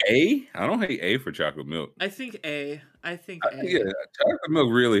 I don't hate A for chocolate milk. I think A. Yeah, chocolate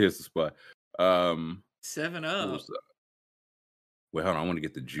milk really hits the spot. 7-Up. Wait, hold on. I want to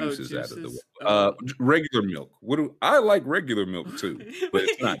get the juices out of the way. Regular milk. I like regular milk too, but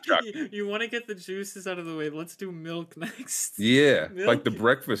it's not chocolate. You want to get the juices out of the way? Let's do milk next. Yeah, milk, like the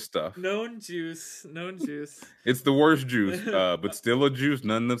breakfast stuff. Known juice. It's the worst juice, but still a juice,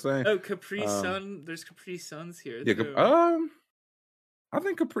 none the same. Oh, Capri Sun. There's Capri Suns here. Yeah, too. I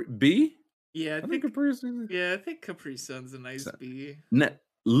think Capri B. Yeah, I think Capri Sun. Yeah, I think Capri Sun's a nice B.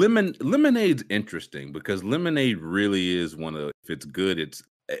 Lemonade's interesting because lemonade really is one of, if it's good, it's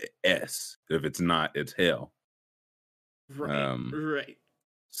S. If it's not, it's hell. Right.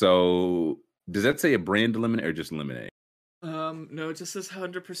 So does that say a brand of lemonade or just lemonade? No, it just says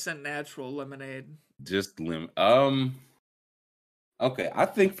 100% natural lemonade. Just okay, I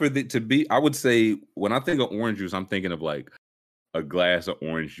think I would say when I think of orange juice, I'm thinking of like a glass of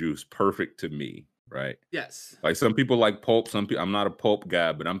orange juice, perfect to me. Right. Yes. Like some people like pulp. Some people, I'm not a pulp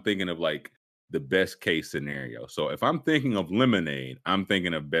guy, but I'm thinking of like the best case scenario. So if I'm thinking of lemonade, I'm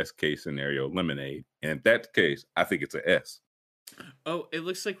thinking of best case scenario lemonade. And if that's the case, I think it's an S. Oh, it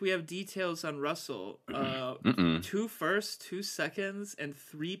looks like we have details on Russell. 2 firsts, 2 seconds, and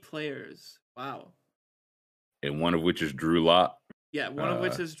 3 players. Wow. And one of which is Drew Lock. Yeah, one of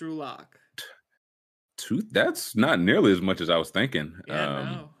which is Drew Lock. That's not nearly as much as I was thinking. Yeah,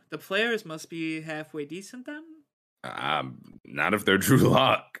 no. The players must be halfway decent then? Not if they're Drew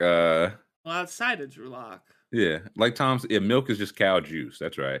Lock. Well, outside of Drew Lock. Yeah, like Tom's. Yeah, milk is just cow juice.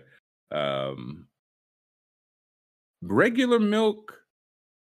 That's right. Regular milk.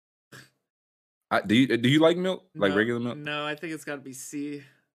 Do you like milk? Like regular milk? No, I think it's got to be C.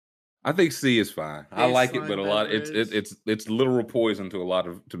 I think C is fine. I like it, but a lot it's literal poison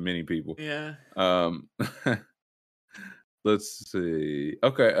to many people. Yeah. Let's see.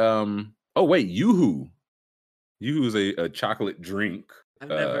 Okay. Oh wait, Yoo-Hoo. Yoo-Hoo is a chocolate drink. I've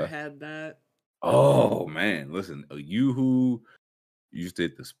never had that. Oh man, listen, a Yoo-Hoo, you just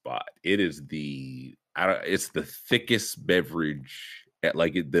hit the spot. It is it's the thickest beverage at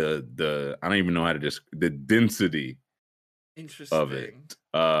like the I don't even know how to the density of it.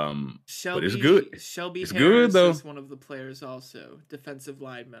 But it's good. Shelby it's Harris good though. Is one of the players also, defensive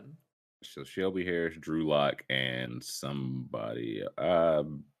lineman. So Shelby Harris, Drew Lock, and somebody.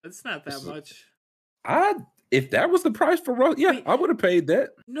 It's not that much. If that was the price for Russ, yeah, I would have paid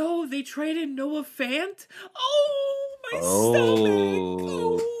that. No, they traded Noah Fant. Oh, my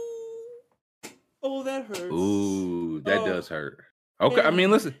stomach. Oh, that hurts. Ooh, that does hurt. Okay, I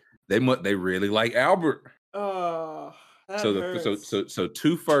mean, listen, they really like Albert. Oh, so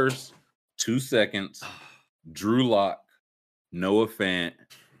 2 firsts, 2 seconds, Drew Lock, Noah Fant,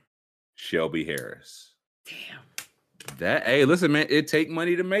 Shelby Harris. Damn. Hey, listen, man, it take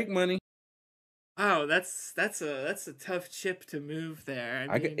money to make money. Wow, that's a tough chip to move there.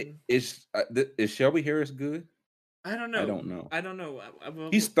 I mean, is Shelby Harris good? I don't know. I don't know. Well,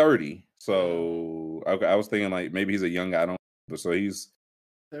 he's 30, so okay. I was thinking like maybe he's a young guy. So he's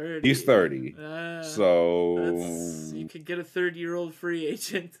 30. He's 30. So you could get a 30-year-old free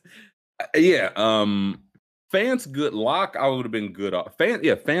agent. Yeah. Fant's good. Lock, I would have been good off.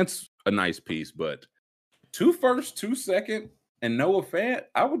 Fant's a nice piece, but 2 first, 2 second, and Noah Fant,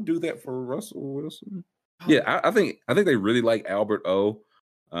 I would do that for Russell Wilson. Yeah, I think they really like Albert O.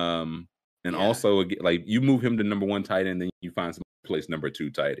 And also like you move him to number 1 tight end, then you find some place number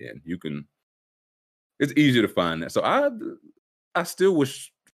 2 tight end. It's easier to find that. So I still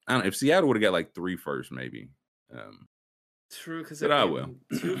wish, I don't know, if Seattle would have got like 3 first, maybe. True, because I will.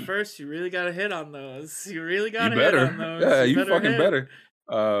 2 first, you really got to hit on those. You really got to hit on those. Yeah, you fucking better.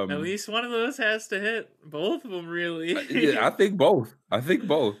 At least one of those has to hit. Both of them, really. Yeah, I think both.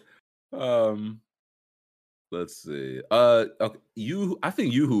 Let's see. Okay, I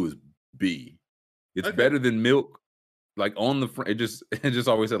think Yoo-Hoo is B. It's Okay. better than milk. Like on the front, it just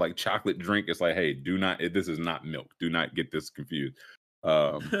always said like chocolate drink. It's like, hey, do not. This is not milk. Do not get this confused.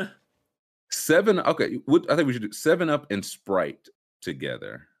 Seven. Okay, I think we should do 7-Up and Sprite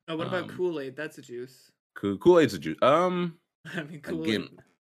together. Oh, what about Kool-Aid? That's a juice. Kool-Aid's a juice. I mean, Kool-Aid. Again,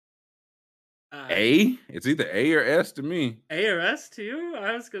 A. It's either A or S to me. A or S to you?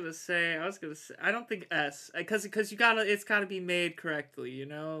 I was gonna say. I don't think S, because it's gotta be made correctly. You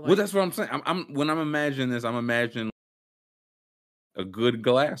know. Like, well, that's what I'm saying. When I'm imagining this, I'm imagining a good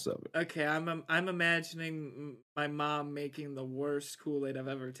glass of it. Okay, I'm imagining my mom making the worst Kool-Aid I've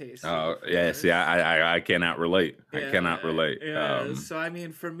ever tasted. Oh yeah, see, I cannot relate. Yeah, I cannot relate. Yeah, so I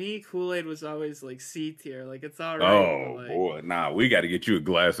mean, for me, Kool-Aid was always like C tier. Like it's all right. Oh like, boy, nah, we got to get you a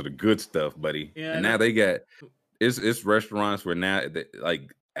glass of the good stuff, buddy. Yeah, and now they got it's restaurants where now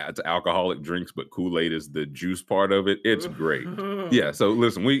like it's alcoholic drinks, but Kool-Aid is the juice part of it. It's great. Yeah. So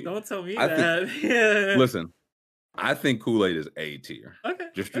listen, don't tell me that. Yeah. Listen. I think Kool-Aid is A tier. Okay.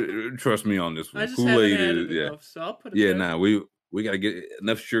 Just trust me on this one. I just Kool-Aid is enough, so I'll put it there. Nah, we got to get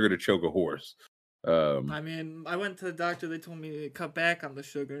enough sugar to choke a horse. I mean, I went to the doctor. They told me to cut back on the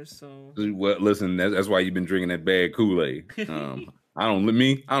sugar. So well, listen, that's why you've been drinking that bad Kool-Aid. I don't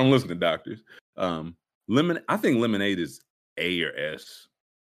listen to doctors. I think lemonade is A or S.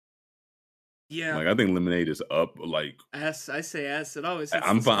 Yeah, like I think lemonade is up like S. I say S. It always.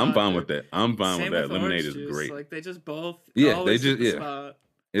 I'm fine with that. I'm fine with that. Lemonade is great. Like they just both. Yeah, they just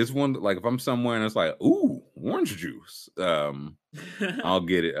It's one like if I'm somewhere and it's like ooh orange juice, I'll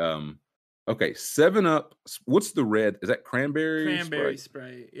get it. Okay, 7-Up. What's the red? Is that cranberry? Cranberry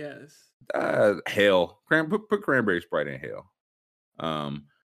Sprite. Yes. Hell, put cranberry Sprite in hell.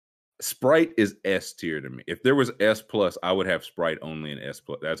 Sprite is S tier to me. If there was S plus, I would have Sprite only in S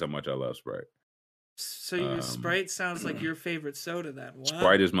plus. That's how much I love Sprite. So Sprite sounds like your favorite soda then. Wow.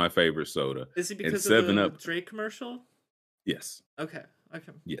 Sprite is my favorite soda. Is it because of the Drake commercial? Yes. Okay.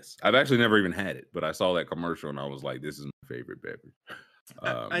 Yes. I've actually never even had it, but I saw that commercial and I was like, this is my favorite beverage.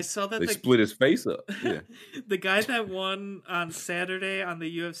 I saw that they split his face up. Yeah. The guy that won on Saturday on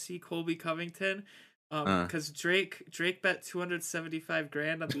the UFC, Colby Covington, because Drake bet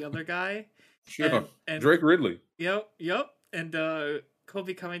 $275,000 on the other guy. Sure. And Drake Ridley. Yep. And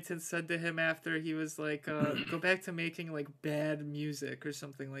Colby Covington said to him after, he was like, go back to making like bad music or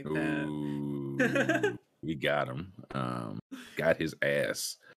something like that. Ooh, we got him. Got his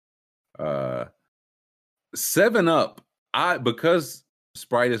ass. 7-Up. Because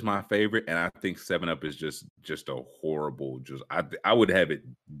Sprite is my favorite, and I think 7-Up is just a horrible. I would have it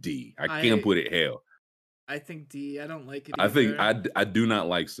D. I can't put it hell. I think D. I don't like it. I think I do not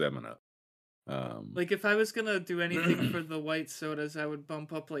like 7-Up. Like if I was gonna do anything for the white sodas, I would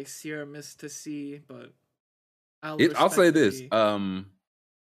bump up like Sierra Mist to C, but I'll say this. I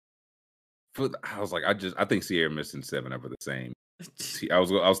was like, I think Sierra Mist and 7-Up are the same. I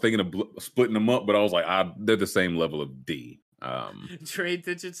was thinking of splitting them up, but I was like, they're the same level of D. Trey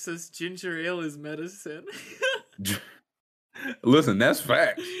Digit says ginger ale is medicine. Listen, that's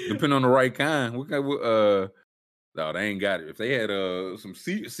facts. Depending on the right kind. No, they ain't got it. If they had some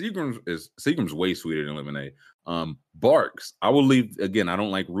Seagram's way sweeter than lemonade. Barks. I will leave again. I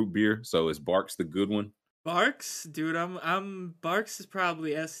don't like root beer, so is Barks the good one? Barks, dude. I'm Barks is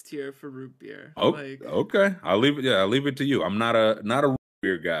probably S tier for root beer. Oh, okay. I'll leave it. Yeah, I'll leave it to you. I'm not a root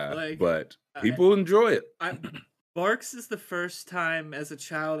beer guy, but people enjoy it. Barks is the first time as a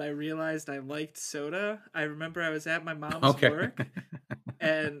child I realized I liked soda. I remember I was at my mom's work,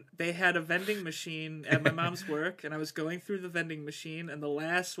 and they had a vending machine at my mom's work, and I was going through the vending machine, and the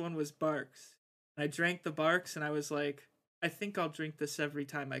last one was Barks. I drank the Barks, and I was like, I think I'll drink this every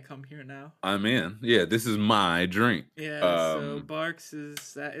time I come here now. I'm in. Yeah, this is my drink. Yeah, so Barks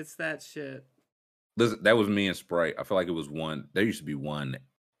is that. It's that shit. Listen, that was me and Sprite. I feel like it was one. There used to be one,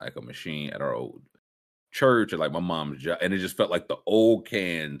 like a machine at our old church, or like my mom's job, and it just felt like the old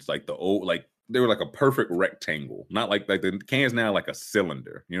cans, like they were like a perfect rectangle, not like the cans now like a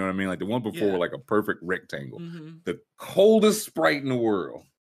cylinder. You know what I mean? Like the one before were like a perfect rectangle. Mm-hmm. The coldest Sprite in the world.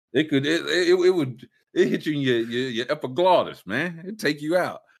 It hit you in your epiglottis, man. It'd take you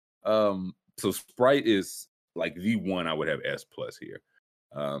out. So Sprite is like the one I would have S plus here.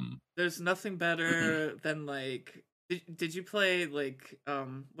 There's nothing better than like. Did you play like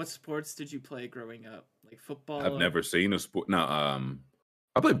what sports did you play growing up? Like football? I've never seen a sport. No, I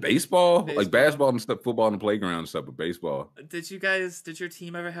played baseball, like basketball and stuff, football on the playground and stuff, but baseball. Did your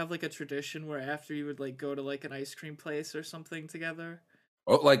team ever have like a tradition where after you would like go to like an ice cream place or something together?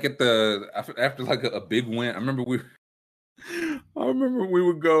 Oh, like after like a big win. I remember we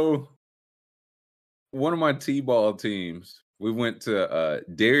would go. One of my T-ball teams We went to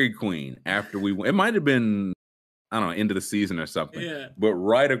Dairy Queen after we went. It might have been, I don't know, end of the season or something. Yeah. But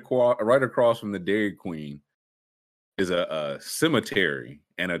right across from the Dairy Queen is a cemetery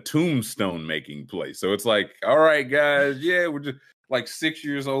and a tombstone making place. So it's like, all right, guys, yeah, we're just like 6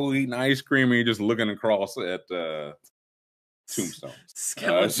 years old eating ice cream and you're just looking across at tombstones.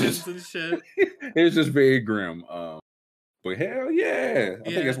 Skeletons and shit. It's just very grim. But hell yeah. I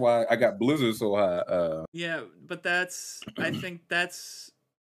think that's why I got Blizzard so high. Yeah, but I think that's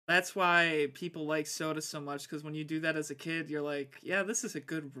why people like soda so much, because when you do that as a kid, you're like, yeah, this is a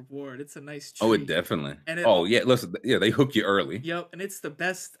good reward. It's a nice treat. Oh, it definitely. And listen, they hook you early. Yep, and it's the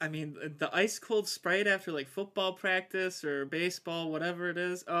best. I mean, the ice cold Sprite after like football practice or baseball, whatever it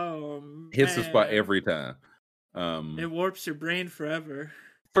is. Oh, hits the spot every time. It warps your brain forever.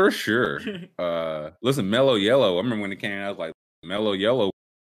 For sure. Listen, Mellow Yellow. I remember when it came out, I was like, Mellow Yellow,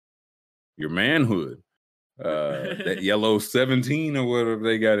 your manhood. That Yellow 17 or whatever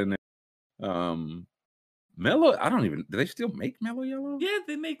they got in there. Mellow, do they still make Mellow Yellow? Yeah,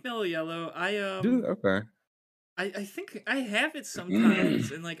 they make Mellow Yellow. Okay. I think I have it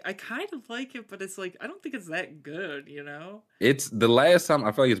sometimes, and like I kind of like it, but it's like I don't think it's that good, you know. It's the last time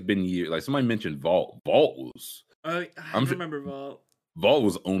I feel like it's been years. Like somebody mentioned Vault. Vault was. I remember Vault. Vault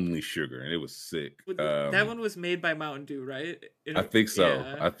was only sugar, and it was sick. That one was made by Mountain Dew, right? I think so.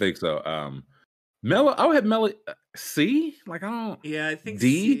 Yeah. I think so. Mellow, I would have Mellow C. Like I don't. Yeah, I think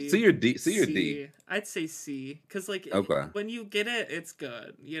D. C or D. C or D. I'd say C, because like when you get it, it's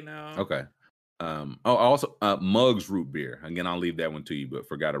good. You know. Okay. Also Muggs root beer. Again, I'll leave that one to you, but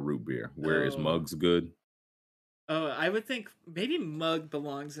forgot a root beer. Where is Muggs good? Oh, I would think maybe Mug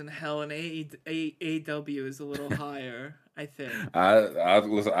belongs in hell, and AW is a little higher. I think.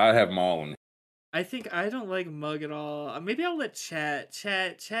 Listen, I have them all in. I think I don't like Mug at all. Maybe I'll let Chat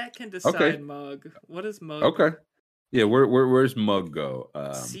can decide. Okay. Mug. What is Mug? Okay. Yeah, where's Mug go?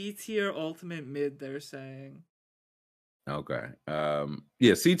 C tier ultimate mid, they're saying. Okay.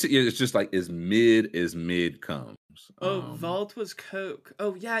 Yeah, C tier. It's just like as mid comes. Vault was Coke.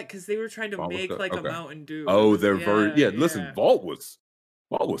 Oh yeah, because they were trying to make like a Mountain Dew. Oh, listen, Vault was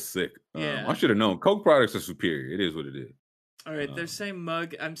sick. Yeah. I should have known. Coke products are superior. It is what it is. All right, they're saying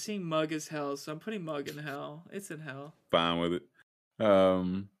Mug. I'm seeing Mug as hell, so I'm putting Mug in hell. It's in hell. Fine with it.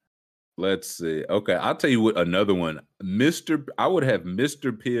 Let's see. Okay, I'll tell you what. Another one, I would have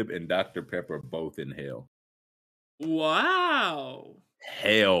Mr. Pibb and Dr. Pepper both in hell. Wow.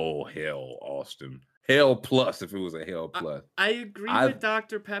 Hell, Austin. Hell plus if it was a hell plus. I agree with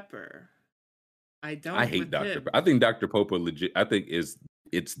Dr. Pepper. I hate Dr. Pepper. I think Dr. Pepper legit. I think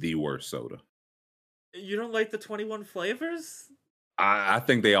it's the worst soda. You don't like the 21 flavors? I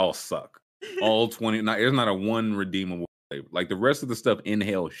think they all suck. All 20. There's not a one redeemable flavor. Like the rest of the stuff in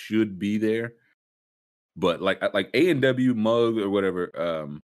hell should be there, but like A&W, Mug or whatever,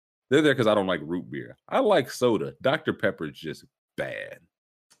 they're there because I don't like root beer. I like soda. Dr. Pepper is just bad.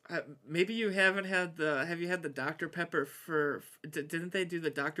 Maybe you haven't had have you had the Dr. Pepper for, didn't they do the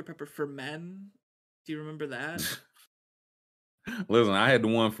Dr. Pepper for men? Do you remember that? Listen, I had the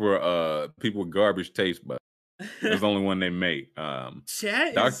one for people with garbage taste buds. It's the only one they make.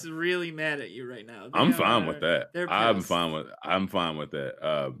 Chat is really mad at you right now. I'm fine with that. I'm fine with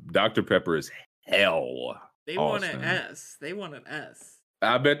that. Dr. Pepper is hell. They want an S. They want an S.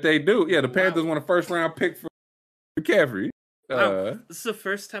 I bet they do. Yeah, the Panthers want a first round pick for McCaffrey. Wow. This is the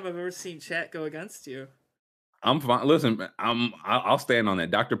first time I've ever seen Chat go against you. I'm fine. Listen, I'll stand on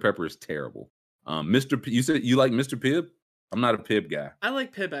that. Dr. Pepper is terrible. You said you like Mr. Pibb? I'm not a Pibb guy. I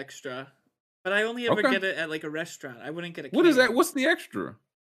like Pibb Extra, but I only ever get it at like a restaurant. I wouldn't get a can. What is that? What's the extra?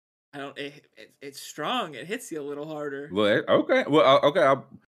 I don't. It's strong. It hits you a little harder. Well, okay. Well, okay.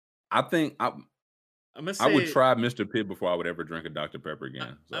 I think I'm gonna say, I would try Mr. Pibb before I would ever drink a Dr. Pepper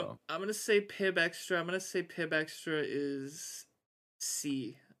again. I'm gonna say Pibb Extra. I'm gonna say Pibb Extra is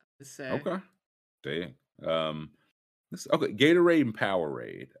C. Okay. Dang. Okay. Gatorade and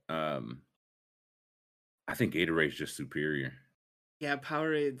Powerade. I think Gatorade's just superior. Yeah,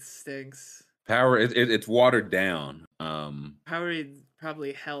 Powerade stinks. It's watered down. Powerade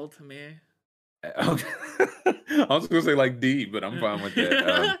probably hell to me. Okay. I was gonna say like D, but I'm fine with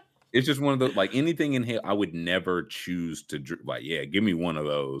that. It's just one of those, like anything in here I would never choose to drink. Like, yeah, give me one of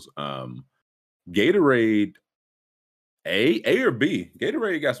those. Gatorade, A or B?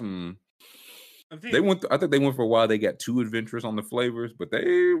 Gatorade got some. I think they went for a while. They got too adventurous on the flavors, but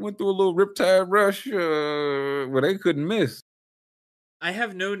they went through a little Riptide Rush where they couldn't miss. I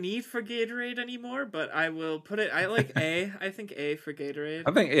have no need for Gatorade anymore, but I will put it. I like A. I think A for Gatorade.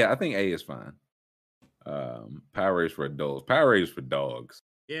 I think A is fine. Powerade for adults. Powerade is for dogs.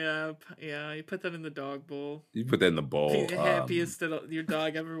 Yeah, yeah. You put that in the dog bowl. You put that in the bowl. Happiest that your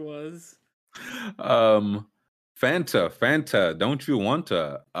dog ever was. Fanta, don't you want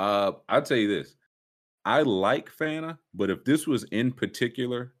to? I'll tell you this. I like Fanta, but if this was in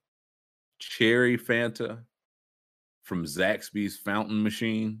particular cherry Fanta from Zaxby's fountain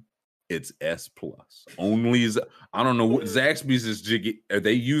machine, it's S plus. Only I don't know what Zaxby's is.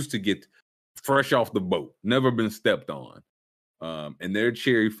 They used to get fresh off the boat, never been stepped on. And their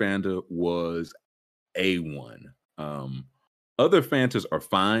cherry Fanta was A1. Other Fantas are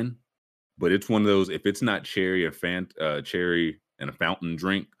fine, but it's one of those. If it's not cherry cherry and a fountain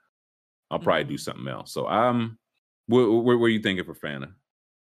drink, I'll probably do something else. So where are you thinking for Fanta?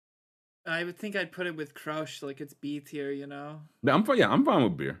 I would think I'd put it with Crush, like it's B tier, you know. I'm fine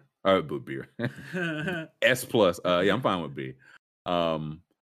with beer. With beer. S plus. Yeah, I'm fine with B.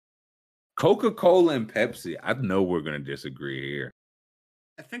 Coca-Cola and Pepsi. I know we're gonna disagree here.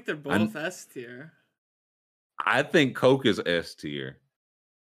 I think they're both S tier. I think Coke is S tier.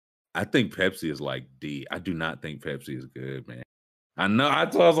 I think Pepsi is like D. I do not think Pepsi is good, man. I know. I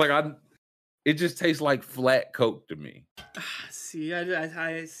was like, it just tastes like flat Coke to me. See,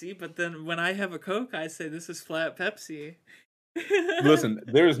 I see, but then when I have a Coke, I say this is flat Pepsi. Listen,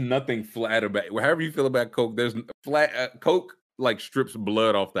 there's nothing flat about it. However you feel about Coke, there's flat Coke like strips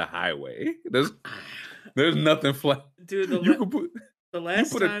blood off the highway. There's nothing flat. Dude, you put time...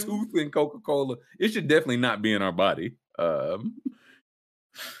 a tooth in Coca-Cola. It should definitely not be in our body. I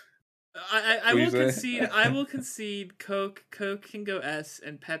will concede Coke can go S,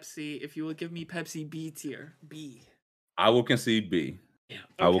 and Pepsi, if you will give me Pepsi, B tier. B. I will concede B. Yeah.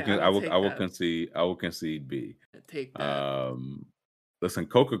 Okay, I will concede B. Take that. Listen,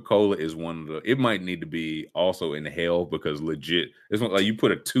 Coca-Cola is one of the. It might need to be also in hell because legit, it's like you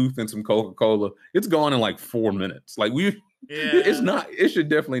put a tooth in some Coca-Cola, it's gone in like 4 minutes. Like it's not. It should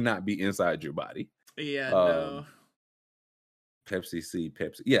definitely not be inside your body. Yeah. No. Pepsi C,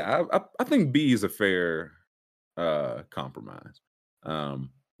 Pepsi. Yeah, I think B is a fair compromise.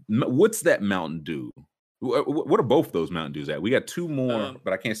 What's that Mountain Dew? What are both those Mountain Dews at? We got two more,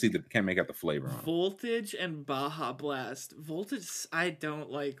 but I can't make out the flavor on Voltage and Baja Blast. Voltage, I don't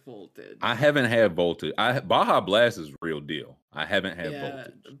like Voltage. I haven't had Voltage. Baja Blast is real deal. I haven't had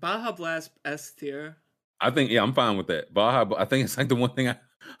Voltage. Baja Blast S tier. I think I'm fine with that. Baja. I think it's like the one thing I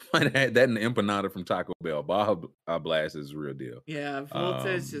might have had that and the empanada from Taco Bell. Baja Blast is real deal. Yeah,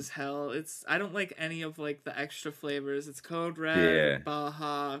 Voltage is hell. I don't like any of like the extra flavors. It's Code Red,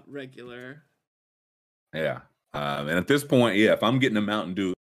 Baja, regular. Yeah. And at this point, if I'm getting a Mountain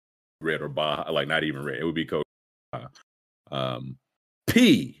Dew, red or Baja, like not even red, it would be Code.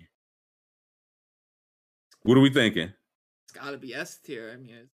 P. What are we thinking? It's got to be S tier. I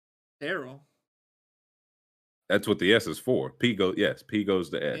mean, it's sterile. That's what the S is for. P goes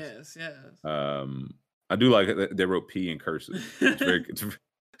to S. Yes. I do like that they wrote P in cursive.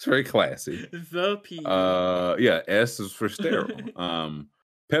 It's very classy. The P. S is for sterile.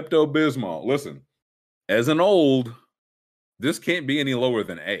 Pepto-Bismol. Listen, as an old, this can't be any lower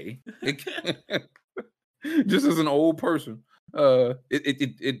than A. Just as an old person,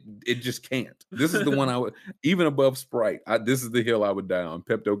 it just can't. This is the one I would, even above Sprite. This is the hill I would die on.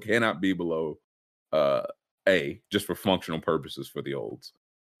 Pepto cannot be below A, just for functional purposes for the olds.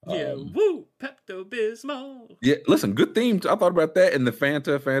 Woo, Pepto-Bismol. Yeah, listen, good themes. I thought about that in the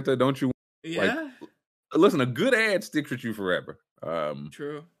Fanta. Don't you? Yeah. Listen, a good ad sticks with you forever.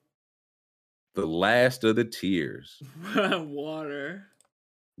 True. The last of the tiers. Water.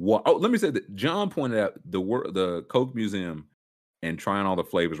 Oh, let me say that John pointed out the Coke Museum and trying all the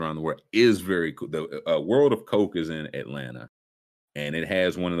flavors around the world is very cool. The World of Coke is in Atlanta, and it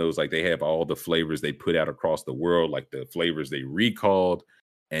has one of those, like, they have all the flavors they put out across the world, like the flavors they recalled,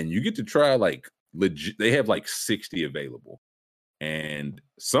 and you get to try like legit. They have like 60 available, and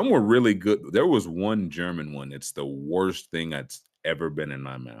some were really good. There was one German one. It's the worst thing that's ever been in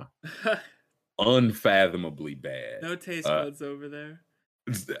my mouth. Unfathomably bad. No taste buds over there.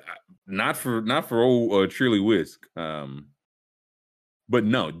 Not for old Trilly Whisk. But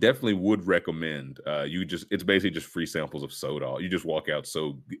no, definitely would recommend. It's basically just free samples of soda. You just walk out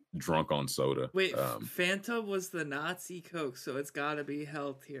so drunk on soda. Wait, Fanta was the Nazi Coke, so it's got to be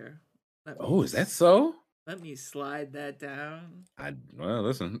health here. Is that so? Let me slide that down.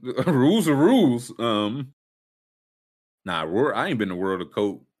 Listen, rules are rules. I ain't been in the World of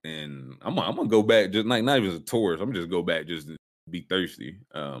Coke, and I'm gonna go back, just like not even as a tourist. I'm gonna just go back just to be thirsty.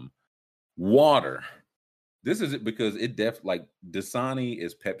 Water. This is it because it like Dasani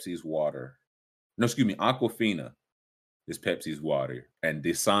is Pepsi's water. No, excuse me, Aquafina is Pepsi's water, and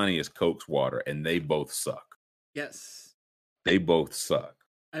Dasani is Coke's water, and they both suck. Yes. They both suck.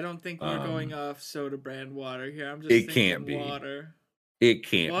 I don't think we're going off soda brand water here. I'm just It thinking can't be. water. It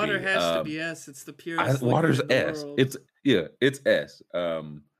can't Water be. has to be S. It's the purest liquid Water's in the S. world. It's S.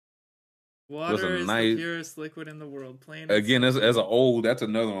 Water is nice, the purest liquid in the world. Plain again, as that's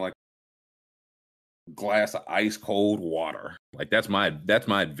another one, like glass of ice cold water. Like that's my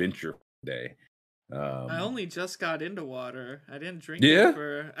adventure day. I only just got into water. I didn't drink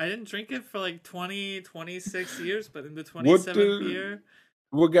it for like 26 years, but in the 27th year.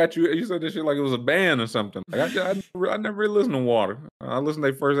 What got you? You said this shit like it was a band or something. Like I never really listened to Water. I listened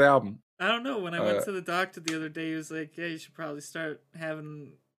to their first album. I don't know. When I went to the doctor the other day, he was like, "Yeah, you should probably start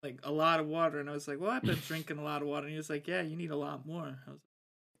having like a lot of water." And I was like, "Well, I've been drinking a lot of water." And he was like, "Yeah, you need a lot more." I was like,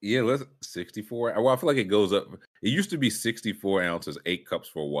 yeah, let's 64. Well, I feel like it goes up. It used to be 64 ounces, 8 cups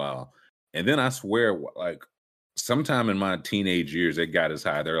for a while. And then I swear, like sometime in my teenage years, it got as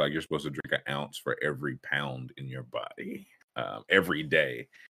high. They're like, you're supposed to drink an ounce for every pound in your body every day.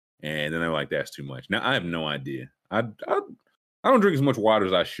 And then they're like, that's too much. Now I have no idea. I don't drink as much water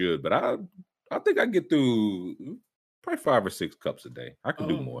as I should, but I think I get through probably 5 or 6 cups a day. I can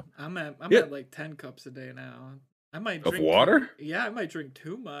do more. I'm at like 10 cups a day now. I might drink of water. I might drink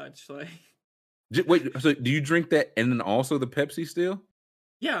too much. Like, wait. So do you drink that and then also the Pepsi still?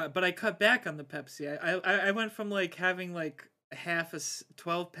 Yeah, but I cut back on the Pepsi. I went from like having like half a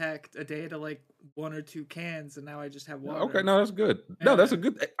 12-pack a day to like 1 or 2 cans, and now I just have water. Okay, no, that's good. No, that's a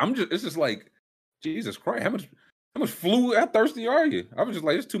good. It's just like, Jesus Christ, how much fluid? How thirsty are you? I was just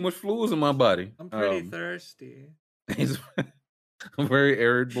like, there's too much fluids in my body. I'm pretty thirsty. He's a very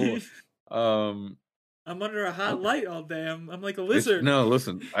arid boy. I'm under a hot light all day. I'm like a lizard. No,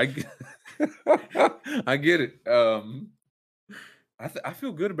 listen, I get it. I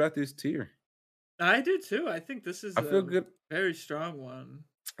feel good about this tier. I do too. I think this is good. Very strong one.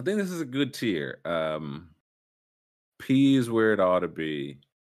 I think this is a good tier. P is where it ought to be,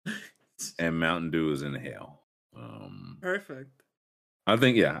 and Mountain Dew is in hell. Perfect. I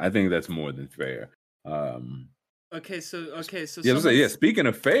think that's more than fair. Okay, so speaking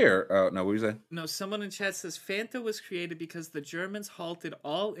of fair, no, what do you say? No, someone in chat says Fanta was created because the Germans halted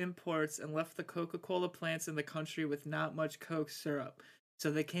all imports and left the Coca-Cola plants in the country with not much Coke syrup.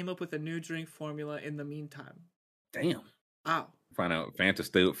 So they came up with a new drink formula in the meantime. Damn. Wow. Find out Fanta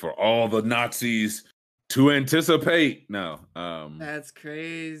stood for all the Nazis to anticipate. No. That's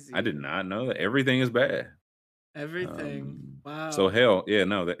crazy. I did not know that. Everything is bad. Everything. Wow. So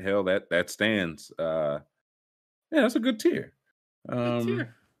that stands. Yeah, that's a good tier. Good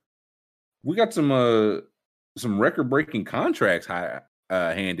tier. We got some record-breaking contracts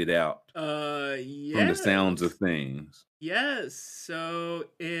handed out. Yes. From the sounds of things. Yes. So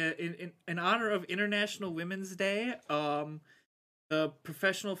in honor of International Women's Day, the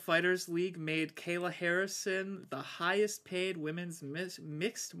Professional Fighters League made Kayla Harrison the highest paid women's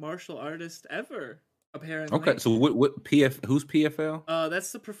mixed martial artist ever. Apparently. Okay, so what who's PFL?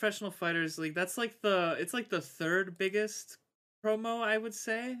 That's the Professional Fighters League. That's like it's like the third biggest promo, I would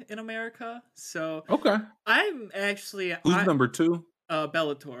say, in America. So okay, I'm actually who's number 2?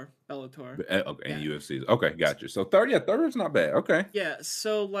 Bellator. Okay, yeah. And UFC. Okay, gotcha. So third is not bad. Okay. Yeah,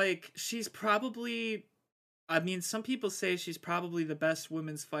 so like she's probably, I mean, some people say she's probably the best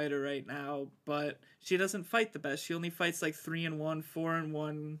women's fighter right now, but she doesn't fight the best. She only fights like 3-1,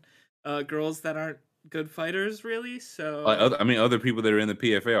 4-1 girls that aren't good fighters, really. So other people that are in the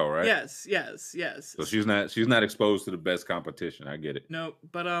PFL, right? Yes. So she's not exposed to the best competition. I get it. No,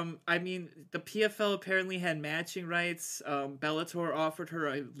 but I mean, the PFL apparently had matching rights. Bellator offered her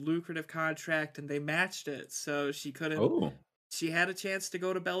a lucrative contract, and they matched it, so she couldn't. Oh. She had a chance to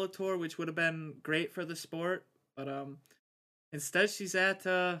go to Bellator, which would have been great for the sport, but instead she's at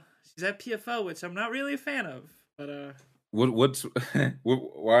PFL, which I'm not really a fan of. But what's wrong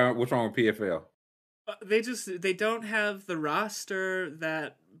with PFL? They don't have the roster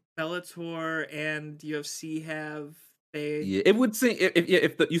that Bellator and UFC have. It would seem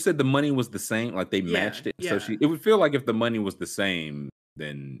if you said the money was the same, like they matched it. Yeah. So it would feel like if the money was the same,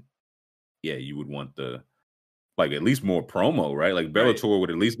 then you would want like at least more promo, right? Like Bellator would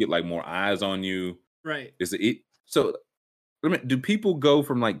at least get like more eyes on you, right? So do people go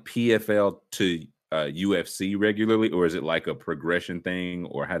from like PFL to UFC regularly, or is it like a progression thing,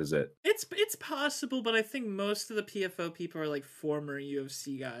 or how does that? It's possible, but I think most of the PFL people are like former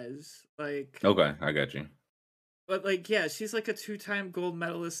UFC guys. Like, okay, I got you. But like, yeah, she's like a 2-time gold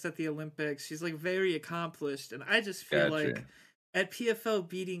medalist at the Olympics. She's like very accomplished, and I just feel like at PFL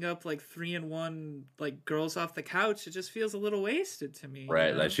beating up like 3-1 like girls off the couch, it just feels a little wasted to me. Right,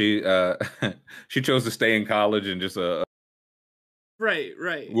 you know? like she chose to stay in college and just right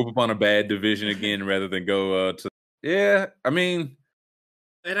whoop up on a bad division again rather than go to. Yeah, I mean,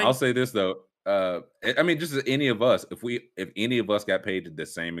 And I'll say this though. I mean, just as any of us, if any of us got paid the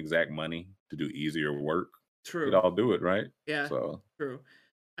same exact money to do easier work, we'd true. all do it, right? Yeah, So, true.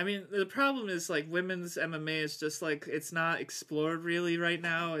 I mean, the problem is like women's MMA is just like it's not explored really right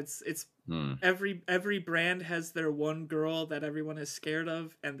now. It's hmm. every brand has their one girl that everyone is scared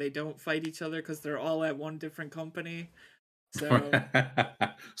of, and they don't fight each other because they're all at one different company. So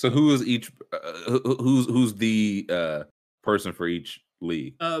So who is each? Who's the person for each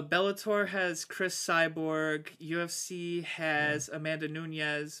league? Bellator has Chris Cyborg. UFC has Amanda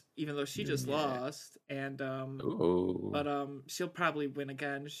Nunes, even though she just Yeah. lost, and Ooh. but she'll probably win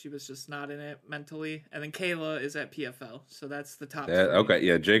again. She was just not in it mentally. And then Kayla is at PFL, so that's the top three. Okay,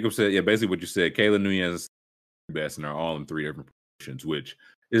 yeah. Jacob said, yeah, basically what you said. Kayla Nunez is the best, and they're all in 3 different positions, which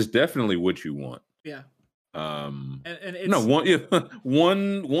is definitely what you want. Yeah. And it's no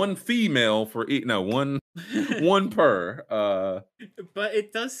one female for one per. But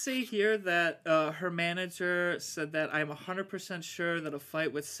it does say here that her manager said that I'm 100% sure that a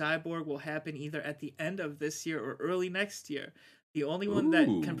fight with Cyborg will happen either at the end of this year or early next year. The only one that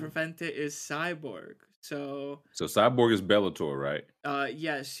can prevent it is Cyborg. So Cyborg is Bellator, right?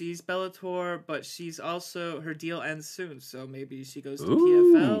 Yeah, she's Bellator, but she's also her deal ends soon, so maybe she goes to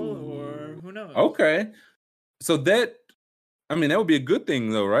PFL or who knows. Okay. So that would be a good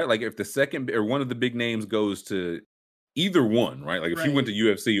thing though, right? Like if the second or one of the big names goes to either one, right? Like if she went to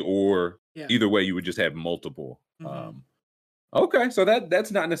UFC or either way, you would just have multiple. Mm-hmm. Okay, so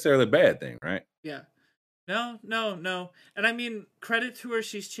that's not necessarily a bad thing, right? Yeah. No. And I mean, credit to her,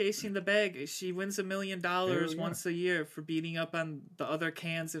 she's chasing the bag. She wins $1 million once a year for beating up on the other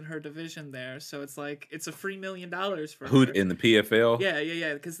cans in her division there. So it's like it's a free $1 million for Who her. in the PFL?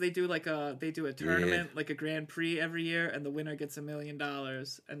 Yeah. Because they do a tournament, like a Grand Prix every year, and the winner gets $1 million.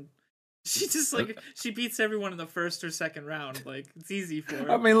 And she just she beats everyone in the first or second round. Like it's easy for her.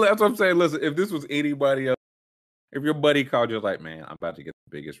 I mean, that's what I'm saying. Listen, if this was anybody else, if your buddy called you like, man, I'm about to get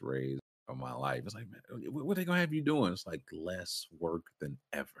the biggest raise of my life, it's like, man, what are they gonna have you doing? It's like less work than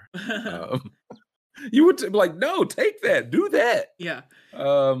ever. You would be like, no, take that, do that. Yeah.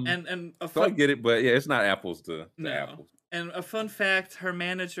 And so I get it, but yeah, it's not apples to apples. And a fun fact: her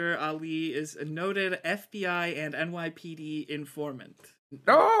manager Ali is a noted FBI and NYPD informant.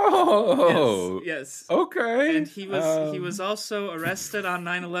 Oh, yes. Okay. And he was also arrested on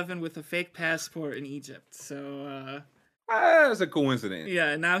 9/11 with a fake passport in Egypt. So that's a coincidence.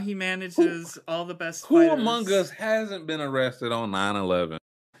 Yeah, now he manages all the best fighters. Who among us hasn't been arrested on 9/11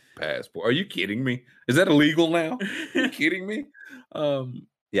 passport? Are you kidding me? Is that illegal now? Are you kidding me?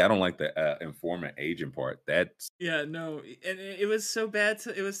 Yeah, I don't like the informant agent part. No, and it was so bad.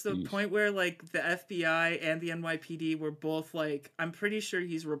 It was the point where like the FBI and the NYPD were both like, I'm pretty sure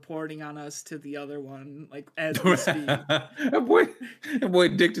he's reporting on us to the other one, like as we speak. that boy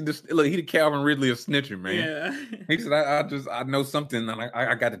addicted to look. He the Calvin Ridley of snitching, man. Yeah, he said, I know something, and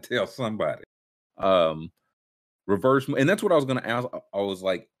I got to tell somebody. Reverse, and that's what I was gonna ask. I was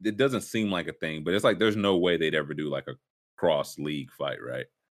like, it doesn't seem like a thing, but it's like there's no way they'd ever do like a cross league fight, right?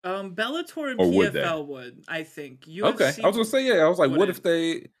 Bellator and PFL would, I think. UFC okay, I was gonna say, yeah. I was like, what if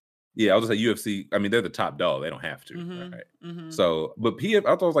they? Yeah, I was gonna say UFC. I mean, they're the top dog; they don't have to, right? Mm-hmm. So, but I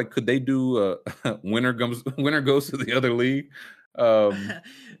thought I was like, could they do winner goes to the other league? No,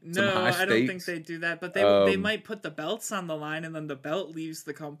 I don't think they do that. But they might put the belts on the line, and then the belt leaves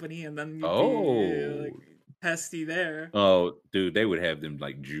the company, and then you'd be pesty there. Oh, dude, they would have them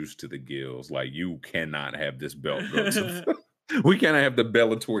like juiced to the gills. Like, you cannot have this belt go to. We cannot have the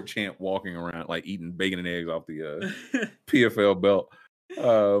Bellator champ walking around like eating bacon and eggs off the PFL belt.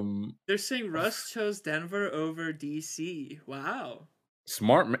 They're saying Russ chose Denver over DC. Wow.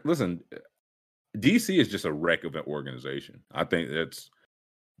 Smart. Listen, DC is just a wreck of an organization. I think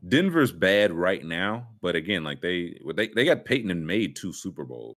Denver's bad right now, but again, like they got Peyton and made 2 Super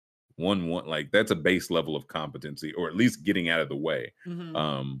Bowls. One like that's a base level of competency, or at least getting out of the way.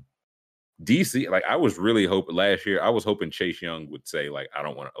 Mm-hmm. DC, like I was really hoping last year, I was hoping Chase Young would say like, I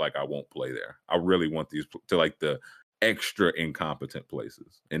don't want to, like I won't play there. I really want these to like the extra incompetent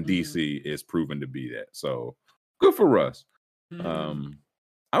places, and DC is proven to be that. So good for Russ.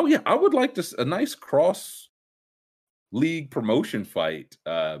 Oh yeah, I would like a nice cross league promotion fight.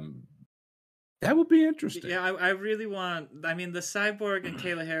 That would be interesting. Yeah, I really want. I mean, the Cyborg and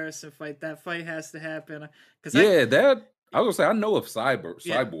Kayla Harrison fight. That fight has to happen. I was gonna say, I know of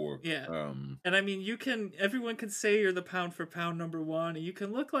Cyborg. Yeah. And I mean, everyone can say you're the pound for pound number 1, and you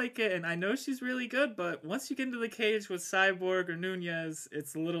can look like it, and I know she's really good, but once you get into the cage with Cyborg or Nunez,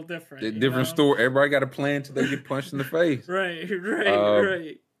 it's a little different. Different story. Everybody got a plan until they get punched in the face.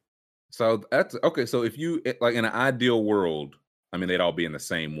 Right. So that's okay. So if you, like in an ideal world, I mean, they'd all be in the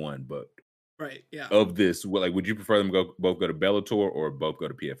same one, but Right. Yeah. of this, like, would you prefer them both go to Bellator or both go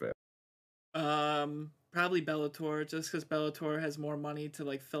to PFL? Probably Bellator, just because Bellator has more money to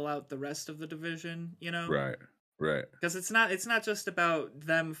like fill out the rest of the division, you know? Right. Right. Because it's not just about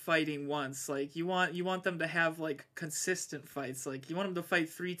them fighting once. Like you want them to have like consistent fights. Like you want them to fight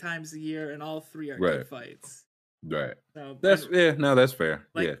 3 times a year, and all 3 are good fights. Right. So, that's that's fair.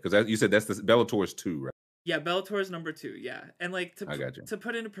 Like, yeah, because you said that's the Bellator's 2, right? Yeah, Bellator's number 2. Yeah, and like I got you. To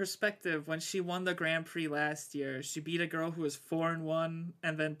put into perspective, when she won the Grand Prix last year, she beat a girl who was 4-1,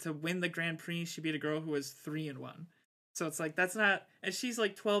 and then to win the Grand Prix, she beat a girl who was 3-1. So it's like that's not, and she's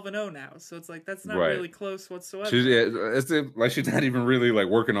like 12-0 now. So it's like that's not really close whatsoever. It's like she's not even really like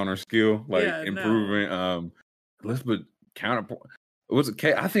working on her skill, like improving. No. Let's put counterpoint. Was it?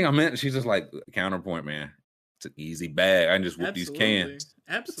 I think I meant she's just like counterpoint, man. It's an easy bag. I can just whoop these cans.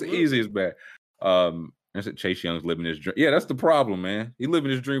 Absolutely, it's the easiest bag. I said Chase Young's living his dream. Yeah, that's the problem, man. He's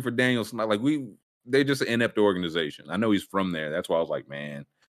living his dream for Daniel Snyder. Like they just an inept organization. I know he's from there. That's why I was like, man,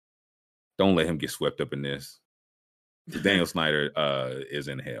 don't let him get swept up in this. Daniel Snyder is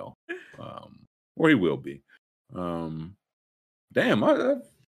in hell, or he will be. Damn, I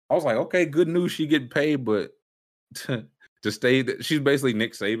was like, okay, good news. She getting paid, but to stay, she's basically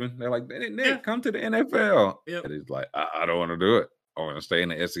Nick Saban. They're like, Nick, come to the NFL. Yep. And he's like, I don't want to do it. I want to stay in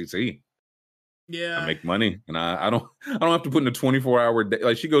the SEC. Yeah, I make money, and I don't have to put in a 24-hour day.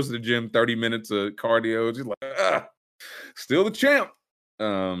 Like she goes to the gym, 30 minutes of cardio. She's like, still the champ.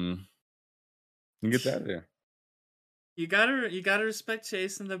 You get that there. You gotta respect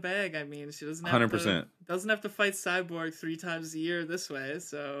chasing the bag. I mean, she doesn't have 100%. Doesn't have to fight Cyborg 3 times a year this way.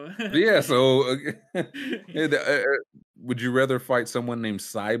 So yeah. So would you rather fight someone named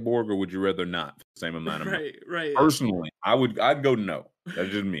Cyborg, or would you rather not for the same amount of money? Right. Personally, I'd go no. That's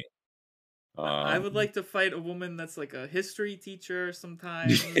just me. I would like to fight a woman that's like a history teacher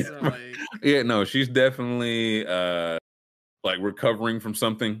sometimes. No, she's definitely like recovering from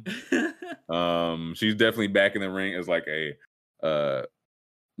something. She's definitely back in the ring as like a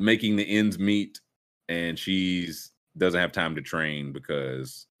making the ends meet, and she's doesn't have time to train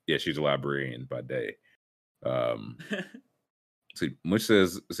because she's a librarian by day. See, Mush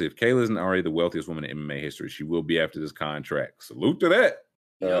says, if Kayla isn't already the wealthiest woman in MMA history, she will be after this contract. Salute to that.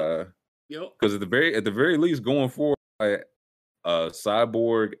 Yep. Because at the very least, going forward,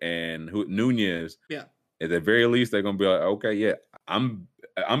 Cyborg and Nunez, at the very least, they're gonna be like, okay, I'm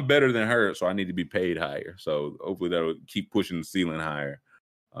better than her, so I need to be paid higher. So hopefully that'll keep pushing the ceiling higher.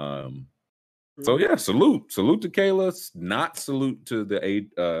 So salute to Kayla, not salute to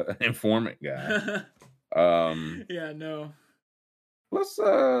the informant guy. Let's do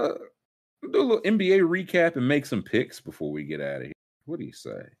a little NBA recap and make some picks before we get out of here. What do you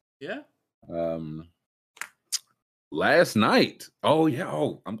say? Yeah. Last night.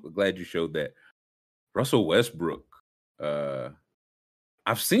 I'm glad you showed that. Russell Westbrook.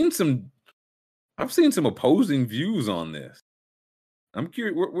 I've seen some opposing views on this. I'm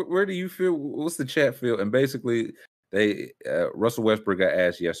curious. Where do you feel? What's the chat feel? And basically, Russell Westbrook got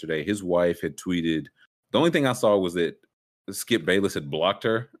asked yesterday. His wife had tweeted. The only thing I saw was that Skip Bayless had blocked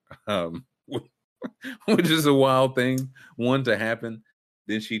her, which is a wild thing. One to happen.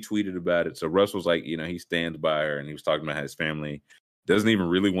 Then she tweeted about it. So Russell's like, he stands by her, and he was talking about how his family doesn't even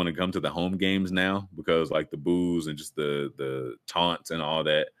really want to come to the home games now because like the boos and just the taunts and all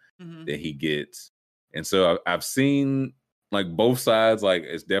that that he gets. And so I've seen like both sides, like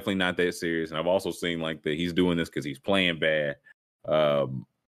it's definitely not that serious. And I've also seen like that he's doing this because he's playing bad. But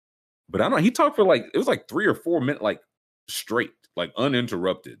I don't know. He talked for like, it was like 3 or 4 minutes, like straight, like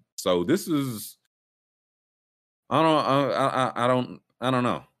uninterrupted. So this is, I don't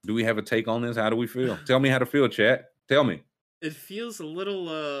know. Do we have a take on this? How do we feel? Tell me how to feel, chat. Tell me. It feels a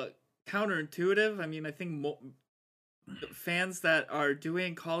little counterintuitive. I mean, I think fans that are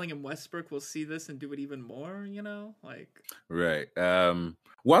calling him Westbrook will see this and do it even more, like. Right. Well,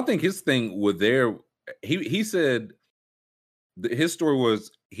 I think his thing with he said his story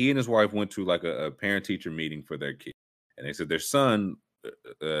was he and his wife went to like a parent-teacher meeting for their kid. And they said their son,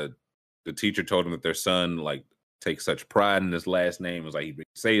 the teacher told him that their son like takes such pride in his last name. It was like he'd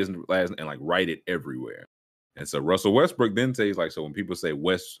say his last name and like write it everywhere. And so Russell Westbrook then says like, so when people say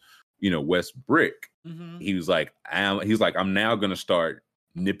West Brick, he was like, I'm now gonna start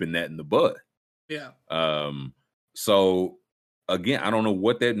nipping that in the bud. Yeah. So again, I don't know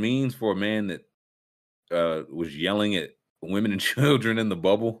what that means for a man that was yelling at women and children in the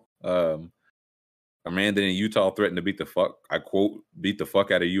bubble. A man that in Utah threatened to beat the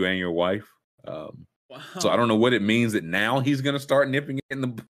fuck out of you and your wife. Wow. So I don't know what it means that now he's gonna start nipping it in the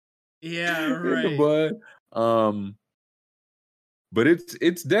right. in the bud. But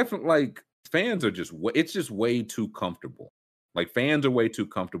it's definitely like fans are it's just way too comfortable. Like fans are way too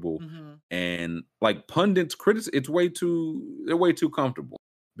comfortable, and like pundits, critics, they're way too comfortable.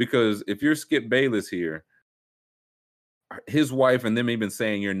 Because if you're Skip Bayless here, his wife and them even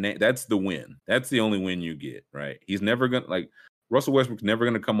saying your name, that's the win. That's the only win you get, right? He's never gonna like Russell Westbrook's never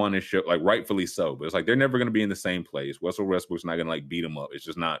gonna come on this show, like rightfully so. But it's like they're never gonna be in the same place. Russell Westbrook's not gonna like beat him up. It's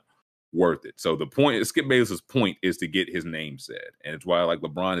just not worth it. So the point, Skip Bayless's point, is to get his name said, and it's why like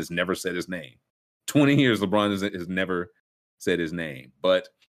LeBron has never said his name. 20 years, LeBron has never said his name. But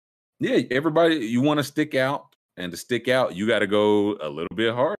yeah, everybody, you want to stick out, and to stick out, you got to go a little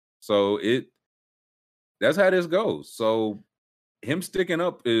bit hard. So that's how this goes. So him sticking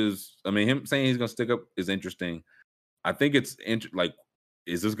up him saying he's going to stick up is interesting. I think it's like,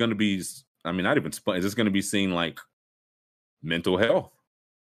 is this going to be, not even is this going to be seen like mental health?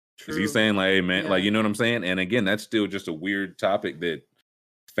 True. Is he saying like, hey man, like, you know what I'm saying? And again, that's still just a weird topic that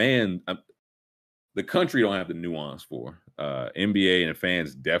the country don't have the nuance for. NBA and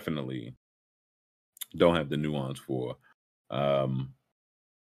fans definitely don't have the nuance for.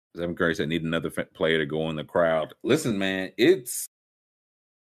 Stephen Curry said, need another player to go in the crowd. Listen, man,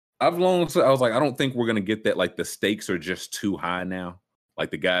 I was like, I don't think we're going to get that. Like, the stakes are just too high now.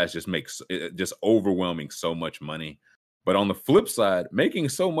 Like, the guys just make just overwhelming so much money. But on the flip side, making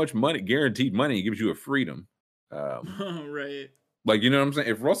so much money, guaranteed money, gives you a freedom. Right. Like, you know what I'm saying?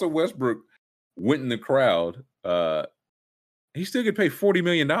 If Russell Westbrook went in the crowd, he still could pay $40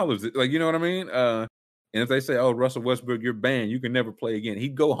 million. Like, you know what I mean? And if they say, oh, Russell Westbrook, you're banned, you can never play again,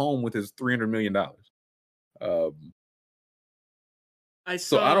 he'd go home with his $300 million.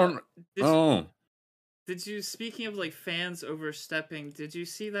 Did you, speaking of like fans overstepping, did you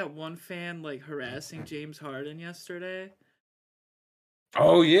see that one fan like harassing James Harden yesterday?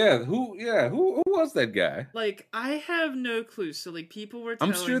 Oh yeah, who was that guy? Like, I have no clue. So like, people were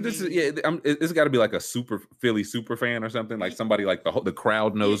telling I'm sure this me, it's got to be like a Philly super fan or something. Like somebody like the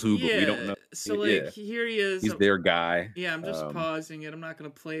crowd knows who, but we don't know. So like, here he is. He's their guy. Yeah, I'm just pausing it. I'm not gonna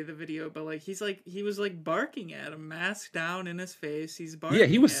play the video, but like, he was like barking at him, mask down in his face. He's barking. Yeah,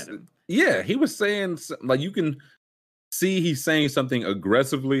 he was. At him. Yeah, he was saying, like, you can see he's saying something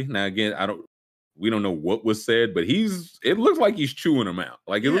aggressively. Now again, we don't know what was said, but it looks like he's chewing him out.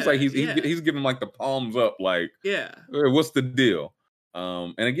 Like, it looks like he's giving like the palms up, like, hey, what's the deal?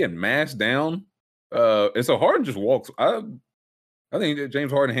 And again, mask down. And so Harden just walks. I think that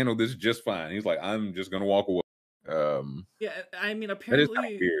James Harden handled this just fine. He's like, I'm just gonna walk away.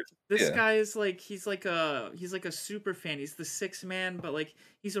 Apparently this guy is like, he's like a super fan. He's the sixth man, but like,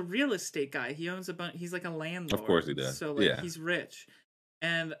 he's a real estate guy. He owns he's like a landlord. Of course he does. So like, he's rich.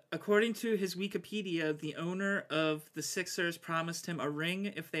 And according to his Wikipedia, the owner of the Sixers promised him a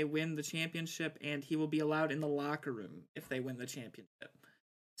ring if they win the championship, and he will be allowed in the locker room if they win the championship.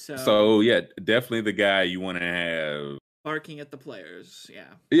 So yeah, definitely the guy you want to have barking at the players.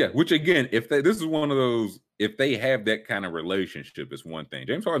 Yeah. Which again, this is one of those, if they have that kind of relationship, it's one thing.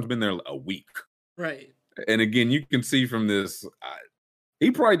 James Harden's been there a week, right? And again, you can see from this,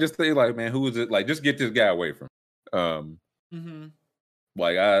 he probably just say like, man, who is it? Like, just get this guy away from him.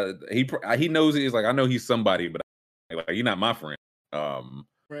 Like, he knows he's like, I know he's somebody, but like, he's not my friend.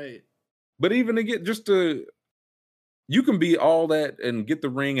 Right. But even to get you can be all that and get the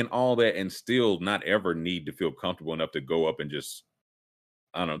ring and all that and still not ever need to feel comfortable enough to go up and just,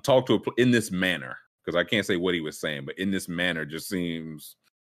 I don't know, talk to in this manner. Because I can't say what he was saying, but in this manner just seems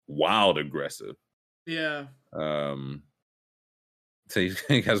wild aggressive. Yeah. So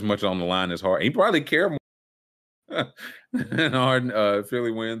he has much on the line as Harden. He probably care more. And Harden,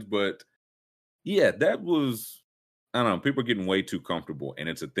 Philly wins, but yeah, that was, I don't know, people are getting way too comfortable, and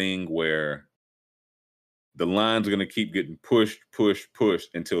it's a thing where the lines are going to keep getting pushed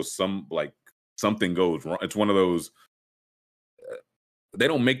until something goes wrong. It's one of those, they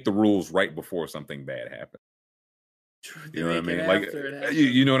don't make the rules right before something bad happens. You know what I mean? Like,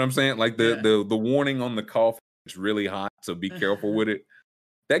 you know what I'm saying? Like the warning on the coffee, it's really hot, so be careful with it.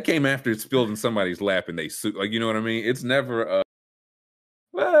 That came after it spilled in somebody's lap and they sued. Like, you know what I mean? It's never,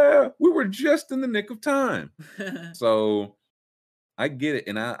 we were just in the nick of time. So I get it.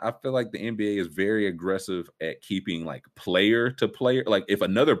 And I feel like the NBA is very aggressive at keeping like player to player. Like, if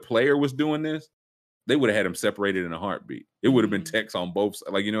another player was doing this, they would have had him separated in a heartbeat. It would have been text on both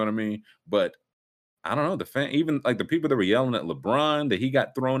sides. Like, you know what I mean? But I don't know. Even like the people that were yelling at LeBron that he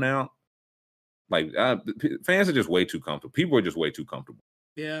got thrown out, like, fans are just way too comfortable. People are just way too comfortable.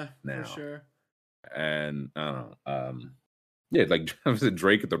 Yeah, now. For sure. And I don't know. Yeah, like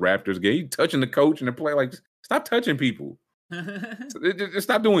Drake at the Raptors game, he touching the coach and the player. Like, stop touching people. Just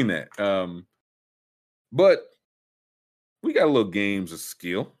stop doing that. But we got a little games of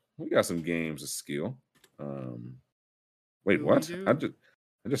skill. We got some games of skill. Wait, Do we what? do?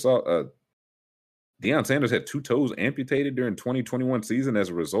 I just saw Deion Sanders had 2 toes amputated during 2021 season as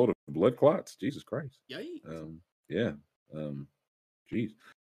a result of blood clots. Jesus Christ. Yikes. Yeah. Jeez.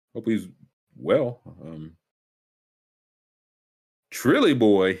 Hope he's well. Trilly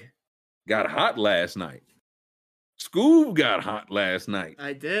boy got hot last night. Scoob got hot last night.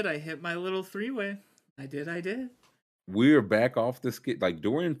 I did. I hit my little 3-way. I did. We're back off the skid. Like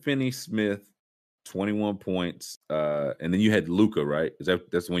Dorian Finney-Smith, 21 points. And then you had Luka, right?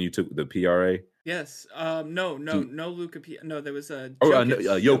 That's when you took the PRA? Yes. No, Luka. No, there was a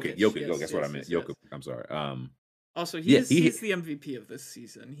Jokic. Yes, that's what I meant. yes. Jokic. I'm sorry. Also, he's the MVP of this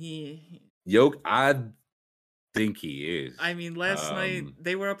season. I think he is. I mean, last night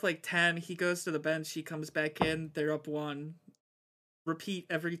they were up like 10. He goes to the bench. He comes back in. They're up 1. Repeat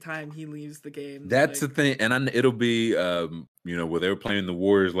every time he leaves the game. That's the thing, and it'll be where they were playing the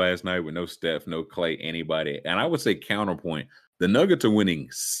Warriors last night with no Steph, no Clay, anybody. And I would say counterpoint: the Nuggets are winning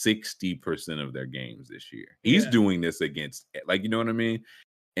 60% of their games this year. He's doing this against, like, you know what I mean.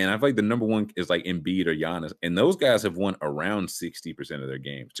 And I feel like the number one is like Embiid or Giannis, and those guys have won around 60% of their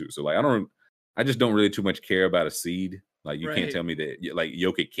games too. So like, I just don't really too much care about a seed. Like, you can't tell me that like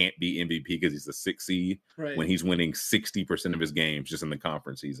Jokic can't be MVP because he's the 6th seed when he's winning 60% of his games just in the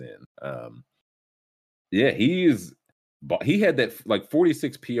conference he's in. He had that like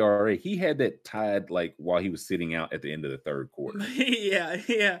 46 PRA. He had that tied like while he was sitting out at the end of the 3rd quarter.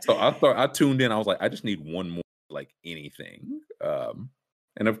 yeah. So I tuned in. I was like, I just need one more, like anything.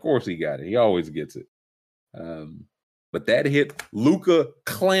 And of course he got it. He always gets it. But that hit Luka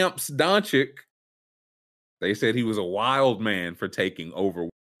clamps Doncic. They said he was a wild man for taking over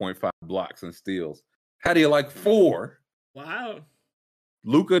 1.5 blocks and steals. How do you like 4? Wow.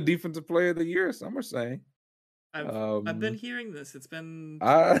 Luka Defensive Player of the Year, some are saying. I've been hearing this. It's been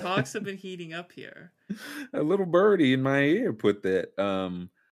talks have been heating up here. A little birdie in my ear put that.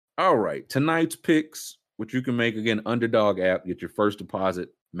 All right. Tonight's picks, which you can make again, Underdog app, get your first deposit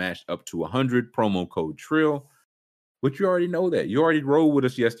matched up to 100, promo code TRILL. But you already know that. You already rolled with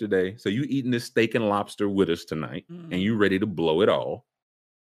us yesterday. So you eating this steak and lobster with us tonight, and you ready to blow it all.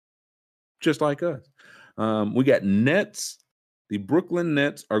 Just like us. We got Nets. The Brooklyn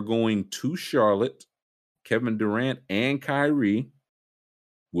Nets are going to Charlotte. Kevin Durant and Kyrie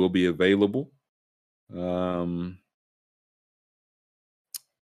will be available.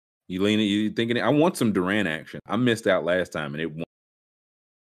 You thinking? I want some Durant action. I missed out last time, and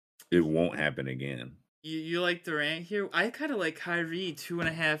it won't happen again. You like Durant here? I kind of like Kyrie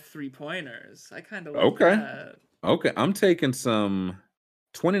 2.5 3-pointers. I kind of like that. Okay, I'm taking some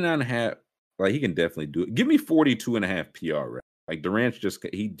 29.5. Like, he can definitely do it. Give me 42.5 PR. Like, Durant just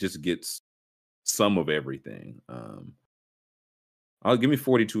gets some of everything. I'll give me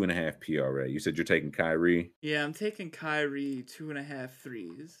 42.5 PRA. You said you're taking Kyrie? Yeah, I'm taking Kyrie 2.5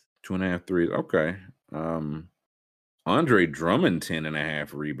 threes. 2.5 threes. Okay. Andre Drummond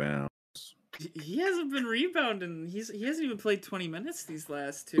 10.5 rebounds. He hasn't been rebounding. He hasn't even played 20 minutes these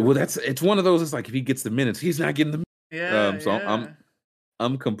last 2. Well, it's one of those. It's like if he gets the minutes, he's not getting the minutes.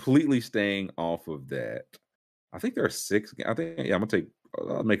 I'm completely staying off of that. I think there are 6. I think I'll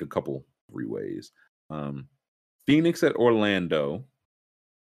make a couple 3-ways. Phoenix at Orlando.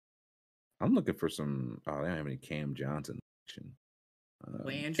 I'm looking for some. They don't have any Cam Johnson action.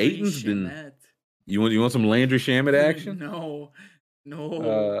 Landry Shamet. You want some Landry Shamet action? No.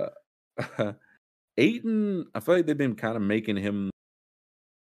 Ayton, I feel like they've been kind of making him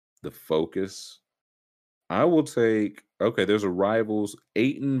the focus. I will take. Okay, there's a rivals.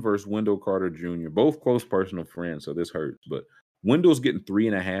 Ayton versus Wendell Carter Jr. Both close personal friends, so this hurts. But Wendell's getting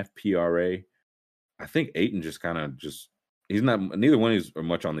 3.5 PRA. I think Ayton just he's not. Neither one is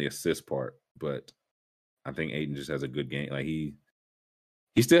much on the assist part, but I think Ayton just has a good game. Like he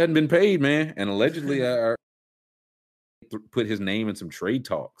still hadn't been paid, man, and allegedly put his name in some trade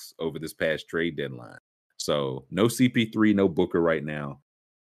talks over this past trade deadline. So no CP3, no Booker right now.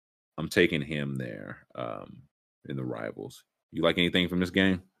 I'm taking him there in the rivals. You like anything from this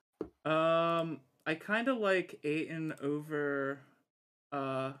game? I kind of like Ayton over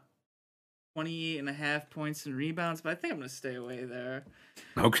 28.5 points and rebounds, but I think I'm going to stay away there.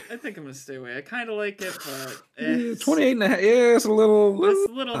 Okay. I think I'm going to stay away. I kind of like it, but 28.5. Yeah, it's a little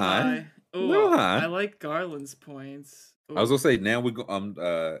high. Oh, little high. I like Garland's points. Ooh. I was gonna say now we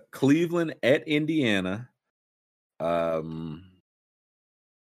go. Cleveland at Indiana. So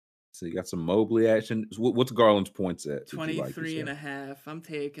you got some Mobley action. What's Garland's points at? 23.5. I'm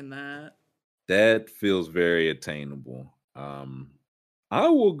taking that. That feels very attainable. I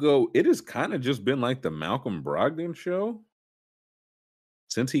will go. It has kind of just been like the Malcolm Brogdon show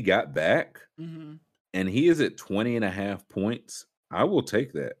since he got back, Mm-hmm. and he is at 20.5 points, I will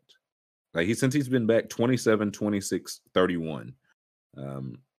take that. Like since he's been back 27, 26, 31.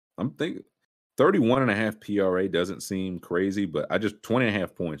 I'm thinking 31.5 PRA doesn't seem crazy, but I just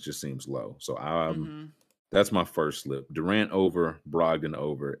 20.5 points just seems low. So that's my first slip. Durant over, Brogdon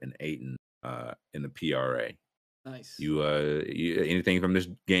over, and Ayton in the PRA. Nice. You anything from this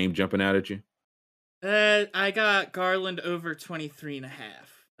game jumping out at you? I got Garland over 23.5.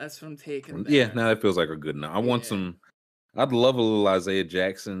 That's what I'm taking there. Yeah, now that feels like a good number. I want some. I'd love a little Isaiah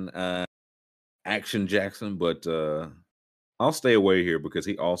Jackson, action Jackson, but I'll stay away here because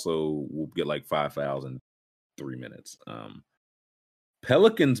he also will get like 5 fouls in 3 minutes.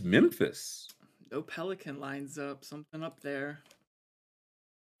 Pelicans, Memphis. No Pelican lines up. Something up there.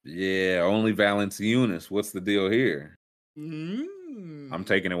 Yeah, only Valanciunas. What's the deal here? I'm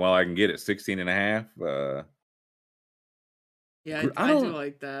taking it while I can get it. 16.5. Yeah, I do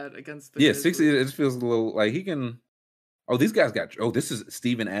like that against the. Yeah, 60. It feels a little like he can. Oh, these guys got. Oh, this is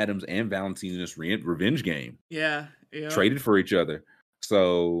Steven Adams and Valanciunas revenge game. Yeah. Traded for each other.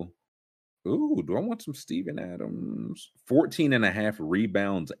 So, do I want some Steven Adams? 14.5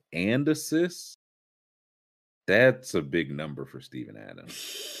 rebounds and assists. That's a big number for Steven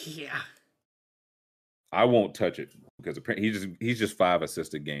Adams. Yeah. I won't touch it because he's just 5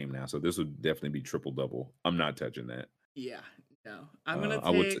 assists a game now. So this would definitely be triple double. I'm not touching that. Yeah. No. I'm gonna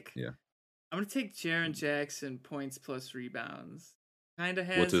take Jaren Jackson points plus rebounds. Kind of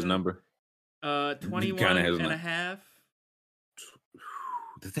has. What's his number? 21.5.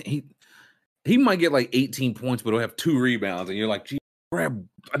 The thing, he might get like 18 points, but he'll have 2 rebounds, and you're like, "Gee, I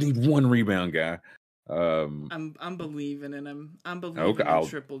need 1 rebound, guy." I'm believing in him. I'm believing in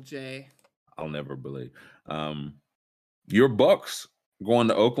Triple J. I'll never believe. Your Bucks going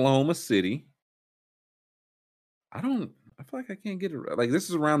to Oklahoma City. I feel like I can't get it. Like this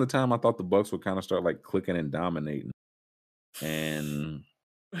is around the time I thought the Bucks would kind of start like clicking and dominating, and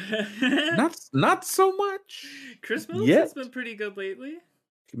not so much. Chris Middleton's been pretty good lately.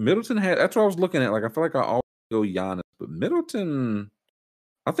 Middleton that's what I was looking at. Like I feel like I always go Giannis, but Middleton.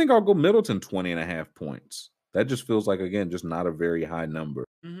 I think I'll go Middleton 20.5 points. That just feels like again just not a very high number.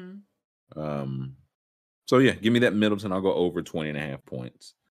 Mm-hmm. So yeah, give me that Middleton. I'll go over 20.5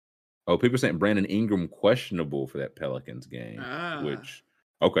 points. Oh, people saying Brandon Ingram questionable for that Pelicans game. Which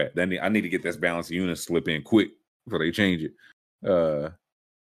then I need to get this Valanciunas slip in quick before they change it.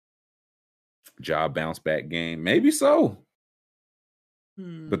 Job bounce back game, maybe so.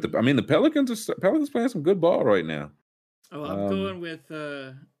 But the Pelicans playing some good ball right now. Oh, I'm going with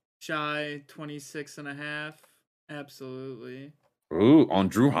Shy 26.5. Absolutely. Ooh, on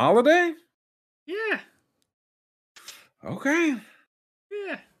Drew Holiday? Yeah. Okay.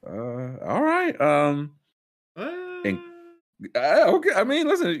 Yeah. All right. Okay. I mean,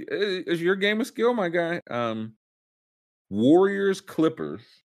 listen, it's your game of skill, my guy. Warriors, Clippers.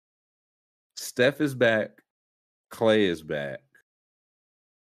 Steph is back. Clay is back.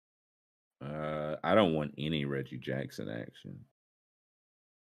 I don't want any Reggie Jackson action.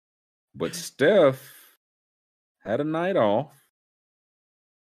 But Steph had a night off.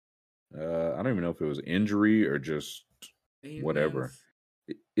 I don't even know if it was injury or just whatever.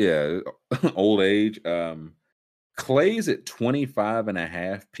 Yeah, old age. Clay's at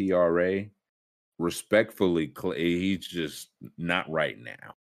 25.5 PRA. Respectfully, Clay, he's just not right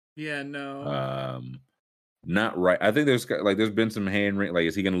now. Yeah, no. Not right. I think there's been some hand ring. Like,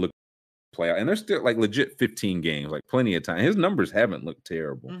 is he going to look play out? And there's still like legit 15 games, like plenty of time. His numbers haven't looked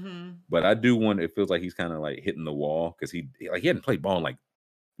terrible, but I do want. It feels like he's kind of like hitting the wall because he hadn't played ball in like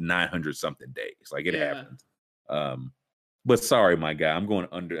 900 something days. Like it happens. But sorry, my guy, I'm going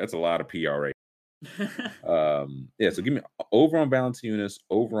under. That's a lot of PRA. So give me over on Valanciunas,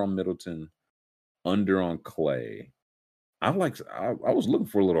 over on Middleton, under on Clay. I was looking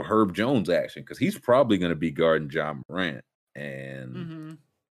for a little Herb Jones action because he's probably going to be guarding Ja Morant, and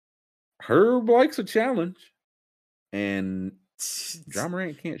Herb likes a challenge, and Ja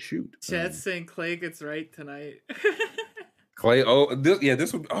Morant can't shoot. Chad's saying Clay gets right tonight. Clay, this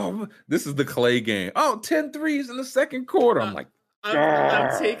is the Clay game. 10 threes in the second quarter. I'm like,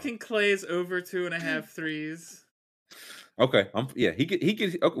 I'm taking Clay's over 2.5 threes. Okay, he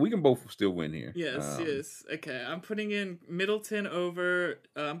could. Okay, we can both still win here. Yes. Okay, I'm putting in Middleton over.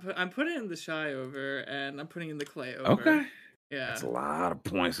 I'm putting in the Shy over, and I'm putting in the Clay over. Okay. Yeah, that's a lot of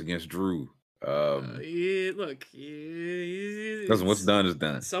points against Drew. Look, listen, what's done is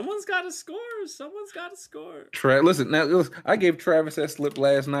done. Someone's got to score. Listen, I gave Travis that slip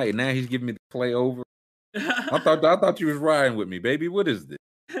last night, and now he's giving me the Clay over. I thought you was riding with me, baby. What is this?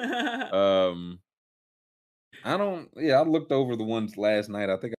 I looked over the ones last night.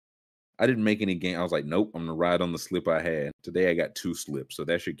 I think I didn't make any game. I was like, nope, I'm gonna ride on the slip I had. Today I got 2 slips, so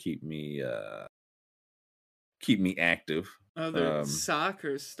that should keep me active.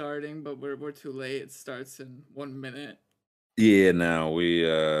 Soccer starting, but we're too late. It starts in 1 minute. Yeah,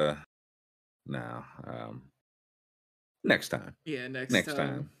 next time. Yeah, next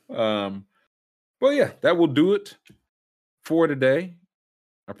time. Well, yeah, that will do it for today.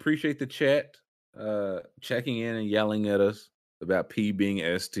 I appreciate the chat, checking in and yelling at us about P being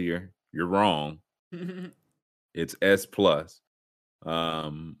S tier. You're wrong. It's S plus.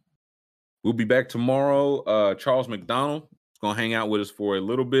 We'll be back tomorrow. Charles McDonald is gonna hang out with us for a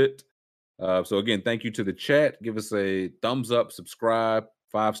little bit. So again, thank you to the chat. Give us a thumbs up, subscribe,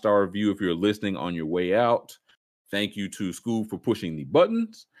 5-star review if you're listening on your way out. Thank you to Scoob for pushing the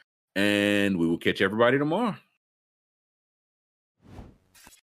buttons, and we will catch everybody tomorrow.